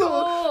the principles.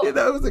 Cool. You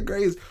know, it was a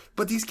craze.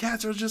 But these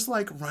cats are just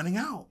like running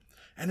out.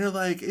 And they're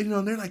like, you know,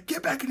 and they're like,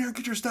 get back in there and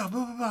get your stuff,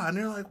 blah, blah, blah. And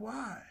they're like,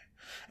 why?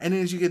 And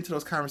then as you get into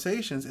those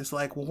conversations, it's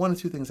like, well, one of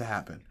two things that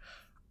happen.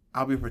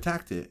 I'll be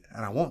protected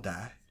and I won't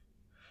die.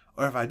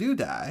 Or if I do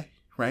die,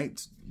 right,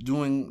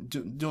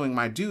 doing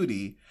my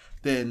duty,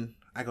 then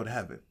I go to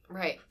heaven.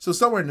 Right. So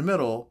somewhere in the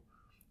middle,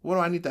 what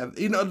do I need to,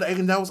 you know,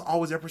 and that was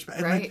always their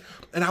perspective. Right. Like,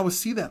 and I would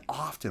see that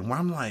often where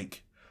I'm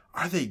like,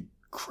 are they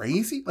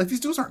crazy? Like,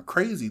 these dudes aren't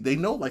crazy. They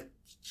know, like,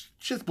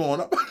 shit's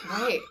blowing up.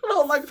 Right. You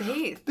know, like,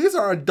 faith. These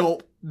are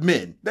adult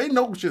men. They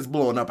know shit's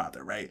blowing up out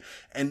there, right?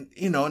 And,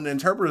 you know, and the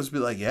interpreters be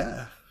like,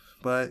 yeah,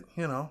 but,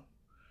 you know,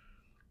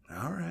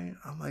 all right.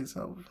 I'm like,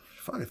 so,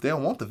 fuck, if they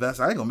don't want the vest,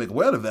 I ain't gonna make them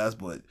wear the vest,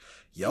 but,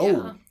 yo.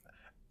 Yeah.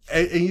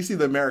 And you see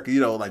the America,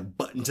 you know, like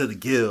button to the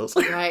gills.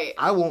 Right.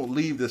 I won't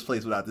leave this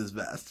place without this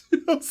vest. You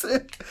know what I'm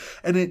saying?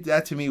 And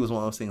that to me was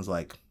one of those things,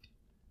 like,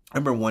 I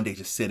remember one day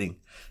just sitting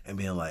and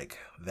being like,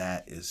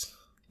 that's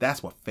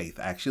what faith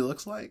actually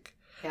looks like.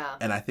 Yeah.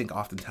 And I think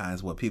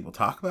oftentimes what people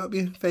talk about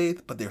being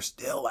faith, but they're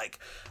still like,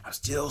 I'm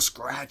still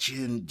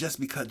scratching just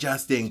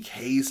in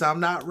case I'm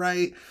not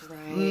right.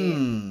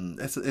 Right.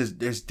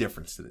 There's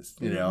difference to this,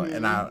 you know?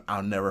 And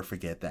I'll never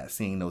forget that,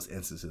 seeing those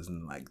instances,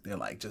 and like, they're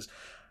like just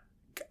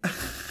a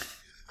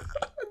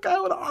guy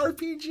with an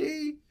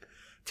RPG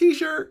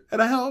t-shirt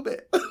and a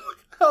helmet.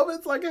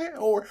 helmets like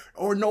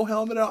or no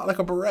helmet on, like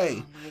a beret.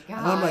 Oh my God.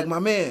 And I'm like, my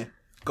man,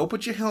 go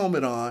put your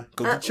helmet on.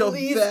 Go get your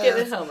least vest. get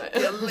a helmet.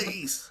 At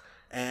least.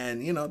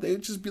 And, you know,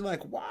 they'd just be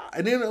like, why?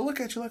 And then they'll look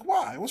at you like,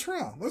 why? What's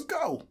wrong? Let's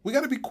go. We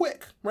got to be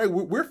quick, right?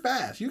 We're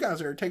fast. You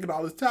guys are taking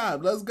all this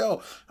time. Let's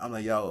go. I'm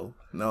like, yo,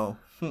 no.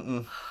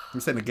 I'm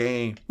sending a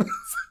game.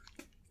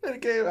 Sending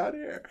a game out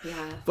here.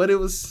 Yeah. But it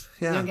was,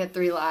 You yeah. don't get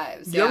 3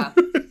 lives. Yep.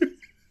 Yeah.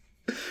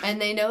 And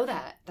they know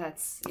that.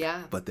 That's,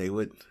 yeah. But they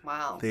would.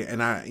 Wow.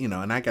 And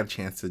I got a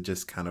chance to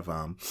just kind of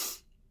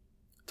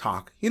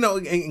talk, you know,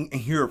 and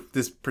hear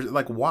this,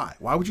 like, why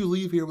would you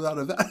leave here without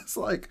a vest?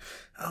 Like,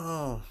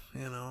 oh,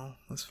 you know,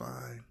 that's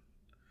fine,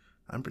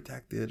 I'm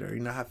protected, or,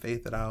 you know, I have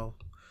faith that I'm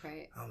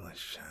like,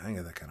 I ain't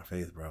got that kind of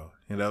faith, bro,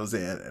 you know what I'm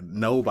saying? And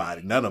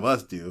none of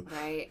us do,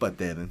 Right. But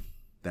then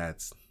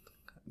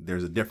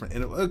there's a different,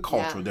 a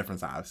cultural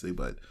difference, obviously,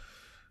 but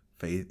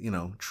faith, you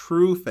know,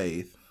 true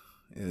faith,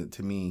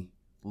 to me,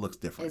 looks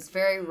different. It's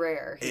very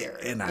rare here.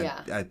 And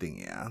I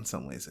think, in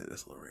some ways it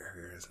is a little rare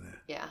here, isn't it?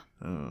 Yeah.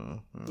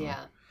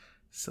 Yeah.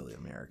 Silly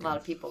Americans. A lot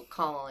of people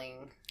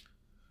calling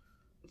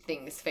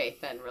things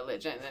faith and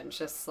religion, and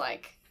just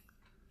like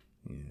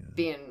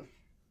being,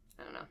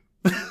 I don't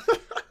know.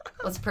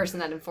 What's a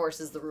person that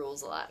enforces the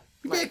rules a lot?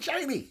 Like,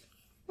 shiny.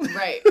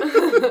 Right.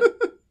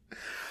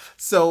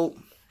 So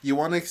you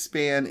want to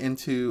expand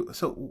into,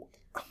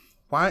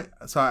 why?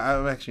 So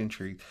I'm actually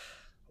intrigued.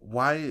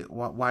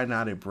 Why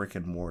not a brick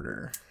and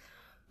mortar?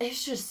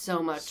 It's just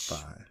so much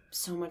spot?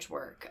 So much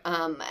work.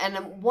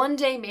 And one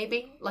day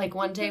maybe, like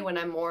one day when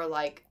I'm more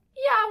like,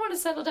 yeah, I want to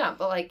settle down,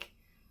 but like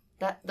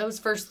those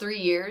first 3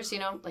 years, you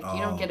know, like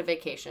you don't get a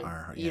vacation.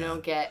 You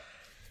don't get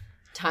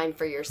time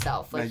for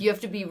yourself. Like you have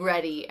to be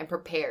ready and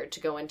prepared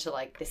to go into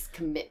like this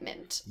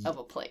commitment of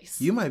a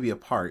place. You might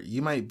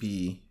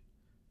be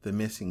the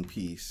missing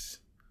piece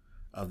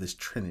of this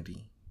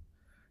trinity.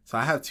 So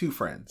I have 2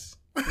 friends.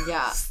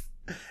 Yeah.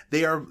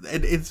 They are,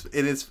 it's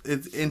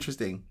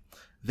interesting.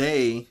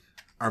 They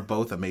are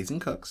both amazing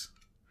cooks.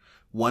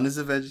 One is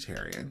a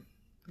vegetarian.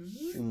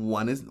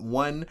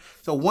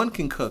 So one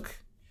can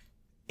cook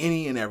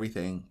any and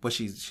everything, but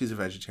she's a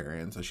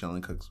vegetarian, so she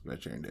only cooks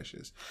vegetarian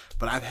dishes.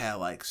 But I've had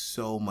like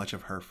so much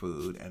of her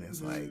food, and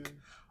it's like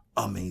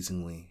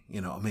amazing.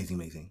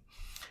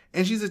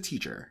 And she's a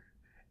teacher,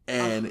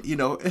 and you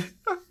know,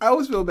 I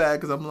always feel bad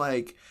because I'm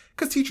like,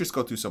 because teachers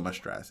go through so much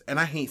stress, and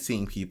I hate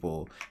seeing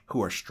people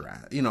who are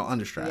stressed, you know,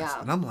 under stress,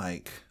 and I'm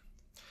like,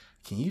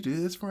 can you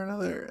do this for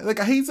another,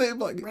 like, I hate saying,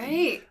 like,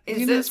 right,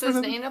 is it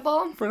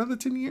sustainable for another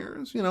 10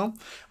 years, you know?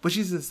 But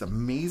she's this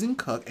amazing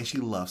cook, and she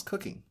loves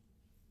cooking.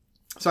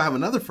 So I have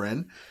another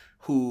friend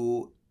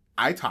who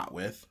I taught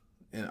with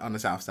on the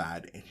South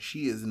Side, and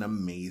she is an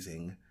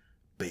amazing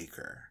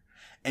baker,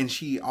 and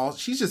she's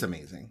just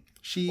amazing.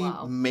 She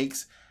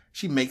makes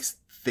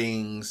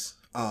things.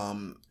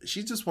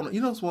 She's just one of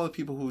the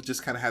people who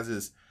just kind of has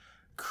this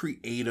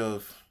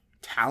creative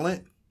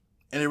talent,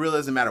 and it really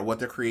doesn't matter what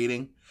they're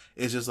creating.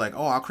 It's just like,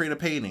 oh, I'll create a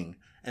painting,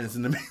 and it's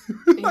an amazing.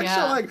 Like,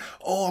 she'll like,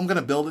 oh, I'm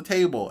gonna build a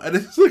table, and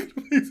it's like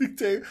an amazing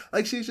table.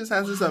 Like, she just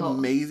has this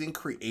amazing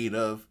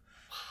creative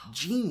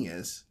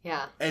genius.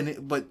 Yeah.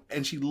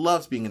 And she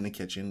loves being in the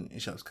kitchen,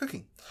 and she loves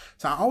cooking.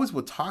 So I always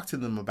would talk to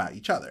them about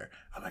each other.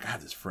 I'm like, I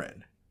have this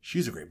friend.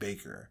 She's a great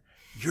baker.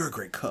 You're a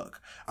great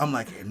cook. I'm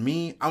like, and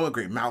me, I'm a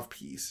great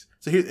mouthpiece.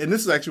 So and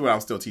this is actually what I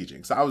was still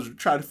teaching. So I was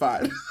trying to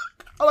find.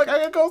 I'm like, I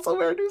gotta go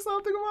somewhere and do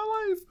something in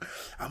my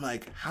life. I'm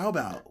like, how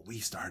about we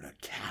start a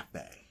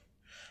cafe,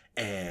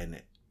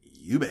 and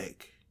you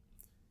bake,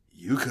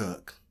 you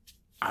cook,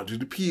 I'll do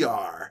the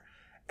PR,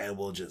 and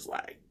we'll just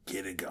like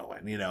get it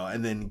going, you know?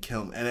 And then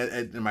Kim,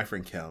 and my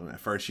friend Kim, at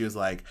first she was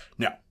like,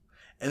 no.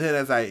 And then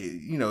as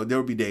there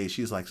would be days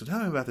she's like, so tell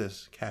me about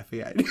this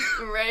cafe idea.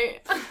 Right.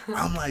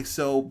 I'm like,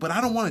 but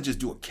I don't want to just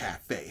do a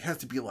cafe. It has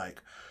to be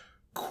like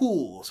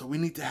cool. So we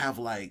need to have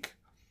like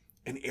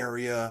an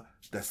area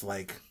that's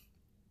like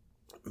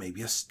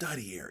maybe a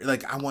study area.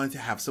 Like, I wanted to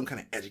have some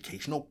kind of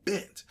educational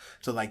bent,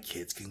 so like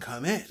kids can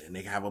come in and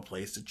they can have a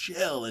place to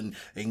chill, and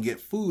they can get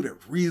food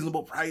at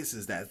reasonable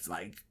prices that's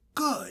like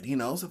good, you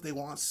know? So if they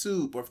want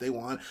soup, or if they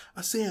want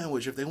a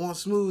sandwich, if they want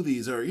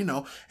smoothies, or, you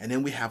know, and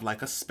then we have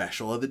like a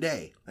special of the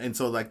day. And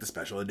so like the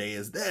special of the day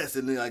is this,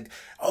 and they're like,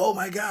 oh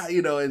my God,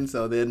 you know? And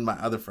so then my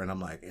other friend,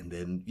 I'm like, and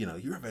then, you know,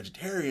 you're a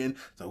vegetarian,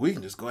 so we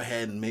can just go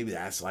ahead and maybe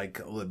that's like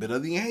a little bit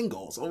of the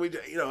angle. So we,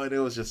 you know, and it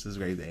was just this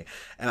great day.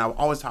 And I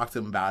always talk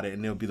to them about it,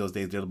 and there'll be those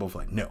days they're both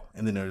like, no.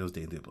 And then there are those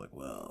days they'll be like,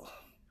 well,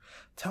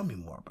 tell me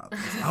more about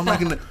this. And I'm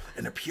like, in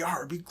the PR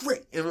would be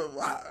great.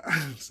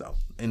 So,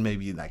 and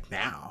maybe like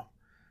now,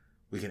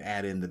 we can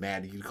add in the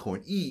Mad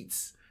Unicorn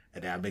Eats,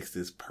 and that makes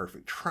this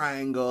perfect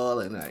triangle,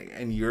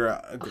 and you're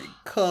a great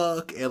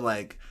cook, and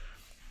like,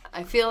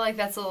 I feel like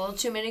that's a little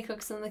too many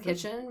cooks in the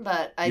kitchen,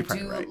 but I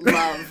do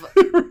love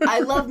I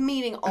love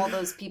meeting all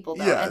those people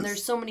though. Yes. And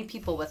there's so many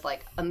people with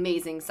like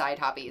amazing side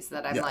hobbies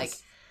that I'm like,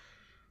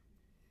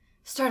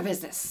 start a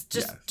business,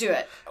 just do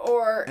it.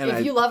 Or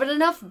if you love it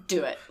enough,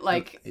 do it.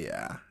 Like,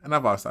 yeah. And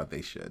I've always thought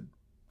they should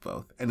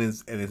both. And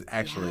it's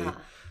actually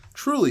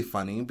truly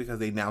funny because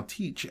they now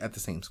teach at the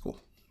same school.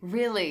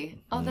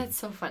 Really? Oh, that's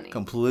so funny.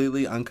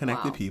 Completely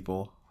unconnected Wow.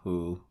 people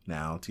who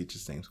now teach the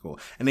same school,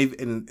 and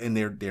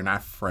they're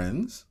not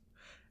friends.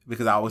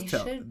 Because I always They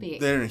tell should be.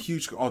 they're in a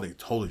huge school. Oh, they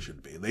totally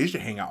should be. They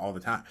should hang out all the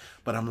time.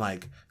 But I'm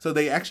like, so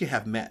they actually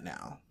have met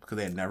now because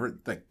they had never,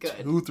 like, Good.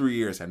 2-3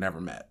 years had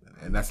never met,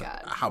 and that's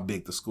God. how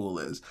big the school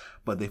is.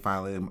 But they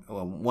finally,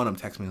 one of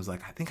them texted me and was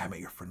like, I think I met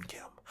your friend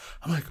Kim.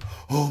 I'm like,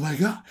 oh my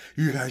god,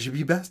 you guys should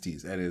be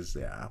besties. And it's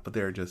but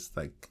they're just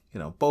like, you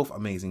know, both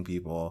amazing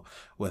people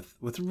with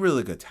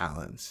really good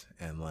talents,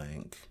 and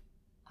like,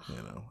 you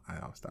know, I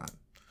always thought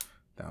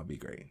that would be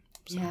great.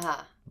 So,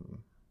 Yeah.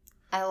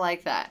 I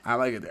like that. I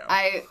like it though.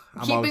 I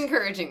I'm keep always-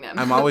 encouraging them.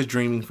 I'm always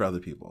dreaming for other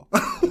people.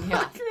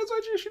 Yeah. Here's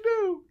what you should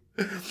do.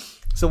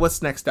 So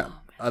what's next up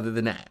other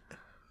than that?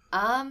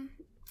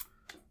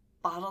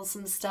 Bottle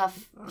some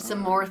stuff, some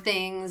more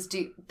things,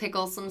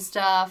 pickle some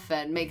stuff,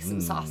 and make some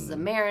sauces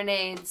and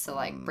marinades. So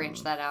like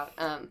branch that out.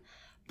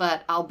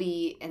 But I'll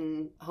be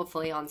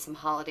hopefully on some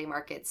holiday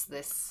markets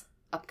this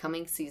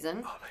upcoming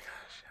season. Oh my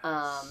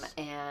gosh.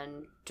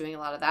 And doing a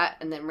lot of that,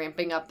 and then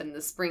ramping up in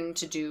the spring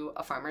to do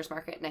a farmer's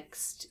market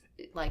next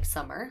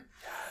summer.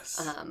 Yes.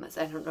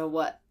 So I don't know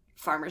what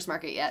farmer's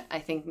market yet. I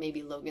think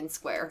maybe Logan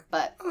Square,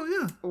 but Oh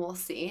yeah. we'll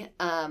see.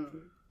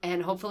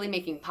 And hopefully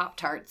making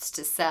Pop-Tarts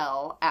to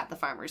sell at the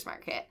farmer's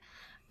market.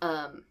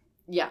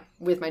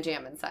 With my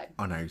jam inside.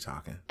 Oh, now you're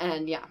talking.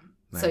 And Now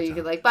so you're you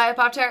could like buy a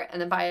Pop-Tart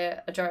and then buy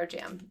a jar of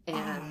jam. Oh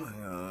And my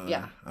god.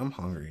 yeah. I'm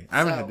hungry. I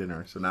haven't So- had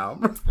dinner, so now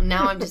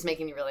now I'm just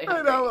making you really I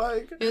hungry. know,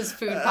 like It was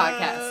food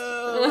podcast.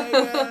 Oh my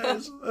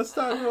gosh. Let's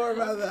talk more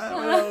about that.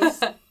 What else?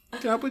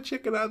 Can I put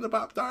chicken on the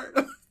Pop-Tart?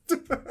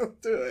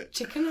 Do it.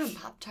 Chicken on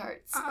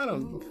Pop-Tarts. I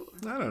don't Ooh,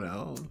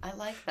 know. I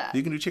like that.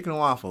 You can do chicken and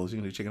waffles. You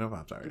can do chicken and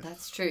Pop-Tarts.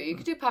 That's true. You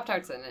could do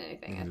Pop-Tarts in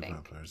anything, You I can do think.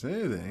 Pop-Tarts.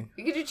 Anything.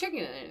 You could do chicken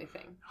in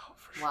anything. Oh,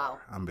 for sure. Wow.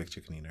 I'm a big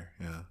chicken eater.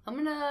 Yeah. I'm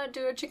gonna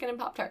do a chicken and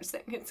Pop-Tarts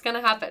thing. It's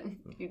gonna happen.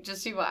 You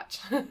watch.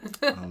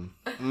 I'm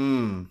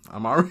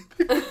already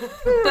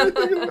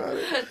thinking about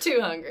it. Too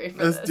hungry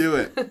for Let's this. do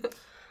it.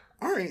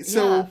 All right.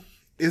 So, Yeah.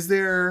 is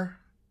there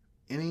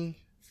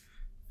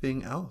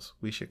anything else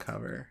we should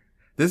cover?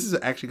 This is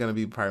actually going to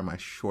be probably my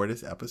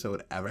shortest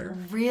episode ever.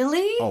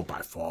 Really? Oh,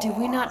 by far. Did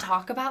we not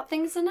talk about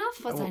things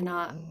enough? Was I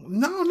not?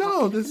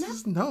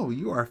 No.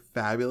 You are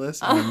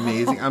fabulous and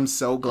amazing. I'm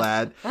so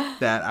glad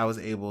that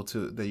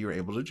you were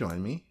able to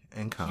join me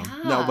and come.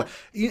 Yeah. No, but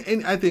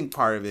and I think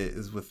part of it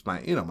is with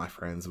my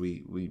friends.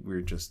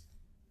 We're just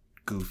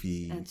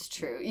goofy. That's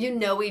true. You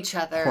know each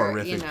other.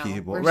 Horrific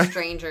people, We're right?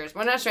 strangers.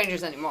 We're not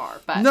strangers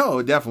anymore, but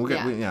No,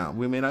 definitely. Yeah.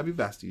 We may not be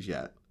besties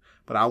yet,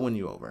 but I'll win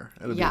you over.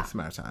 It'll be Yeah. just a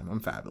matter of time. I'm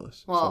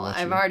fabulous. well, So let's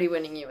I'm see. already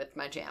winning you with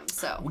my jam,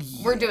 so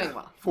Yeah, we're doing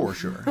well. for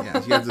sure.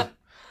 Yes,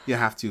 you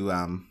have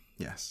to.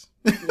 Yes.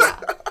 Yeah.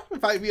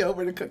 Invite me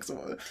over to cook some.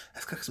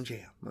 Let's cook some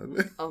jam.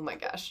 Oh my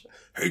gosh.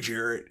 Hey,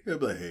 Jared. He'll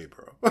be like, hey,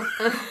 bro.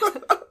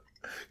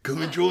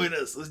 Come and join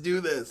us. Let's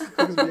do this.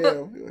 Cook some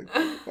jam. You're like,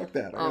 fuck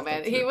that. I Oh got man,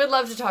 stuff to he do. would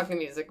love to talk the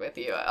music with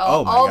you. Oh,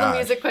 All, my all the gosh.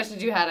 music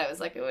questions you had, I was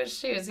like, I wish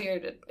she was here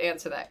to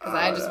answer that because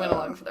I just went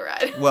along for the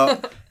ride.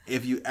 Well,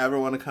 if you ever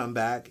want to come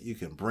back, you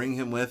can bring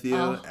him with you,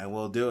 Oh. and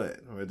we'll do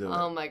it. We'll do it.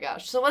 Oh my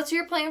gosh. So what's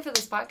your plan for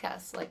this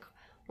podcast? Like,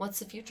 what's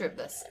the future of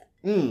this?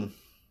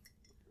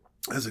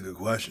 That's a good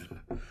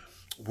question.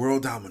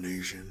 World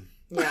domination.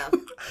 Yeah,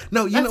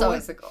 No, you that's know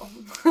always what?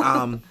 a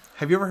goal.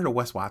 Have you ever heard of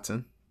Wes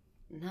Watson?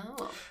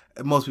 No.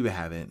 Most people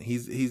haven't.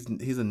 He's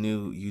a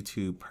new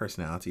YouTube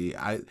personality.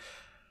 I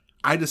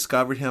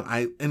discovered him.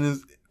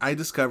 I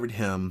discovered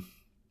him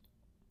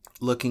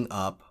looking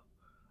up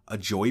a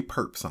Joey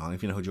Purp song.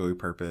 If you know who Joey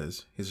Purp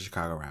is, he's a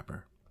Chicago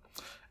rapper,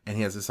 and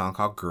he has a song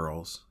called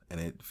 "Girls," and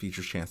it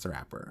features Chance the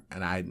Rapper.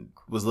 And I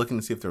was looking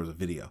to see if there was a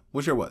video,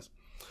 which there was.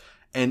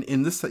 And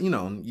in this, on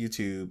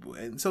YouTube,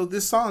 and so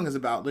this song is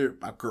about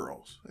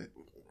girls,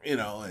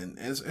 and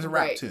it's a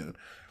rap Right. tune.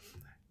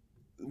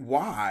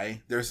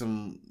 Why there's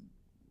some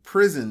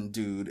prison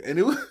dude, and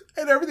it was,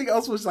 and everything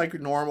else was like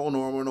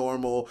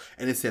normal,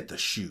 and it said The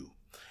Shoe,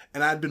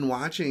 and I'd been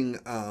watching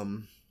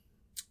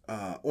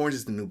Orange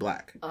Is the New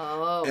Black.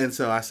 Oh. And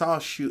so I saw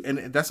a shoe, and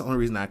that's the only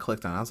reason I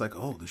clicked on it. I was like,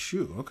 oh, The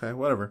Shoe, okay,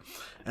 whatever.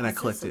 And I What's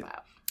clicked this it.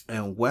 about?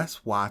 And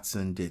Wes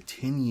Watson did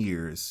 10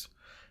 years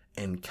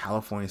in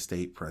California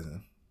State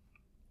Prison.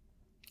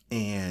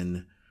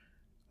 And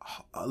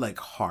like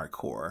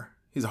hardcore.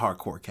 He's a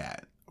hardcore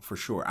cat for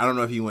sure. I don't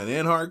know if he went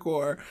in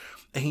hardcore.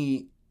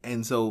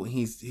 And so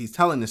he's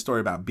telling this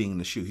story about being in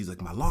the shoe. He's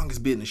like, my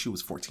longest bit in the shoe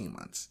was 14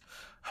 months.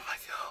 I'm like,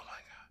 oh my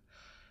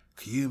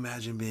God. Can you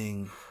imagine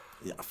being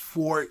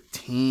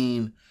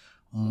 14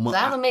 months?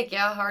 That'll make you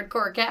a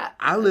hardcore cat.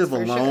 I live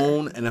That's for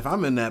alone, sure. and if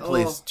I'm in that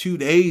place Oh. 2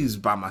 days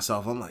by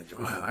myself, I'm like,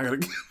 man, I gotta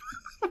get.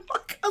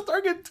 I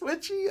start getting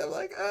twitchy. I'm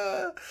like,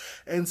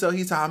 And so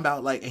he's talking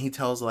about and he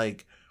tells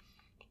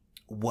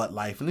what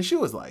life in the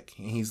shoe is like.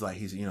 And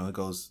it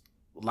goes,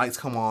 lights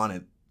come on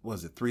at, what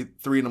is it, 3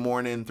 in the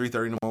morning, 3:30 in the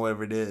morning,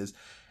 whatever it is.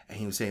 And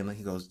he was saying,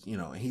 he goes,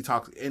 and he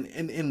talks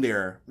in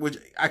there, which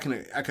I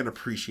can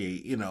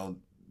appreciate,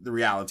 the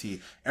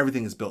reality,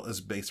 everything is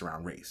based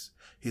around race.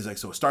 He's like,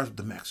 so it starts with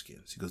the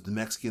Mexicans. He goes, the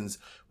Mexicans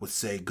would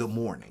say good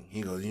morning.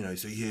 He goes,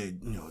 so you hear,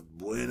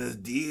 buenos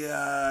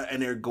dias,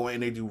 and they're going,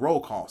 and they do roll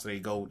calls. So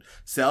they go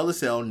cell to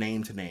cell,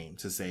 name to name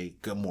to say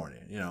good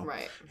morning,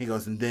 Right. He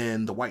goes, and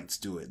then the whites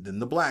do it, then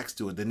the blacks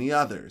do it, then the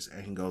others.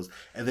 And he goes,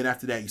 and then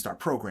after that, you start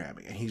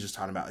programming. And he's just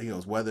talking about, he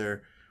goes,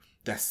 whether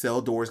that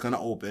cell door is going to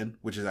open,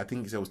 which is, I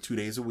think he said was 2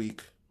 days a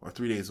week or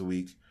 3 days a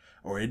week,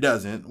 or it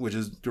doesn't, which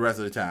is the rest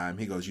of the time.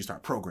 He goes, you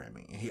start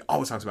programming. And he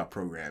always talks about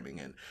programming.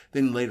 And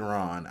then later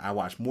on, I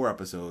watch more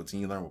episodes and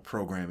you learn what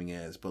programming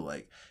is. But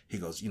like, he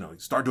goes,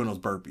 start doing those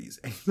burpees.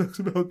 And he talks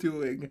about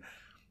doing,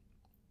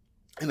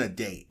 in a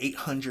day,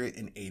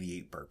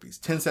 888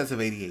 burpees, 10 sets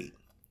of 88.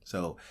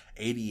 So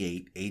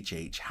 88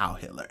 HH Heil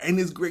Hitler. And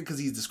it's great because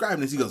he's describing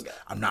this. He goes,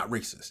 I'm not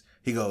racist.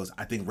 He goes,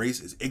 I think race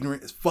is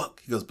ignorant as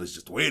fuck. He goes, but it's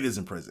just the way it is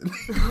in prison.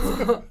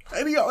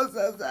 And he always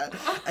says that.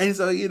 And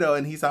so,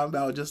 and he's talking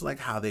about just like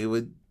how they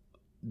would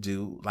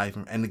do life.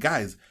 And the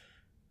guy's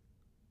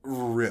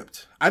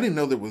ripped. I didn't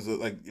know there was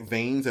like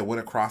veins that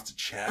went across the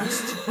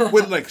chest.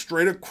 Went like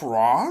straight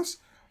across.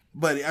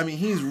 But I mean,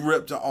 he's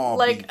ripped to all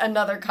like beat.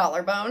 Another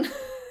collarbone.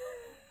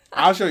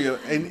 I'll show you.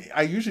 And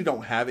I usually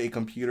don't have a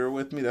computer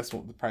with me. That's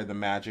probably the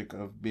magic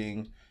of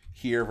being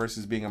here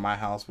versus being in my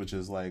house, which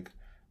is like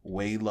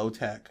way low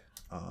tech.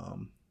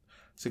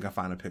 See if I can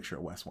find a picture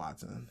of Wes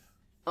Watson.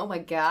 Oh my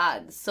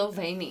God. So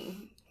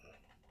veiny.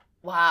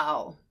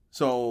 Wow.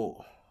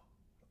 So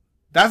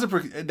that's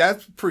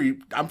pretty,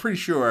 I'm pretty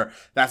sure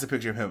that's a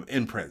picture of him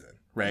in prison,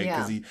 right?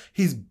 Yeah. Because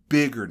he's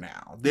bigger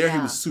now. There he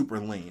Yeah. was super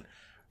lean.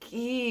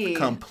 Gee.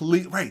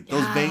 Complete, right.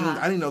 Those Yeah. veins,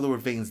 I didn't know there were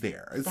veins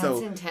there. And That's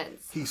so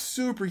intense. he's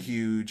super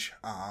huge.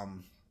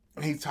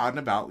 He's talking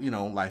about,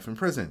 life in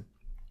prison.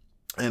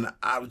 And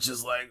I was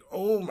just like,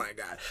 oh my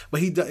God.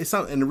 But he does, it's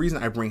something, and the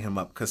reason I bring him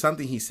up, because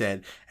something he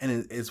said,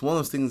 and it's one of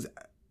those things,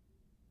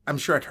 I'm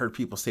sure I've heard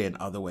people say it in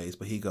other ways,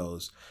 but he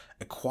goes,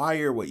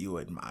 acquire what you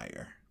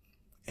admire.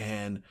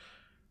 And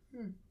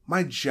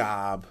my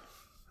job,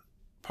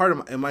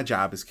 my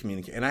job is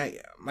communicate, and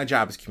my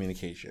job is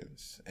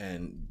communications,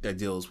 and that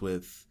deals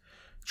with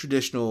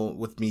traditional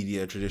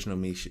media,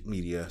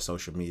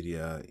 social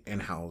media,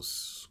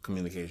 in-house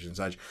communication,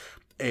 such.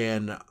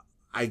 And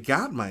I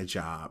got my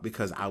job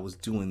because I was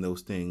doing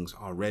those things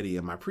already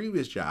in my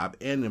previous job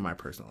and in my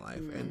personal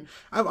life. And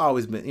I've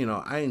always been,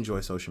 I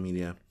enjoy social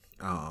media.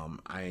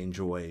 I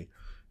enjoy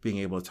being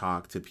able to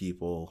talk to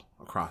people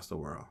across the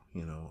world.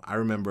 I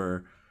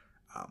remember,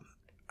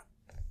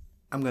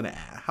 I'm going to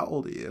ask, how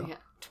old are you? Yeah.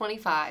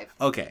 25.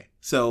 Okay.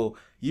 So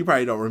you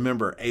probably don't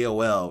remember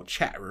AOL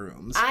chat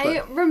rooms. I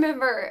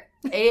remember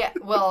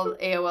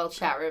AOL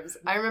chat rooms.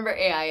 I remember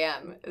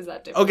AIM. Is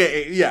that different?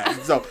 Okay, yeah.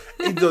 So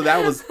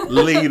that was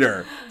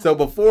later. So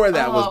before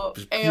that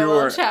was pure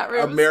AOL chat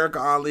rooms. America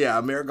Online,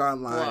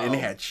 Whoa. and they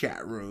had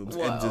chat rooms.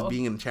 Whoa. And just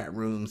being in chat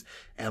rooms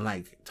and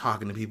like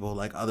talking to people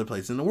like other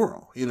places in the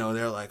world.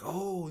 They're like,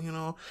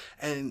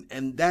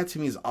 and that to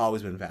me has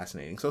always been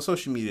fascinating. So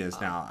social media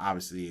is now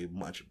obviously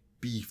much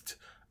beefed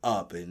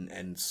up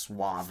and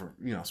suave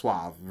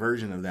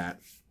version of that.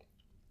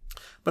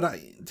 But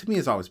to me,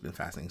 it's always been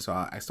fascinating. So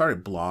I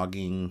started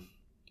blogging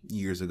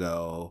years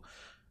ago.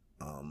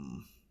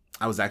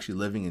 I was actually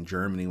living in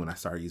Germany when I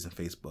started using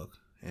Facebook,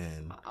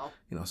 and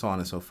so on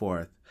and so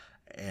forth.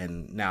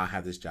 And now I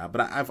have this job.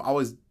 But I've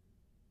always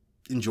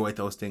enjoyed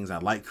those things. I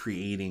like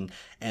creating,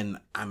 and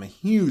I'm a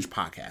huge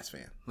podcast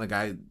fan. Like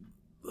I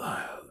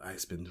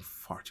spend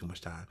far too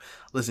much time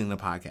listening to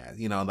podcasts.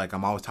 Like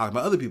I'm always talking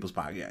about other people's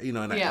podcasts.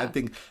 And I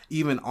think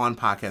even on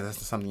podcasts,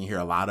 that's something you hear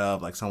a lot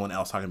of, like someone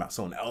else talking about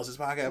someone else's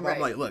podcast. But Right.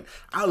 I'm like, look,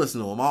 I listen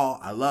to them all.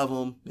 I love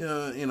them.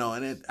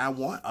 And I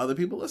want other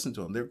people to listen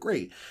to them. They're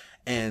great.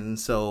 And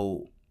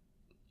so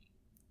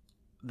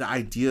the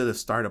idea to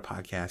start a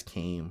podcast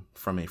came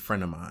from a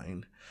friend of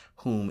mine,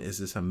 whom is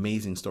this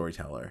amazing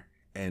storyteller.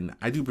 And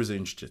I do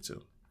Brazilian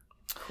Jiu-Jitsu.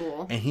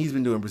 Cool. And he's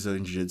been doing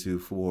Brazilian Jiu-Jitsu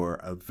for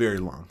a very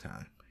long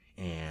time.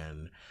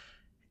 And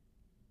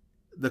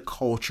the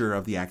culture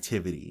of the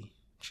activity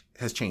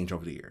has changed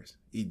over the years,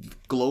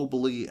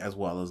 globally as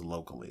well as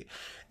locally.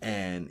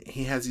 And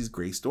he has these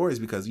great stories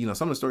because,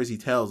 some of the stories he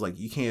tells, like,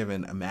 you can't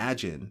even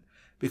imagine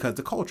because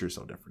the culture is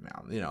so different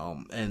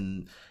now,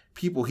 and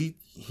people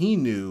he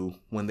knew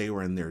when they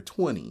were in their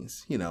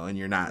 20s, and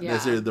you're not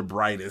necessarily the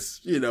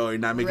brightest, you're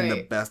not making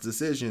the best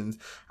decisions,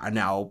 are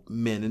now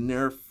men in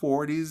their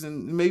 40s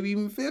and maybe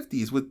even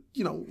 50s with,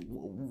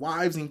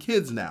 wives and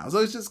kids now. So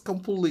it's just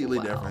completely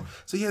different.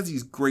 So he has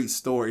these great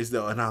stories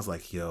though. And I was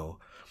like,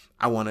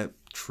 I want to,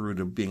 true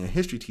to being a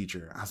history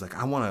teacher, I was like,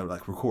 I want to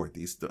like record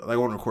these stuff. Like, I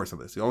want to record some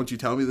of this. I want you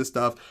to tell me this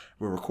stuff.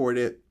 We'll record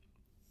it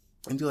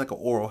and do like an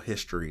oral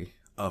history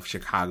of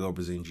Chicago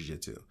Brazilian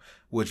Jiu-Jitsu,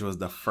 which was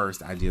the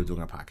first idea of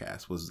doing a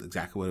podcast, was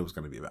exactly what it was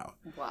going to be about.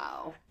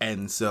 Wow.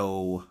 And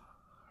so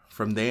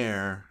from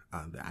there,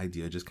 the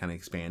idea just kind of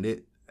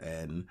expanded.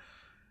 And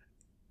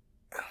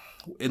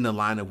in the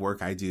line of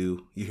work I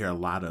do, you hear a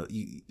lot of,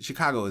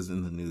 Chicago is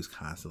in the news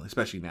constantly,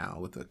 especially now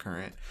with the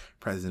current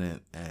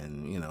president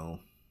and,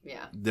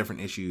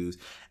 different issues.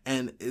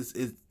 And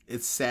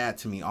it's sad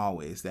to me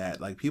always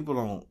that like people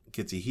don't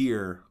get to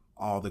hear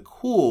all the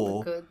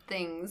cool good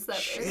things that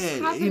shit, is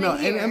happening you know,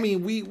 here. and I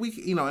mean we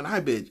you know, and I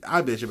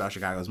bitch about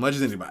Chicago as much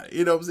as anybody,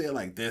 you know what I'm saying,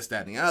 like this,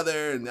 that, and the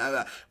other, and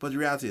but the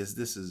reality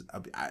is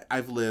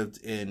I've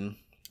lived in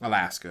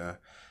Alaska,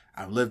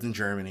 I've lived in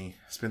Germany,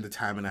 spent the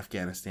time in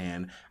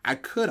Afghanistan. I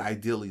could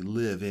ideally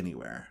live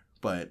anywhere,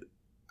 but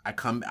I've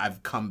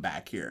come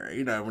back here,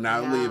 you know. When I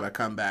leave, I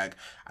come back.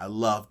 I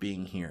love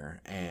being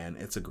here, and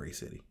it's a great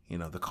city, you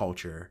know, the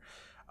culture,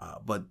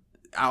 but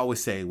I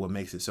always say what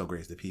makes it so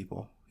great is the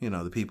people. You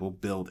know, the people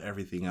build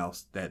everything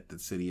else that the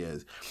city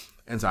is.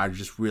 And so I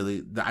just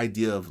really, the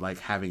idea of like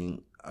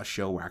having a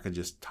show where I could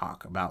just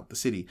talk about the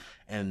city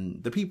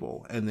and the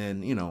people. And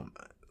then, you know,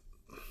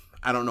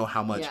 I don't know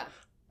how much,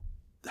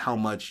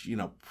 you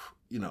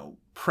know,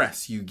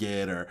 press you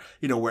get or,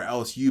 you know, where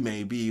else you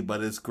may be,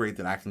 but it's great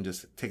that I can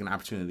just take an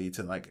opportunity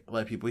to like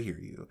let people hear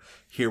you,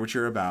 hear what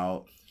you're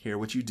about, hear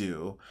what you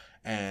do.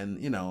 And,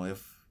 you know,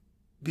 if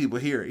people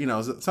hear, you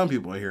know, some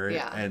people hear it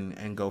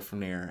and go from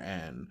there.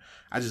 And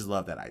I just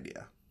love that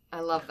idea. I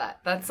love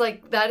that. That's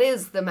like, that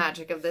is the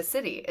magic of the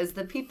city, is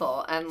the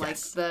people and like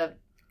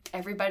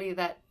everybody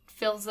that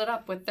fills it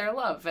up with their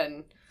love.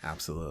 And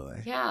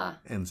absolutely. Yeah.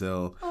 And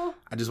so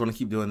I just want to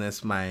keep doing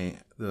this.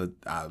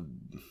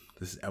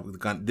 This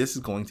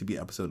is going to be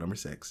episode number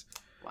 6.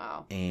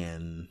 Wow.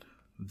 And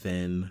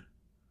then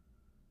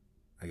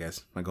I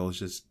guess my goal is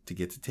just to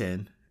get to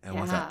 10.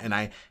 And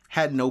I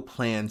had no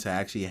plan to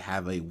actually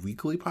have a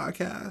weekly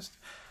podcast,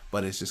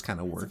 but it's just kind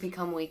of worked. Has it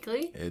become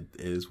weekly? It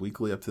is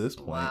weekly up to this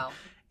point. Wow.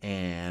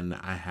 And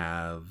I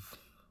have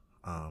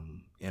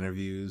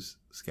interviews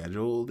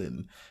scheduled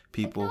and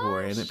people who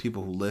are in it,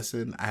 people who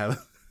listen. I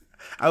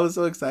was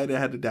so excited I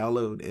had to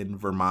download in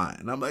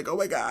Vermont. And I'm like, oh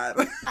my God.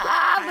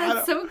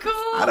 That's so cool.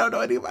 I don't know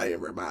anybody in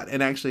Vermont.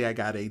 And actually I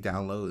got a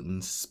download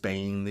in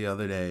Spain the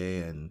other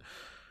day, and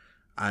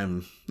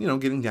I'm, you know,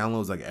 getting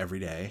downloads like every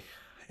day.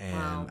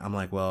 And I'm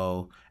like,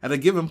 well, at a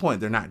given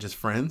point, they're not just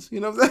friends. You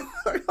know what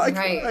I'm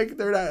saying? like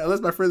they're not, unless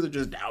my friends are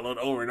just download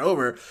over and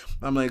over.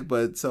 I'm like,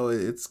 but so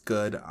it's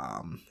good.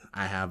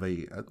 I have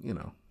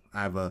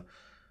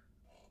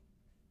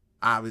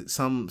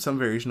some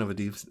variation of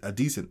a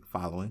decent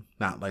following,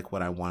 not like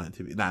what I want it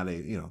to be, not a,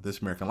 you know,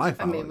 This American Life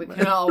following. I mean, we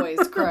can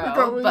always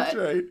grow, but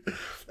right.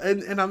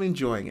 And I'm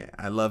enjoying it.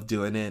 I love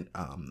doing it.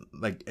 And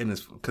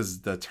it's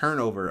because the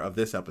turnover of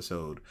this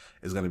episode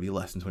is going to be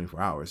less than 24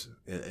 hours,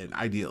 and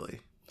ideally.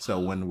 So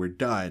when we're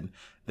done,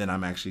 then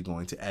I'm actually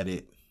going to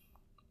edit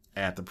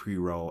at the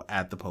pre-roll,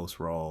 at the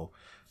post-roll,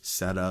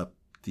 set up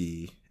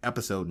the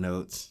episode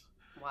notes,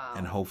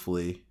 and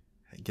hopefully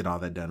get all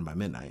that done by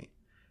midnight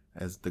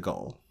as the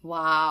goal.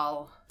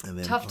 Wow. And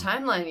then, tough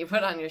timeline you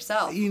put on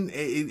yourself.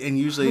 And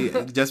usually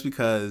just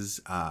because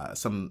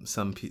some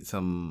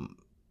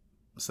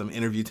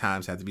interview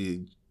times have to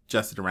be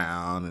adjusted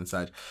around and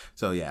such.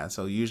 So yeah,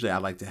 so usually I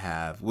like to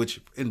have,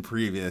 which in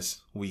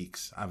previous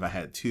weeks I've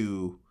had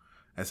 2,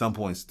 at some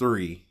points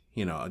 3,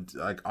 you know,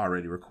 like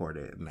already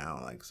recorded now.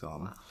 Like,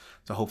 so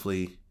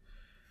hopefully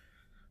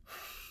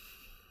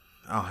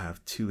I'll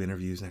have 2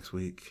 interviews next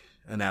week,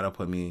 and that'll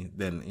put me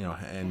then, you know,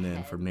 and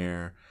then from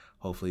there,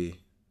 hopefully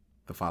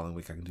the following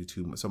week I can do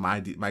 2. So my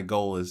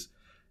goal is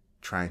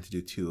trying to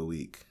do 2 a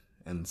week.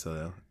 And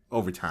so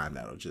over time,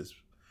 that'll just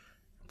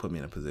put me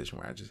in a position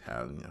where I just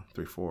have, you know,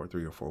 3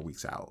 or 4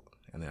 weeks out,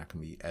 and then I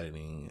can be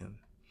editing and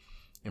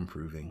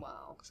improving.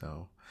 Wow.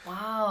 So,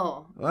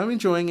 well, I'm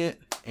enjoying it.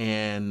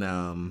 And,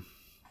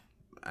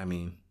 I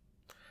mean,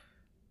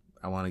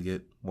 I want to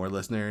get more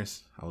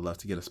listeners. I would love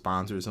to get a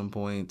sponsor at some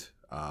point.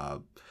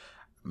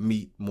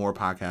 Meet more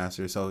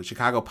podcasters. So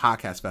Chicago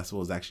Podcast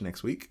Festival is actually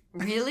next week.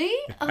 Really?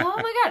 Oh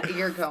my God,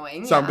 you're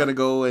going. So I'm gonna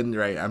go and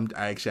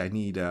I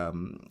need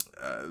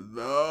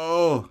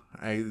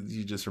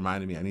you just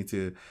reminded me.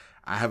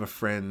 I have a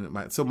friend.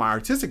 My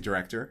artistic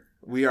director.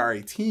 We are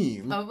a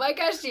team. Oh my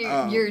gosh,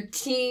 your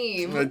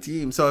team. A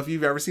team. So if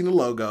you've ever seen the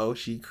logo,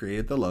 she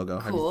created the logo.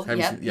 Cool.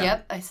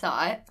 Yep, I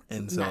saw it.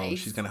 And so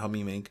she's gonna help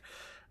me make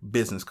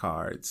business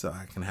cards, so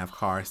I can have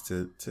cards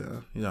to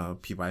you know,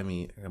 people I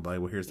meet and be like,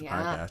 well, here's the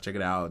podcast, check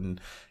it out. And,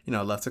 you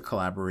know, I'd love to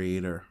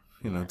collaborate or,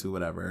 you know, do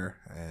whatever.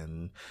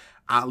 And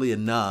oddly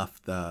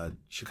enough, the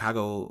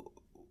Chicago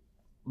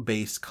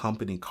based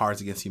company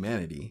Cards Against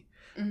Humanity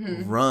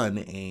run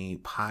a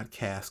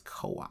podcast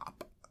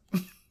co-op.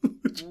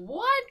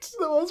 What?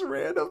 The most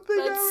random thing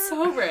That's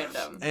ever. so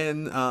random.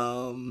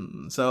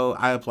 And so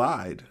I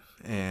applied,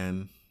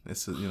 and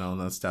it's, you know,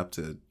 another step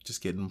to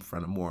just get in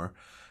front of more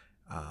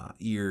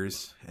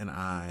ears and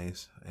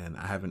eyes, and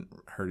I haven't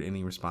heard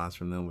any response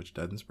from them, which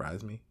doesn't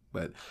surprise me.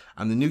 But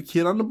I'm the new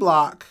kid on the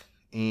block,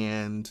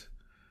 and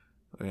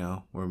you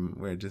know,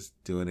 we're just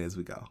doing it as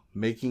we go,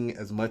 making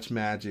as much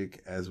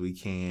magic as we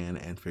can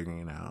and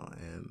figuring it out.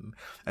 And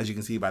as you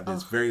can see by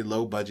this very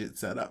low budget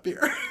setup here,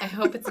 I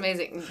hope it's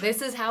amazing.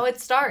 This is how it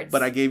starts.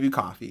 But I gave you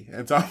coffee,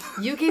 and so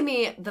you gave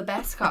me the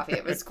best coffee.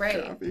 It was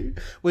great. Coffee,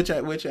 which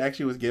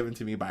actually was given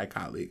to me by a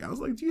colleague. I was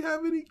like, "Do you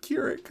have any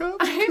Keurig cups?"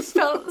 I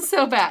felt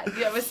so bad.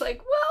 I was like,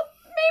 "Well,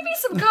 maybe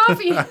some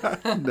coffee.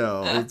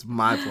 No, it's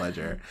my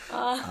pleasure.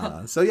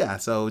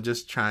 So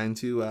just trying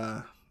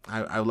to.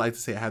 I would like to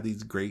say I have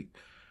these great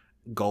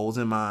goals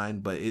in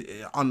mind, but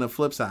on the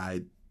flip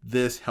side,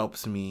 this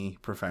helps me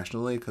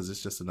professionally because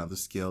it's just another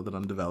skill that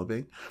I'm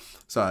developing.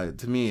 So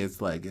to me,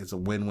 it's a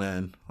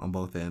win-win on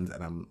both ends,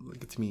 and I'm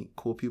get to meet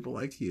cool people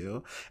like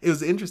you. It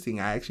was interesting.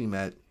 I actually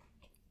met.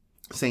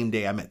 Same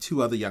day, I met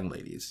 2 other young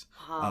ladies.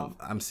 Wow.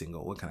 I'm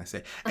single. What can I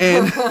say?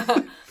 And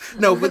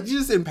no, but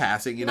just in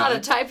passing, Not a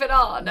type at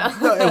all. No.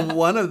 No, and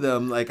one of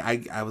them,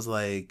 I was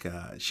like,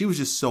 she was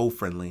just so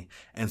friendly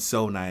and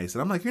so nice,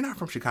 and I'm like, you're not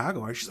from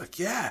Chicago, right? She's like,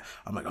 yeah.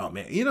 I'm like, oh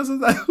man,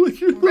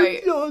 sometimes you're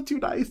right. Too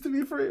nice to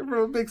be from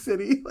a big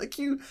city. Like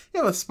you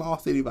have a small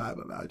city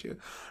vibe about you.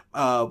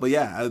 But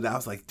yeah, I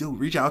was like, dude,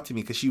 reach out to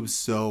me because she was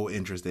so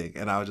interesting,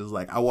 and I was just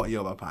like, I want you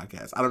on my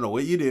podcast. I don't know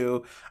what you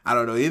do, I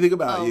don't know anything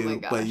about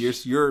you, but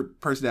your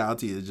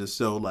personality is just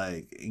so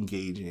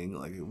engaging.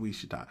 Like we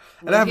should talk.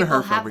 And I haven't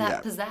heard from her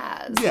yet.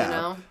 Pizzazz,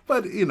 yeah,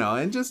 but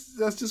and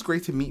that's just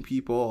great to meet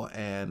people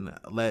and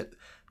let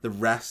the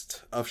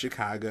rest of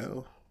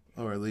Chicago,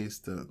 or at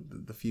least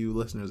the few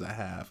listeners I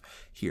have,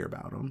 hear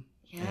about them.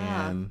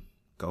 Yeah. And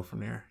go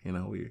from there.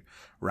 We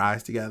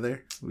rise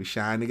together, we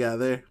shine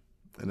together.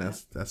 And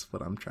that's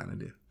what I'm trying to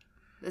do.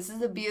 This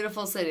is a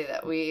beautiful city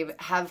that we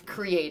have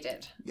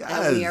created. Yes.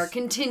 And we are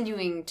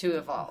continuing to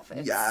evolve.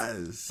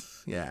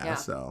 Yes. Yeah.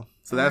 So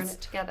learn that's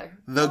it together.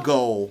 The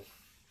goal.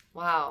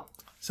 Wow.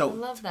 So I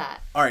love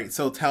that. All right.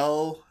 So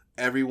tell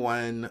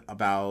everyone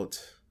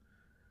about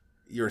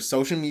your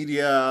social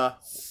media,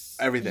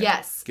 everything.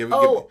 Yes.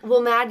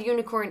 Well, Mad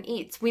Unicorn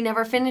Eats. We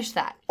never finished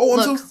that. Oh,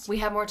 Look, we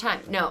have more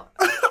time. No.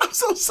 I'm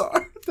so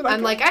sorry.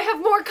 I have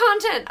more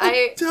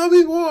content. Tell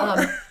me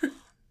more.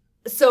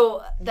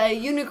 So the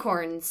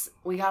unicorns,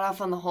 we got off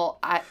on the whole.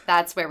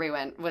 That's where we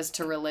went, was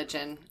to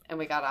religion, and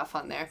we got off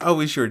on there. Oh,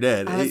 we sure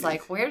did. I was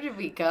like, where did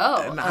we go?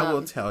 And I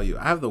will tell you,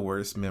 I have the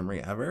worst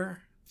memory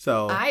ever.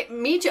 So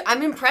me too.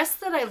 I'm impressed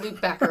that I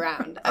looped back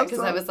around because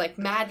I was like,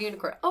 Mad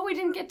Unicorn. Oh, we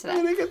didn't get to that.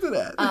 We didn't get to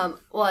that.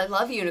 Well, I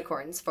love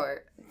unicorns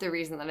for the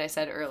reason that I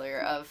said earlier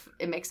of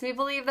it makes me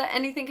believe that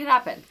anything could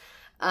happen.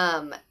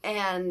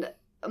 And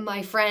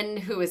my friend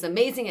who is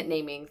amazing at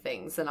naming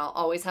things, and I'll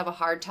always have a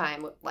hard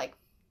time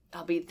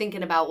I'll be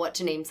thinking about what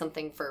to name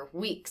something for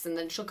weeks, and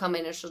then she'll come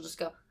in and she'll just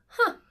go,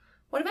 huh,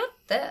 what about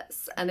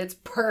this? And it's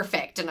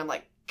perfect. And I'm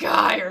like,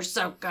 God, you're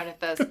so good at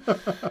this.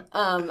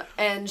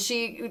 And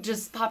she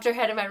just popped her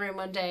head in my room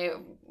one day.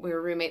 We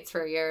were roommates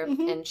for a year,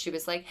 and she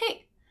was like,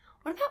 hey,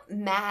 what about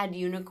Mad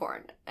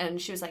Unicorn?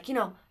 And she was like,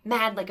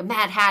 mad like a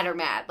Mad Hatter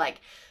mad,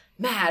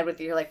 mad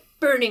with you're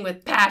burning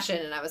with passion.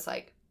 And I was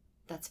like,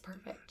 that's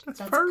perfect.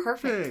 That's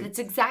perfect. It's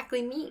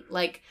exactly me.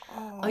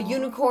 A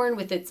unicorn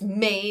with its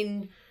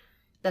mane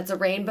that's a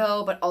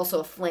rainbow, but also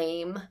a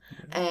flame.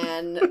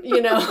 And,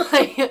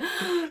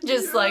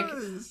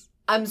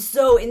 I'm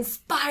so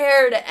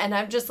inspired, and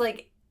I'm just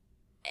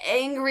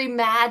angry,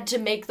 mad to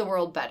make the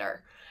world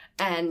better.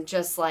 And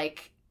just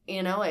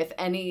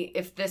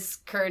if this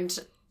current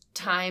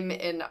time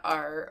in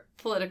our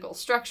political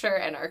structure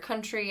and our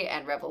country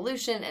and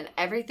revolution and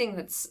everything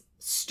that's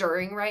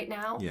stirring right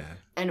now. Yeah.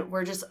 And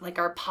we're just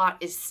our pot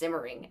is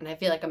simmering, and I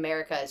feel like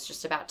America is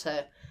just about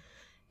to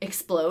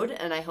explode,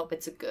 and I hope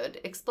it's a good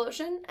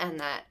explosion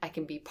and that I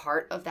can be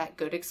part of that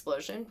good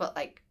explosion. But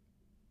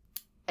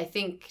I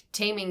think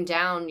taming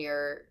down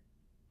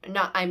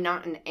I'm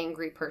not an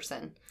angry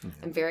person.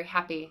 Mm-hmm. I'm very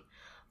happy,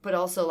 but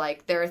also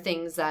there are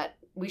things that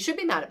we should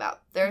be mad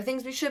about. There are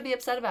things we should be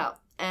upset about,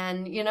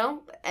 and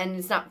and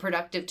it's not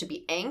productive to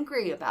be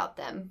angry about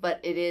them,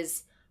 but it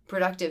is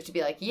productive to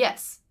be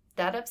yes,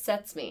 that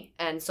upsets me,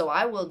 and so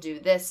I will do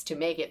this to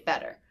make it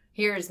better.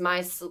 Here's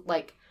my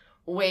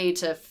way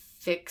to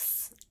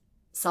fix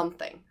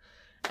something.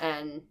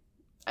 And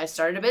I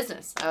started a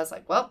business. I was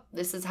like, well,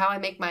 this is how I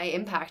make my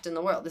impact in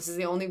the world. This is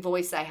the only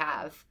voice I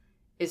have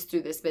is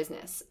through this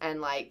business.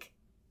 And I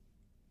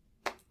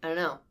don't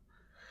know,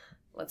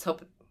 let's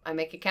hope I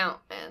make it count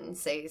and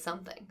say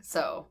something.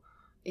 So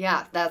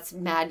yeah, that's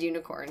Mad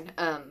Unicorn.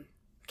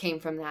 Came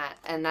from that.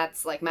 And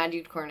that's Mad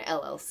Unicorn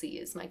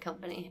LLC is my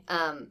company.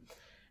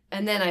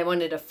 And then I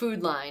wanted a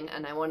food line,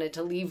 and I wanted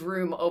to leave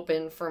room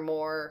open for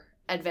more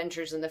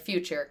adventures in the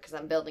future because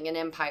I'm building an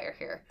empire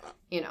here.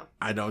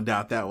 I don't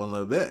doubt that one a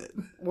little bit.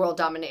 World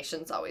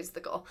domination's always the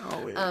goal.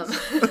 Always.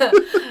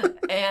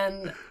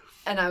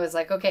 And I was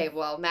like, okay,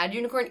 well, Mad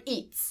Unicorn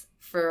Eats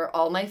for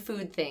all my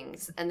food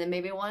things, and then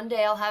maybe one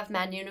day I'll have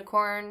Mad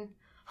Unicorn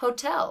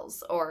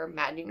hotels or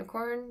Mad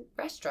Unicorn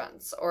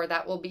restaurants, or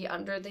that will be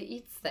under the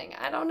Eats thing.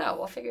 I don't know.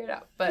 We'll figure it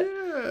out. But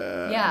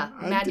yeah,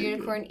 Mad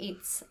Unicorn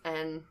Eats,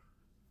 and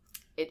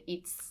it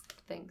eats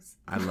things.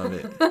 I love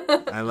it.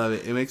 I love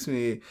it. It makes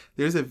me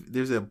there's a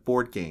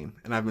board game,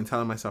 and I've been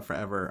telling myself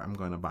forever I'm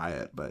going to buy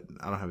it, but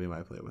I don't have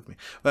anybody to play it with me.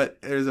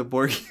 But there's a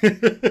board game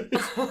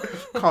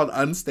called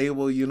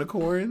Unstable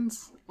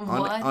Unicorns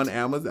on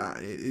Amazon.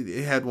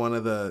 It had one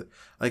of the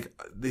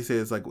they say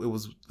it's it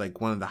was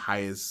one of the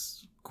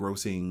highest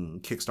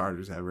grossing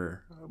Kickstarters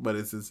ever. But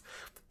it's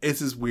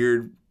this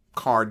weird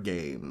card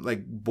game,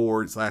 like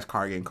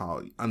board/card game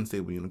called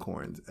Unstable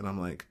Unicorns, and I'm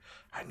like,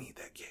 I need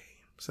that game.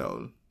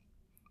 So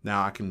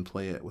now I can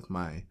play it with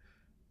my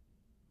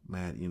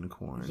Mad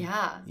Unicorn.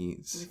 Yeah,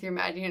 Eats with your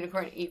Mad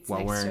Unicorn Eats while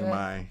next wearing to it.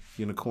 my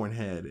unicorn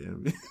head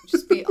and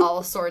Just be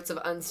all sorts of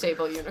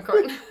unstable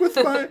unicorn. with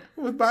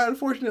my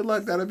unfortunate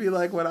luck, that'll be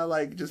like when I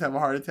like just have a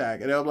heart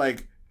attack, and I'm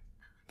like,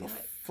 the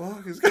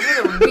fuck is going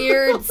on? What a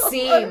weird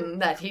scene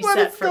that he What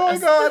set is for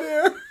going us. on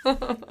here?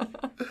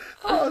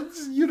 Oh,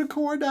 just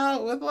unicorn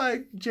out with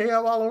like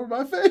jam all over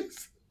my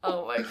face.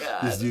 Oh my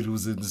god. This dude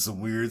was into some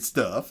weird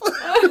stuff.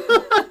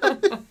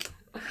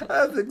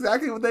 That's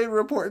exactly what they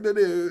report in the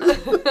news.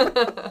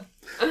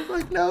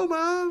 Like, no,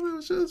 Mom, it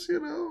was just,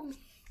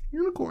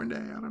 unicorn day.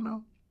 I don't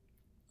know.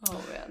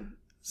 Oh man.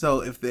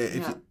 So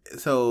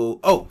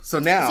so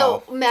now.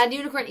 So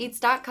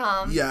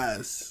madunicorneats.com.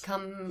 Yes.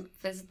 Come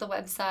visit the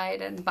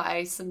website and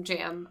buy some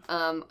jam.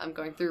 I'm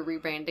going through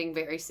rebranding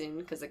very soon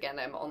because again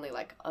I'm only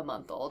like a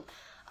month old.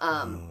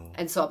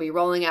 And so I'll be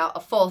rolling out a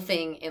full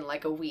thing in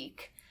like a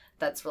week.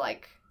 That's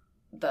like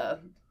the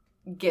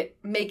get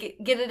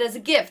it as a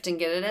gift and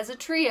get it as a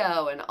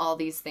trio and all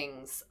these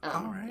things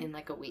in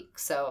like a week.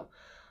 So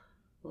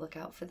look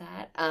out for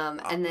that.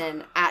 And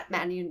then at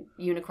Mad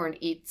Unicorn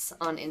Eats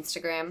on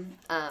Instagram.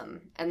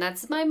 And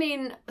that's my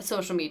main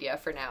social media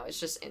for now. It's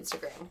just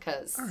Instagram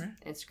because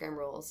Instagram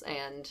rules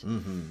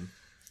and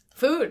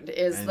food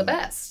is the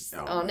best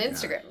on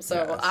Instagram. God. So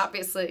Yes.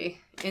 obviously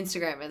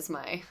Instagram is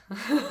my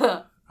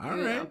All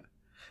right.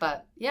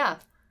 But yeah.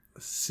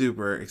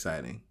 Super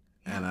exciting.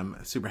 And I'm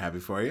super happy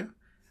for you.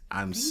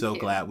 I'm Thank so you.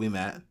 glad we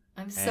met.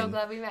 I'm so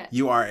glad we met.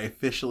 You are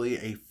officially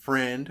a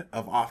friend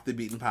of Off the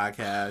Beaten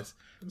Podcast.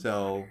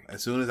 So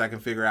as soon as I can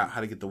figure out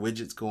how to get the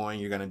widgets going,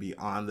 you're going to be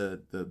on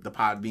the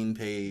Podbean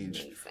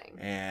page. Amazing.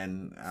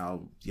 And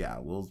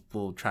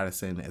we'll try to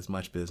send as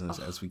much business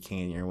as we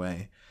can your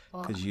way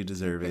because you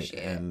deserve it.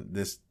 And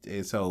this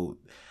is so.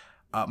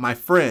 My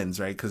friends,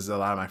 right? Because a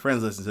lot of my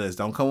friends listen to this.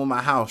 Don't come to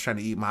my house trying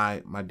to eat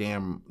my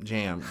damn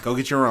jam. Go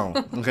get your own,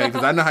 okay?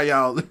 Because I know how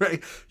y'all, right?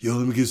 Yo,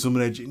 let me get some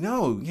of that jam.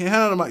 No, you can't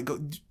have it on my. Go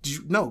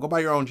buy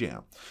your own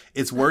jam.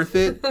 It's worth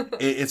it.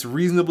 It's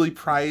reasonably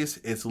priced.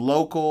 It's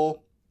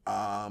local,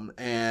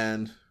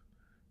 and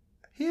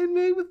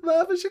handmade with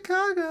love in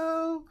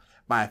Chicago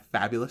by a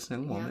fabulous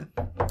young woman.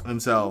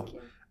 And so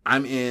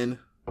I'm in.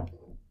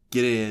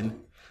 Get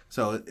in.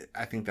 So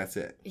I think that's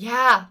it.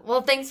 Yeah.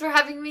 Well, thanks for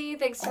having me.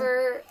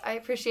 I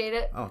appreciate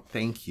it. Oh,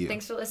 thank you.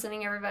 Thanks for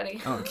listening, everybody.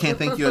 Oh, can't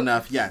thank you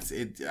enough. Yes,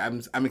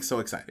 I'm so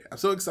excited. I'm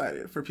so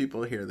excited for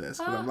people to hear this.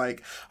 But I'm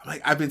like,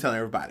 I've been telling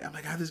everybody. I'm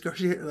like, I have this girl.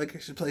 She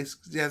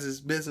has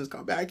this business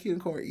called Mad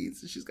Unicorn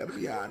Eats, and she's gonna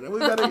be on. And we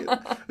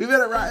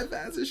better ride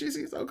fast. And she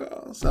seems so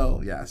cool.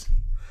 So yes.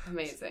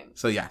 Amazing.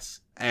 So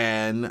yes,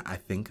 and I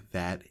think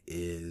that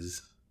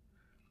is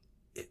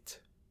it.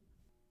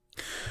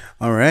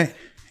 All right.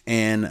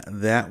 And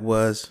that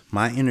was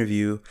my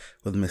interview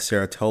with Miss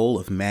Sarah Toll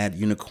of Mad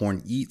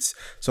Unicorn Eats.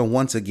 So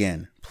once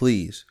again,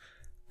 please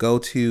go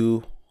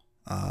to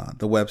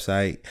the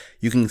website.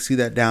 You can see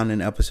that down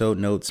in episode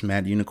notes,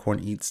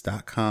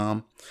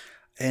 madunicorneats.com,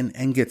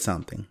 and get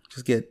something.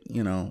 Just get,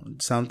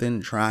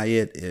 something, try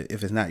it.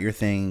 If it's not your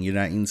thing, you're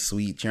not eating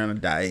sweets, you're on a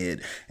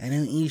diet, and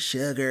don't eat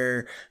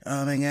sugar.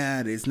 Oh my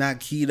God, it's not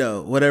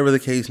keto. Whatever the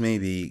case may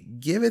be,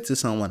 give it to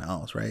someone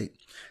else, right?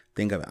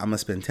 Think of it. I'm going to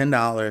spend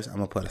 $10. I'm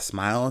going to put a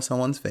smile on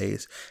someone's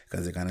face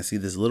because they're going to see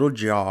this little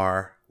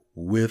jar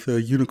with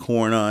a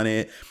unicorn on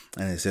it.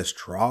 And it says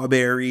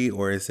strawberry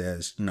or it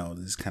says,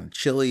 this kind of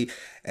chili.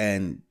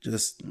 And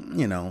just,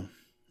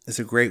 it's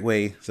a great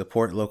way to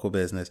support local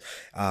business.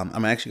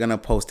 I'm actually going to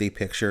post a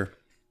picture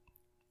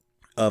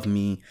of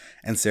me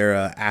and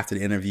Sarah after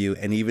the interview.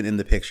 And even in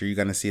the picture, you're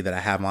going to see that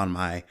I have on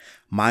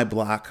my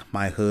block,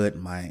 my hood,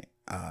 my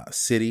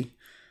city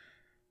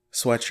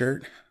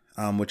sweatshirt.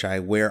 Which I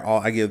wear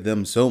I give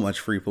them so much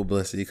free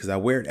publicity because I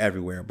wear it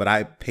everywhere, but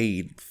I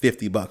paid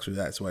 $50 for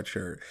that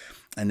sweatshirt.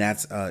 And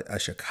that's a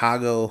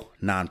Chicago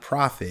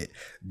nonprofit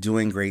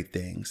doing great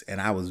things. And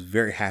I was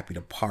very happy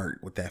to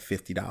part with that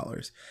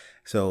 $50.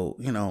 So,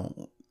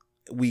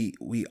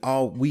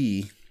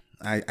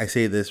 I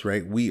say this,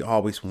 right? We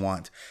always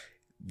want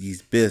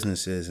these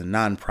businesses and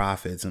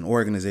nonprofits and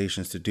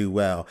organizations to do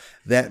well.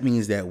 That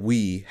means that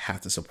we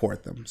have to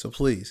support them. So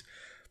please,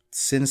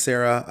 send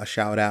Sarah a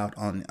shout out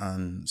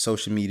on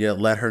social media.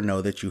 Let her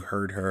know that you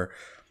heard her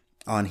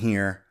on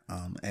here,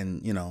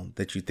 and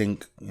that you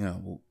think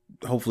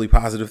hopefully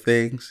positive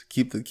things.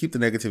 Keep the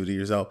negativity to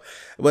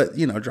yourself, but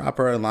drop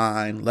her a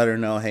line. Let her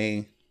know,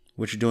 hey,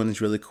 what you're doing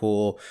is really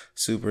cool,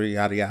 super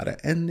yada yada,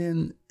 and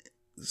then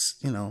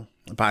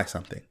buy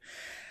something.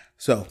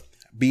 So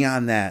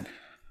beyond that,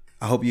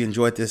 I hope you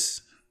enjoyed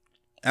this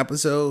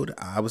episode.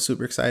 I was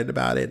super excited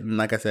about it, and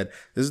like I said,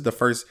 this is the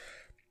first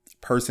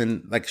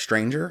person, like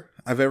stranger,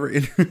 I've ever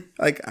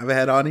I've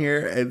had on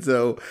here, and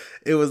so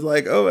it was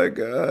like, oh my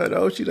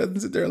God, she doesn't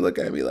sit there and look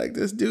at me like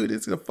this dude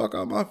is gonna fuck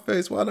on my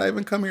face. Why did I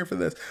even come here for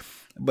this?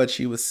 But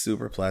she was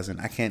super pleasant.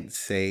 I can't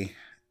say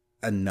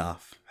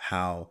enough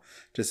how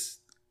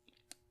just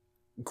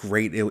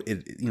great.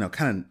 It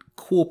kind of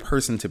cool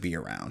person to be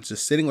around.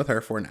 Just sitting with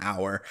her for an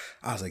hour,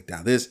 I was like,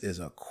 now this is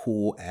a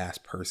cool ass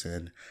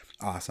person.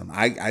 Awesome.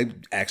 I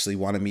actually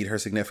want to meet her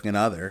significant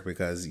other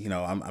because,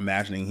 I'm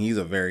imagining he's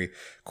a very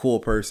cool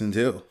person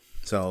too.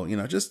 So,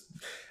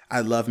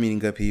 I love meeting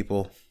good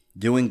people,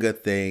 doing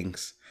good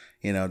things.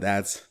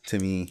 That's, to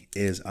me,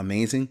 is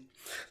amazing.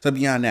 So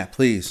beyond that,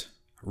 please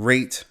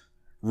rate,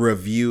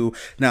 review.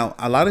 Now,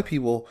 a lot of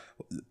people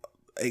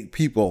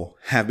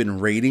have been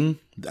rating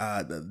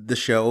the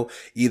show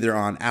either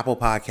on Apple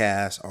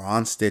Podcasts or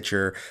on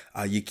Stitcher.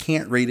 You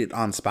can't rate it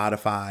on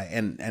Spotify,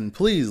 and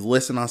please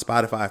listen on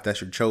Spotify if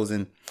that's your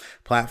chosen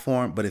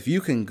platform. But if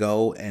you can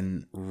go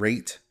and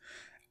rate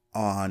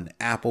on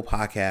Apple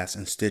Podcasts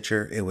and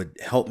Stitcher, it would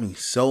help me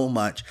so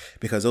much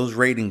because those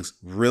ratings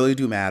really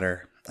do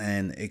matter.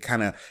 And it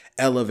kind of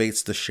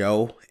elevates the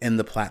show in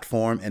the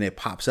platform, and it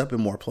pops up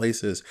in more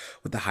places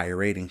with the higher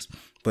ratings.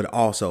 But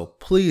also,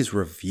 please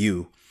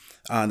review.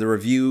 The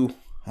review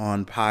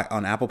on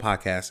Apple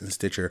Podcasts and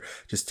Stitcher.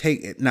 Just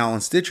take it. Now on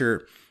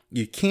Stitcher,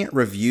 you can't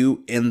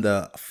review in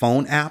the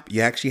phone app.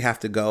 You actually have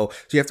to go.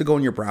 So you have to go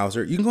in your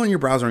browser. You can go in your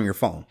browser on your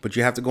phone, but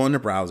you have to go in the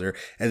browser,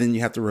 and then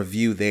you have to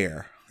review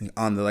there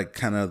on the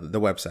kind of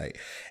the website.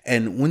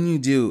 And when you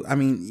do,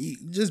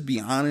 just be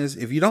honest.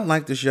 If you don't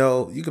like the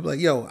show, you could be like,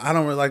 yo, I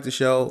don't really like the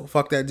show.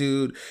 Fuck that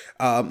dude.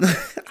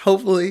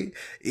 Hopefully,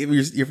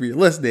 if you're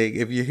listening,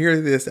 if you hear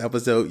this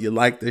episode, you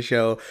like the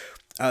show.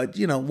 What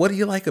do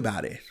you like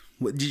about it?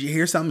 Did you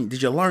hear something?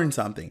 Did you learn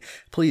something?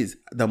 Please,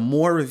 the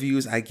more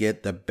reviews I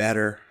get, the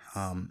better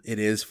it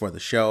is for the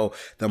show.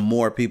 The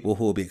more people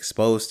who will be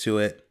exposed to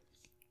it.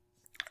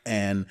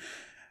 And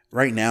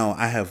right now,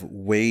 I have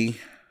way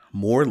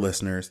more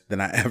listeners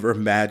than I ever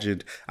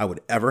imagined I would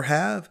ever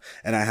have.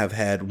 And I have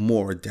had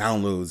more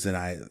downloads than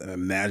I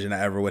imagined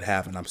I ever would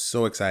have. And I'm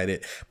so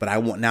excited. But I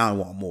want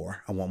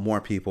more. I want more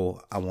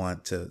people. I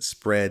want to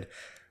spread,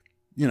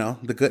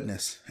 the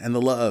goodness and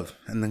the love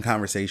and the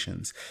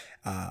conversations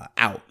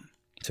out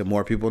to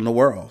more people in the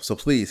world. So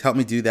please help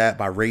me do that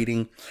by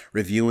rating,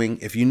 reviewing.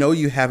 If you know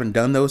you haven't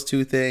done those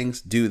two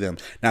things, do them.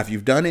 Now, if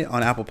you've done it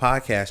on Apple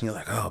Podcasts and you're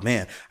like, oh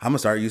man, I'm going to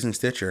start using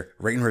Stitcher,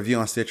 rate and review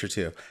on Stitcher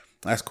too.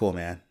 That's cool,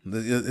 man.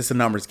 It's a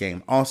numbers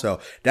game. Also,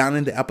 down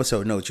in the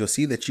episode notes, you'll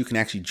see that you can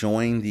actually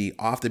join the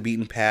Off the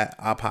Beaten Path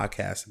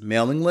podcast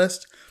mailing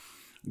list.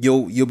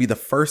 You'll be the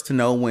first to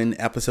know when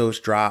episodes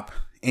drop.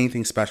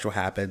 Anything special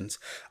happens.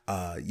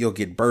 You'll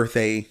get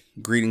birthday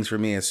greetings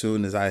from me as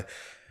soon as I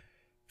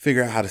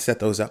figure out how to set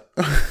those up.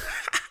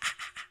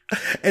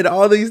 And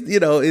all these,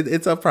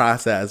 it's a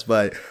process,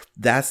 but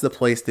that's the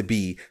place to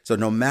be. So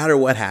no matter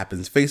what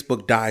happens,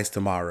 Facebook dies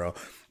tomorrow,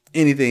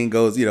 anything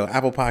goes,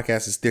 Apple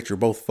Podcasts and Stitcher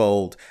both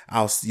fold.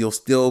 You'll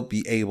still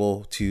be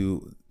able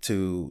to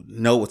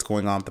know what's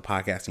going on with the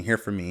podcast and hear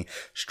from me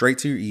straight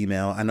to your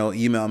email. I know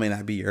email may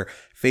not be your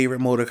favorite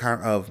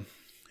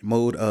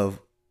mode of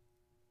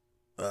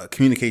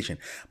communication,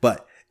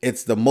 but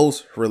it's the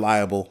most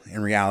reliable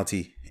in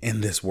reality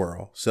in this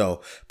world.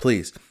 So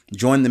please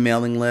join the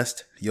mailing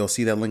list. You'll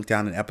see that link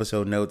down in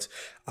episode notes.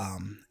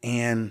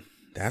 And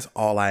that's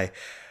all I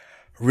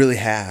really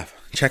have.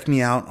 Check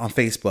me out on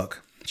Facebook.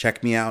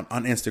 Check me out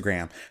on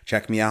Instagram.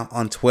 Check me out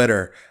on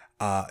Twitter.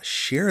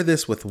 Share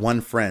this with one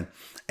friend,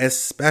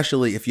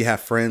 especially if you have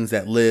friends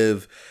that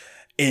live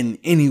in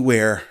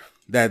anywhere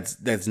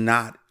that's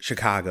not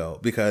Chicago,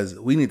 because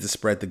we need to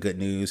spread the good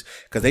news,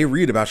 because they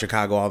read about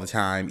Chicago all the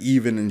time,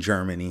 even in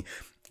Germany,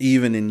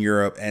 even in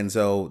Europe. And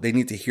so they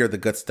need to hear the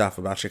good stuff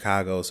about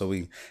Chicago. So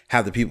we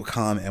have the people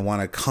come and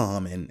want to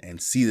come and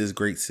see this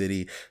great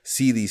city,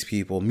 see these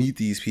people, meet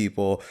these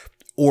people,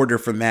 order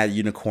from Mad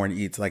Unicorn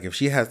Eats. Like if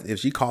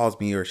she calls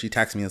me or she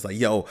texts me, it's like,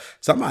 yo,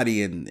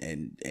 somebody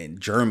in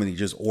Germany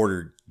just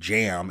ordered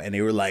jam and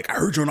they were like, I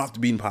heard you on Off the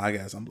Beaten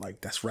podcast. I'm like,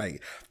 that's right.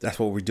 That's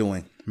what we're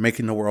doing.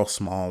 Making the world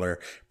smaller,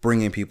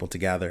 bringing people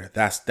together.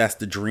 That's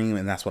the dream,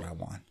 and that's what I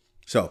want.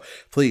 So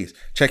please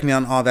check me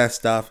on all that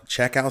stuff.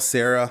 Check out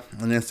Sarah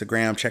on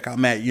Instagram. Check out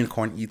Mad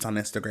Unicorn Eats on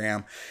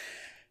Instagram.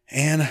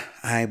 And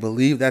I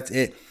believe that's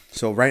it.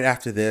 So right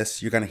after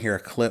this, you're going to hear a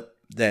clip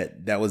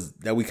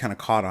that we kind of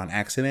caught on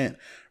accident,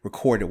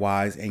 recorded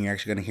wise, and you're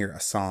actually going to hear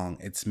a song.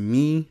 It's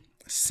me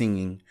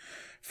singing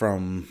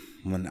from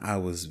when I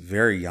was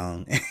very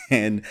young,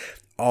 and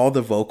all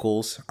the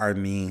vocals are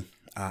me.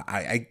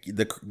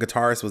 The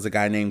guitarist was a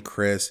guy named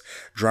Chris.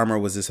 Drummer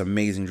was this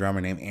amazing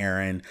drummer named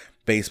Aaron.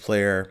 Bass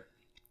player,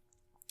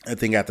 I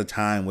think at the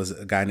time, was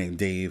a guy named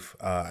Dave,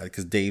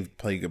 because Dave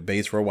played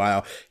bass for a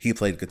while. He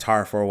played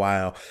guitar for a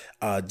while.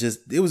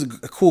 It was a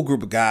cool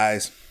group of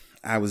guys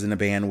I was in a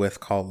band with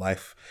called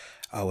Life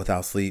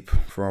Without Sleep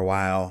for a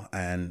while.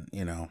 And,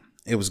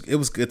 it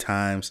was good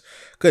times,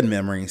 good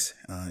memories.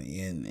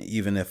 And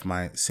even if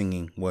my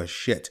singing was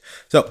shit.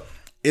 So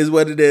is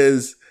what it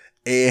is.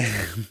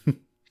 And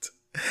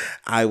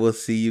I will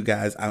see you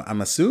guys.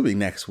 I'm assuming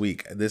next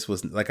week. This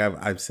was, like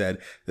I've said,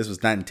 this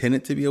was not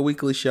intended to be a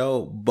weekly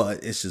show,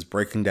 but it's just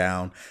breaking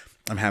down.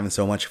 I'm having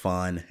so much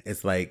fun.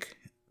 It's like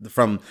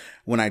from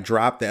when I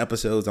drop the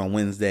episodes on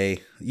Wednesday,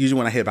 usually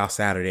when I hit about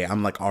Saturday,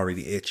 I'm like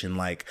already itching,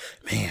 like,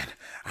 man,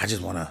 I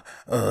just want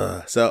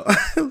to,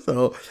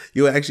 so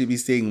you'll actually be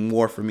seeing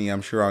more from me,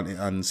 I'm sure,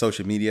 on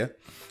social media,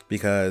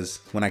 because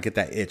when I get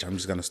that itch, I'm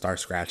just going to start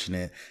scratching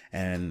it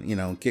and, you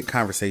know, get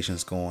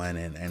conversations going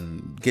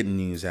and getting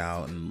news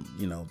out and,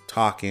 you know,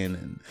 talking,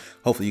 and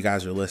hopefully you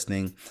guys are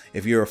listening.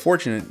 If you're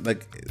fortunate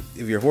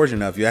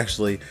enough, you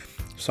actually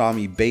saw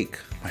me bake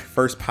my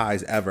first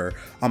pies ever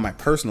on my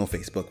personal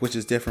Facebook, which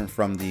is different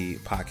from the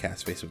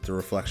podcast Facebook, the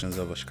Reflections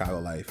of a Chicago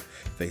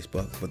Life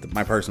Facebook. But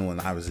my personal one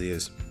obviously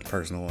is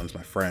personal ones,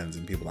 my friends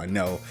and people I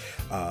know,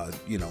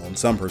 you know, on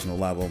some personal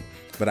level.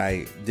 But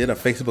I did a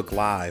Facebook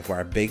Live where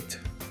I baked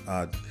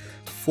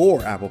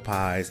 4 apple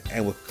pies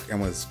and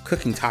was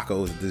cooking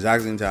tacos at the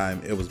exact same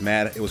time. It was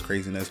mad. It was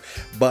craziness.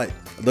 But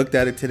looked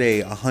at it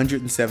today,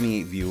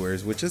 178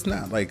 viewers, which is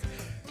not like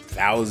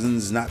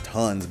thousands, not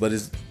tons, but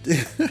it's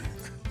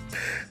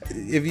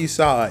if you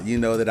saw it, you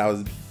know that it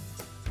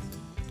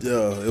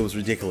was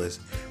ridiculous.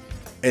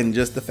 And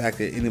just the fact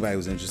that anybody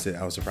was interested,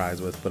 I was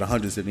surprised with. But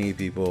 178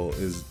 people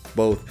is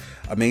both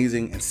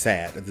amazing and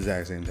sad at the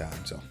exact same time.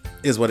 So,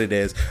 is what it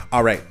is.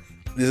 All right.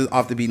 This is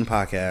Off the Beaten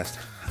Podcast.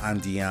 I'm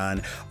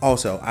Dion.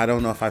 Also, I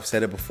don't know if I've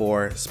said it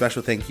before.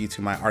 Special thank you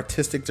to my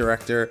artistic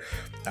director,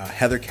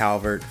 Heather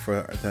Calvert,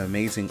 for the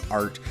amazing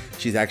art.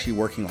 She's actually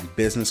working on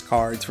business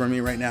cards for me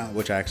right now,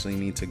 which I actually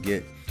need to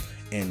get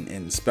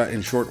in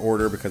short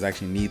order because I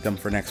actually need them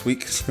for next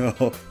week.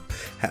 So,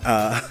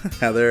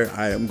 Heather,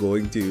 I am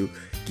going to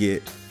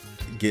get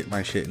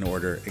my shit in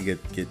order and get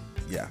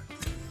yeah.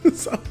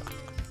 So,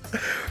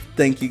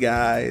 thank you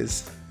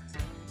guys.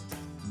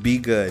 Be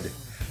good.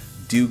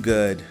 Do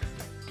good.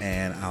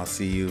 And I'll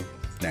see you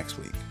next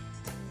week.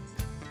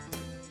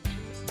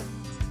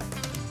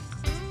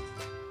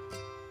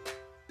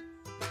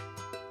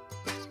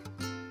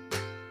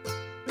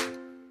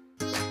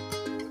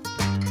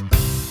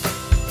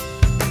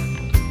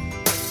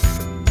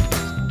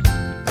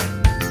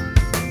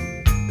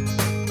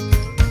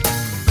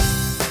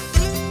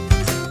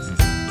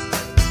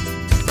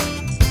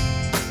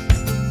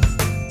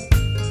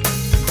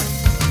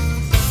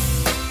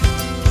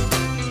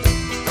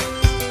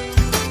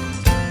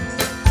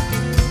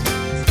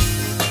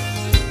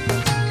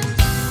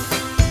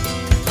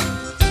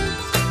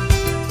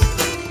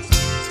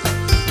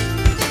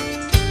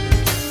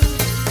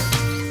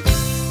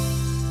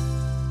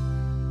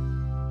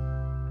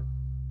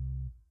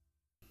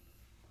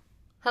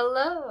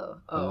 Hello.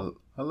 Oh.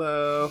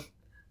 Hello.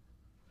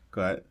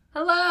 Go ahead.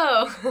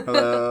 Hello.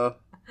 Hello.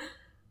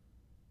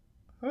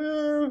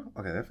 Hello.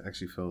 Okay, that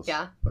actually feels.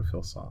 Yeah. That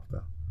feels soft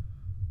though.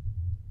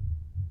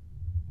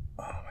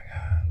 Oh my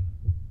god.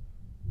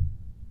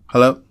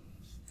 Hello.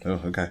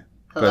 Oh, okay.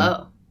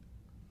 Hello.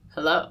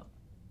 Hello.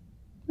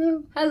 Yeah.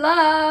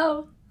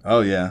 Hello.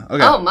 Oh yeah.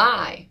 Okay. Oh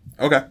my.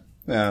 Okay.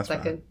 Yeah, that's Is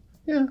that fine. good?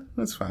 Yeah,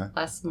 that's fine.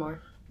 Less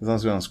more. As long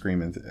as we don't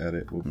scream at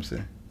it. Let me see.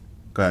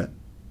 Go ahead.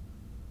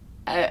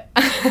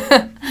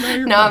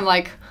 Now I'm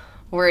like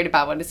worried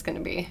about what it's going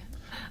to be.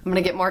 I'm going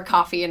to get more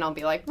coffee and I'll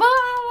be like,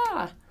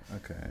 wah!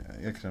 Okay.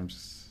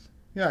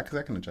 Yeah, because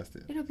I can adjust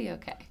it. It'll be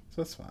okay.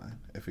 So that's fine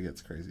if it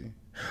gets crazy.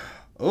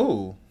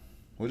 Oh,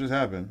 what just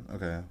happened?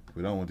 Okay.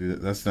 We don't want to do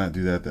that. Let's not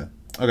do that then.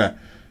 Okay.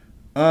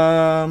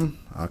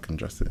 I can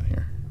adjust it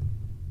here.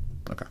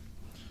 Okay.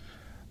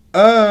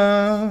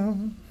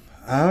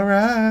 All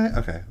right.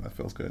 Okay. That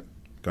feels good.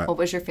 Go ahead. What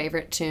was your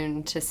favorite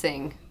tune to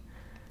sing?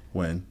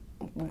 When?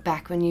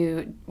 Back when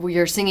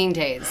your singing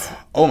days.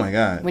 Oh my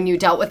God. When you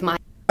dealt with my...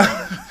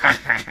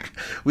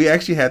 We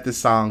actually had this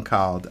song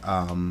called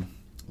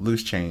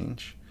Loose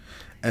Change.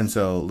 And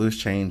so Loose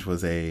Change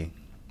was a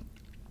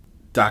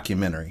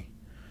documentary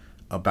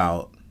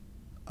about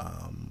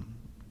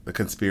the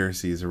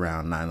conspiracies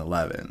around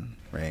 9/11,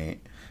 right?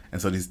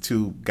 And so these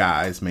two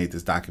guys made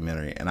this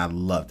documentary and I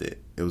loved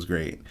it. It was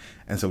great.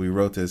 And so we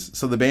wrote this.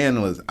 So the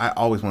band was, I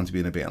always wanted to be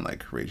in a band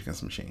like Rage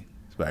Against the Machine.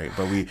 Right?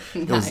 But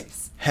it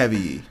was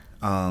heavy,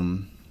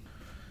 hard,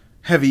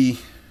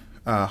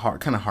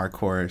 kind of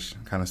hardcore-ish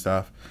kind of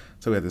stuff.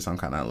 So we had this song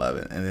called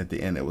 9/11, and at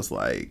the end it was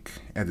like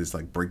had this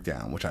like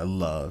breakdown, which I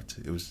loved.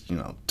 It was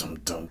dum dum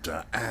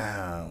dum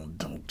ow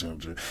dum dum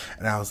dum,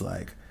 and I was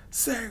like,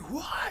 say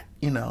what?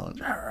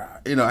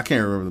 I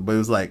can't remember, but it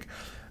was like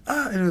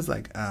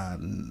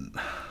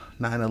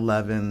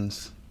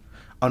 9/11's.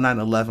 Oh,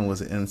 9/11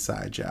 was an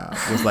inside job.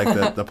 It was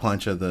like the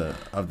punch of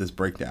this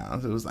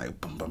breakdown. So it was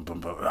like boom, boom, boom,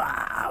 boom.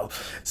 Wow,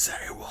 say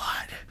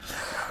what?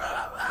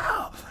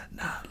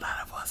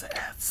 9/11 was an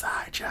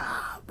inside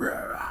job.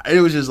 And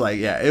it was just like,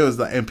 yeah, it was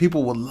like, and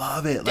people would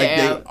love it. Like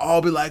they would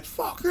all be like,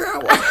 "Fuck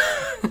yeah!"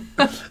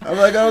 I'm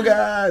like, oh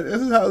God,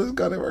 this is how this is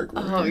gonna work.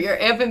 Oh, you're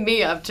amping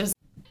me up just.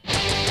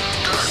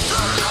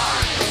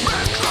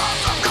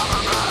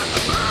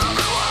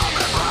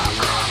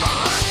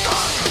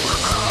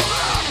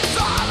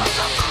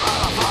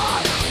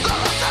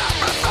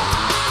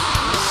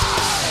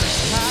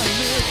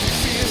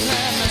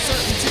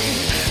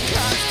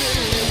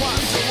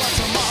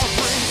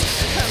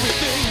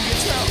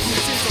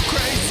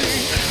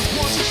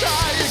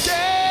 Try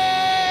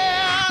again.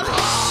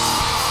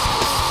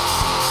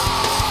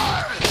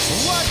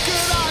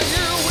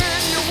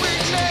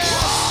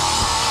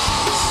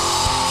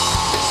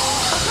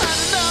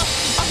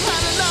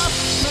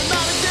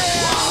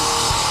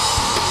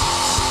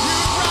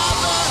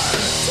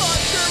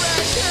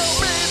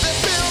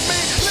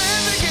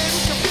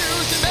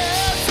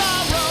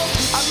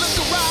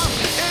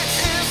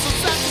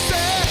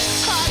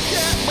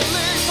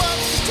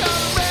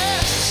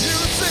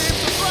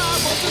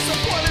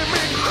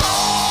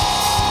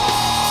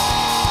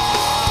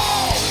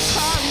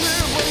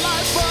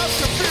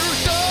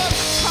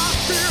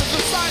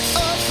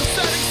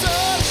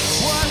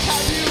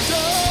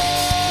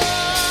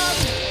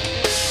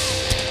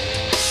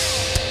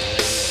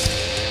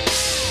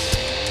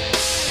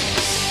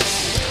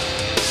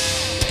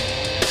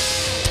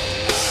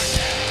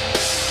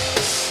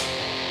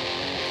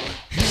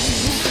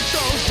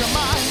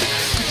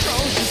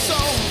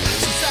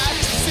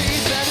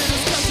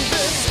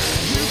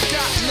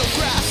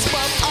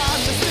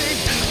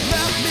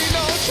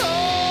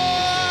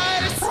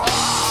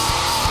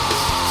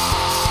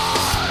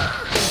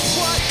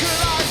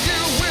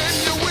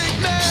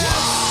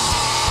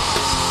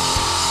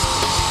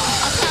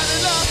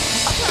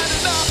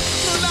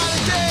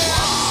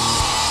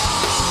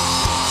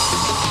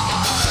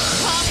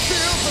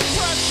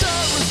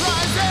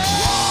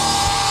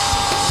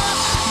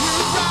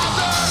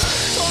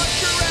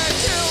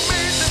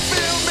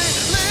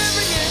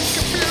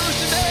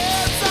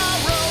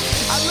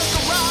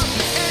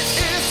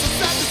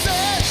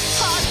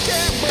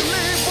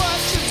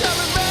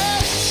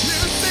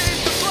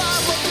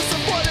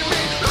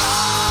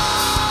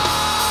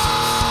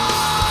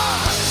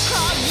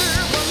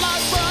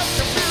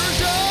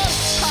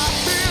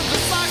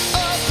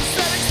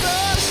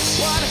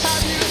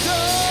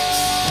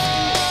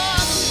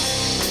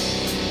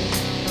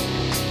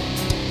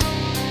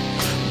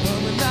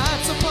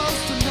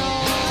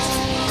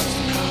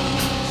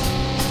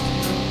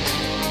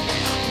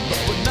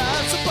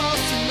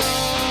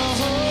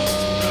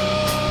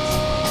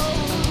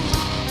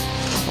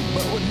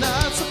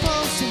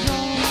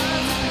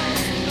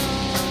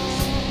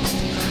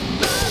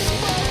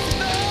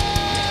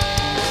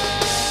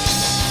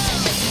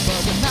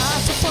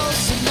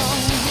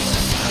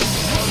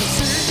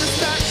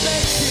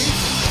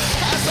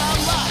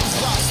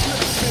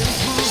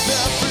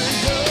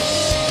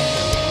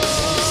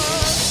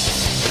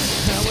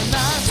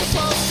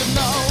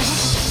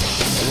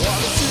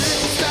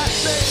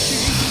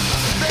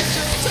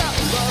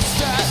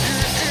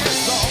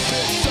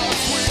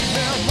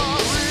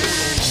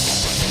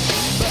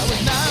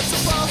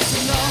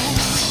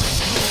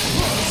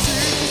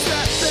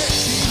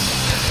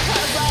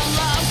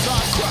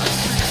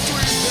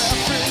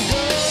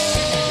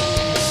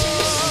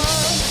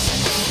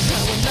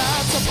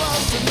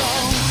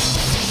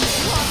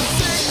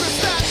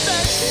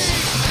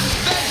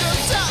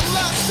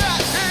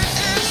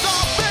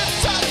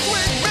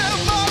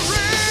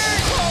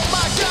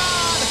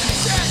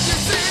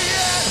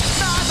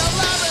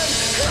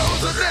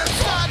 Let's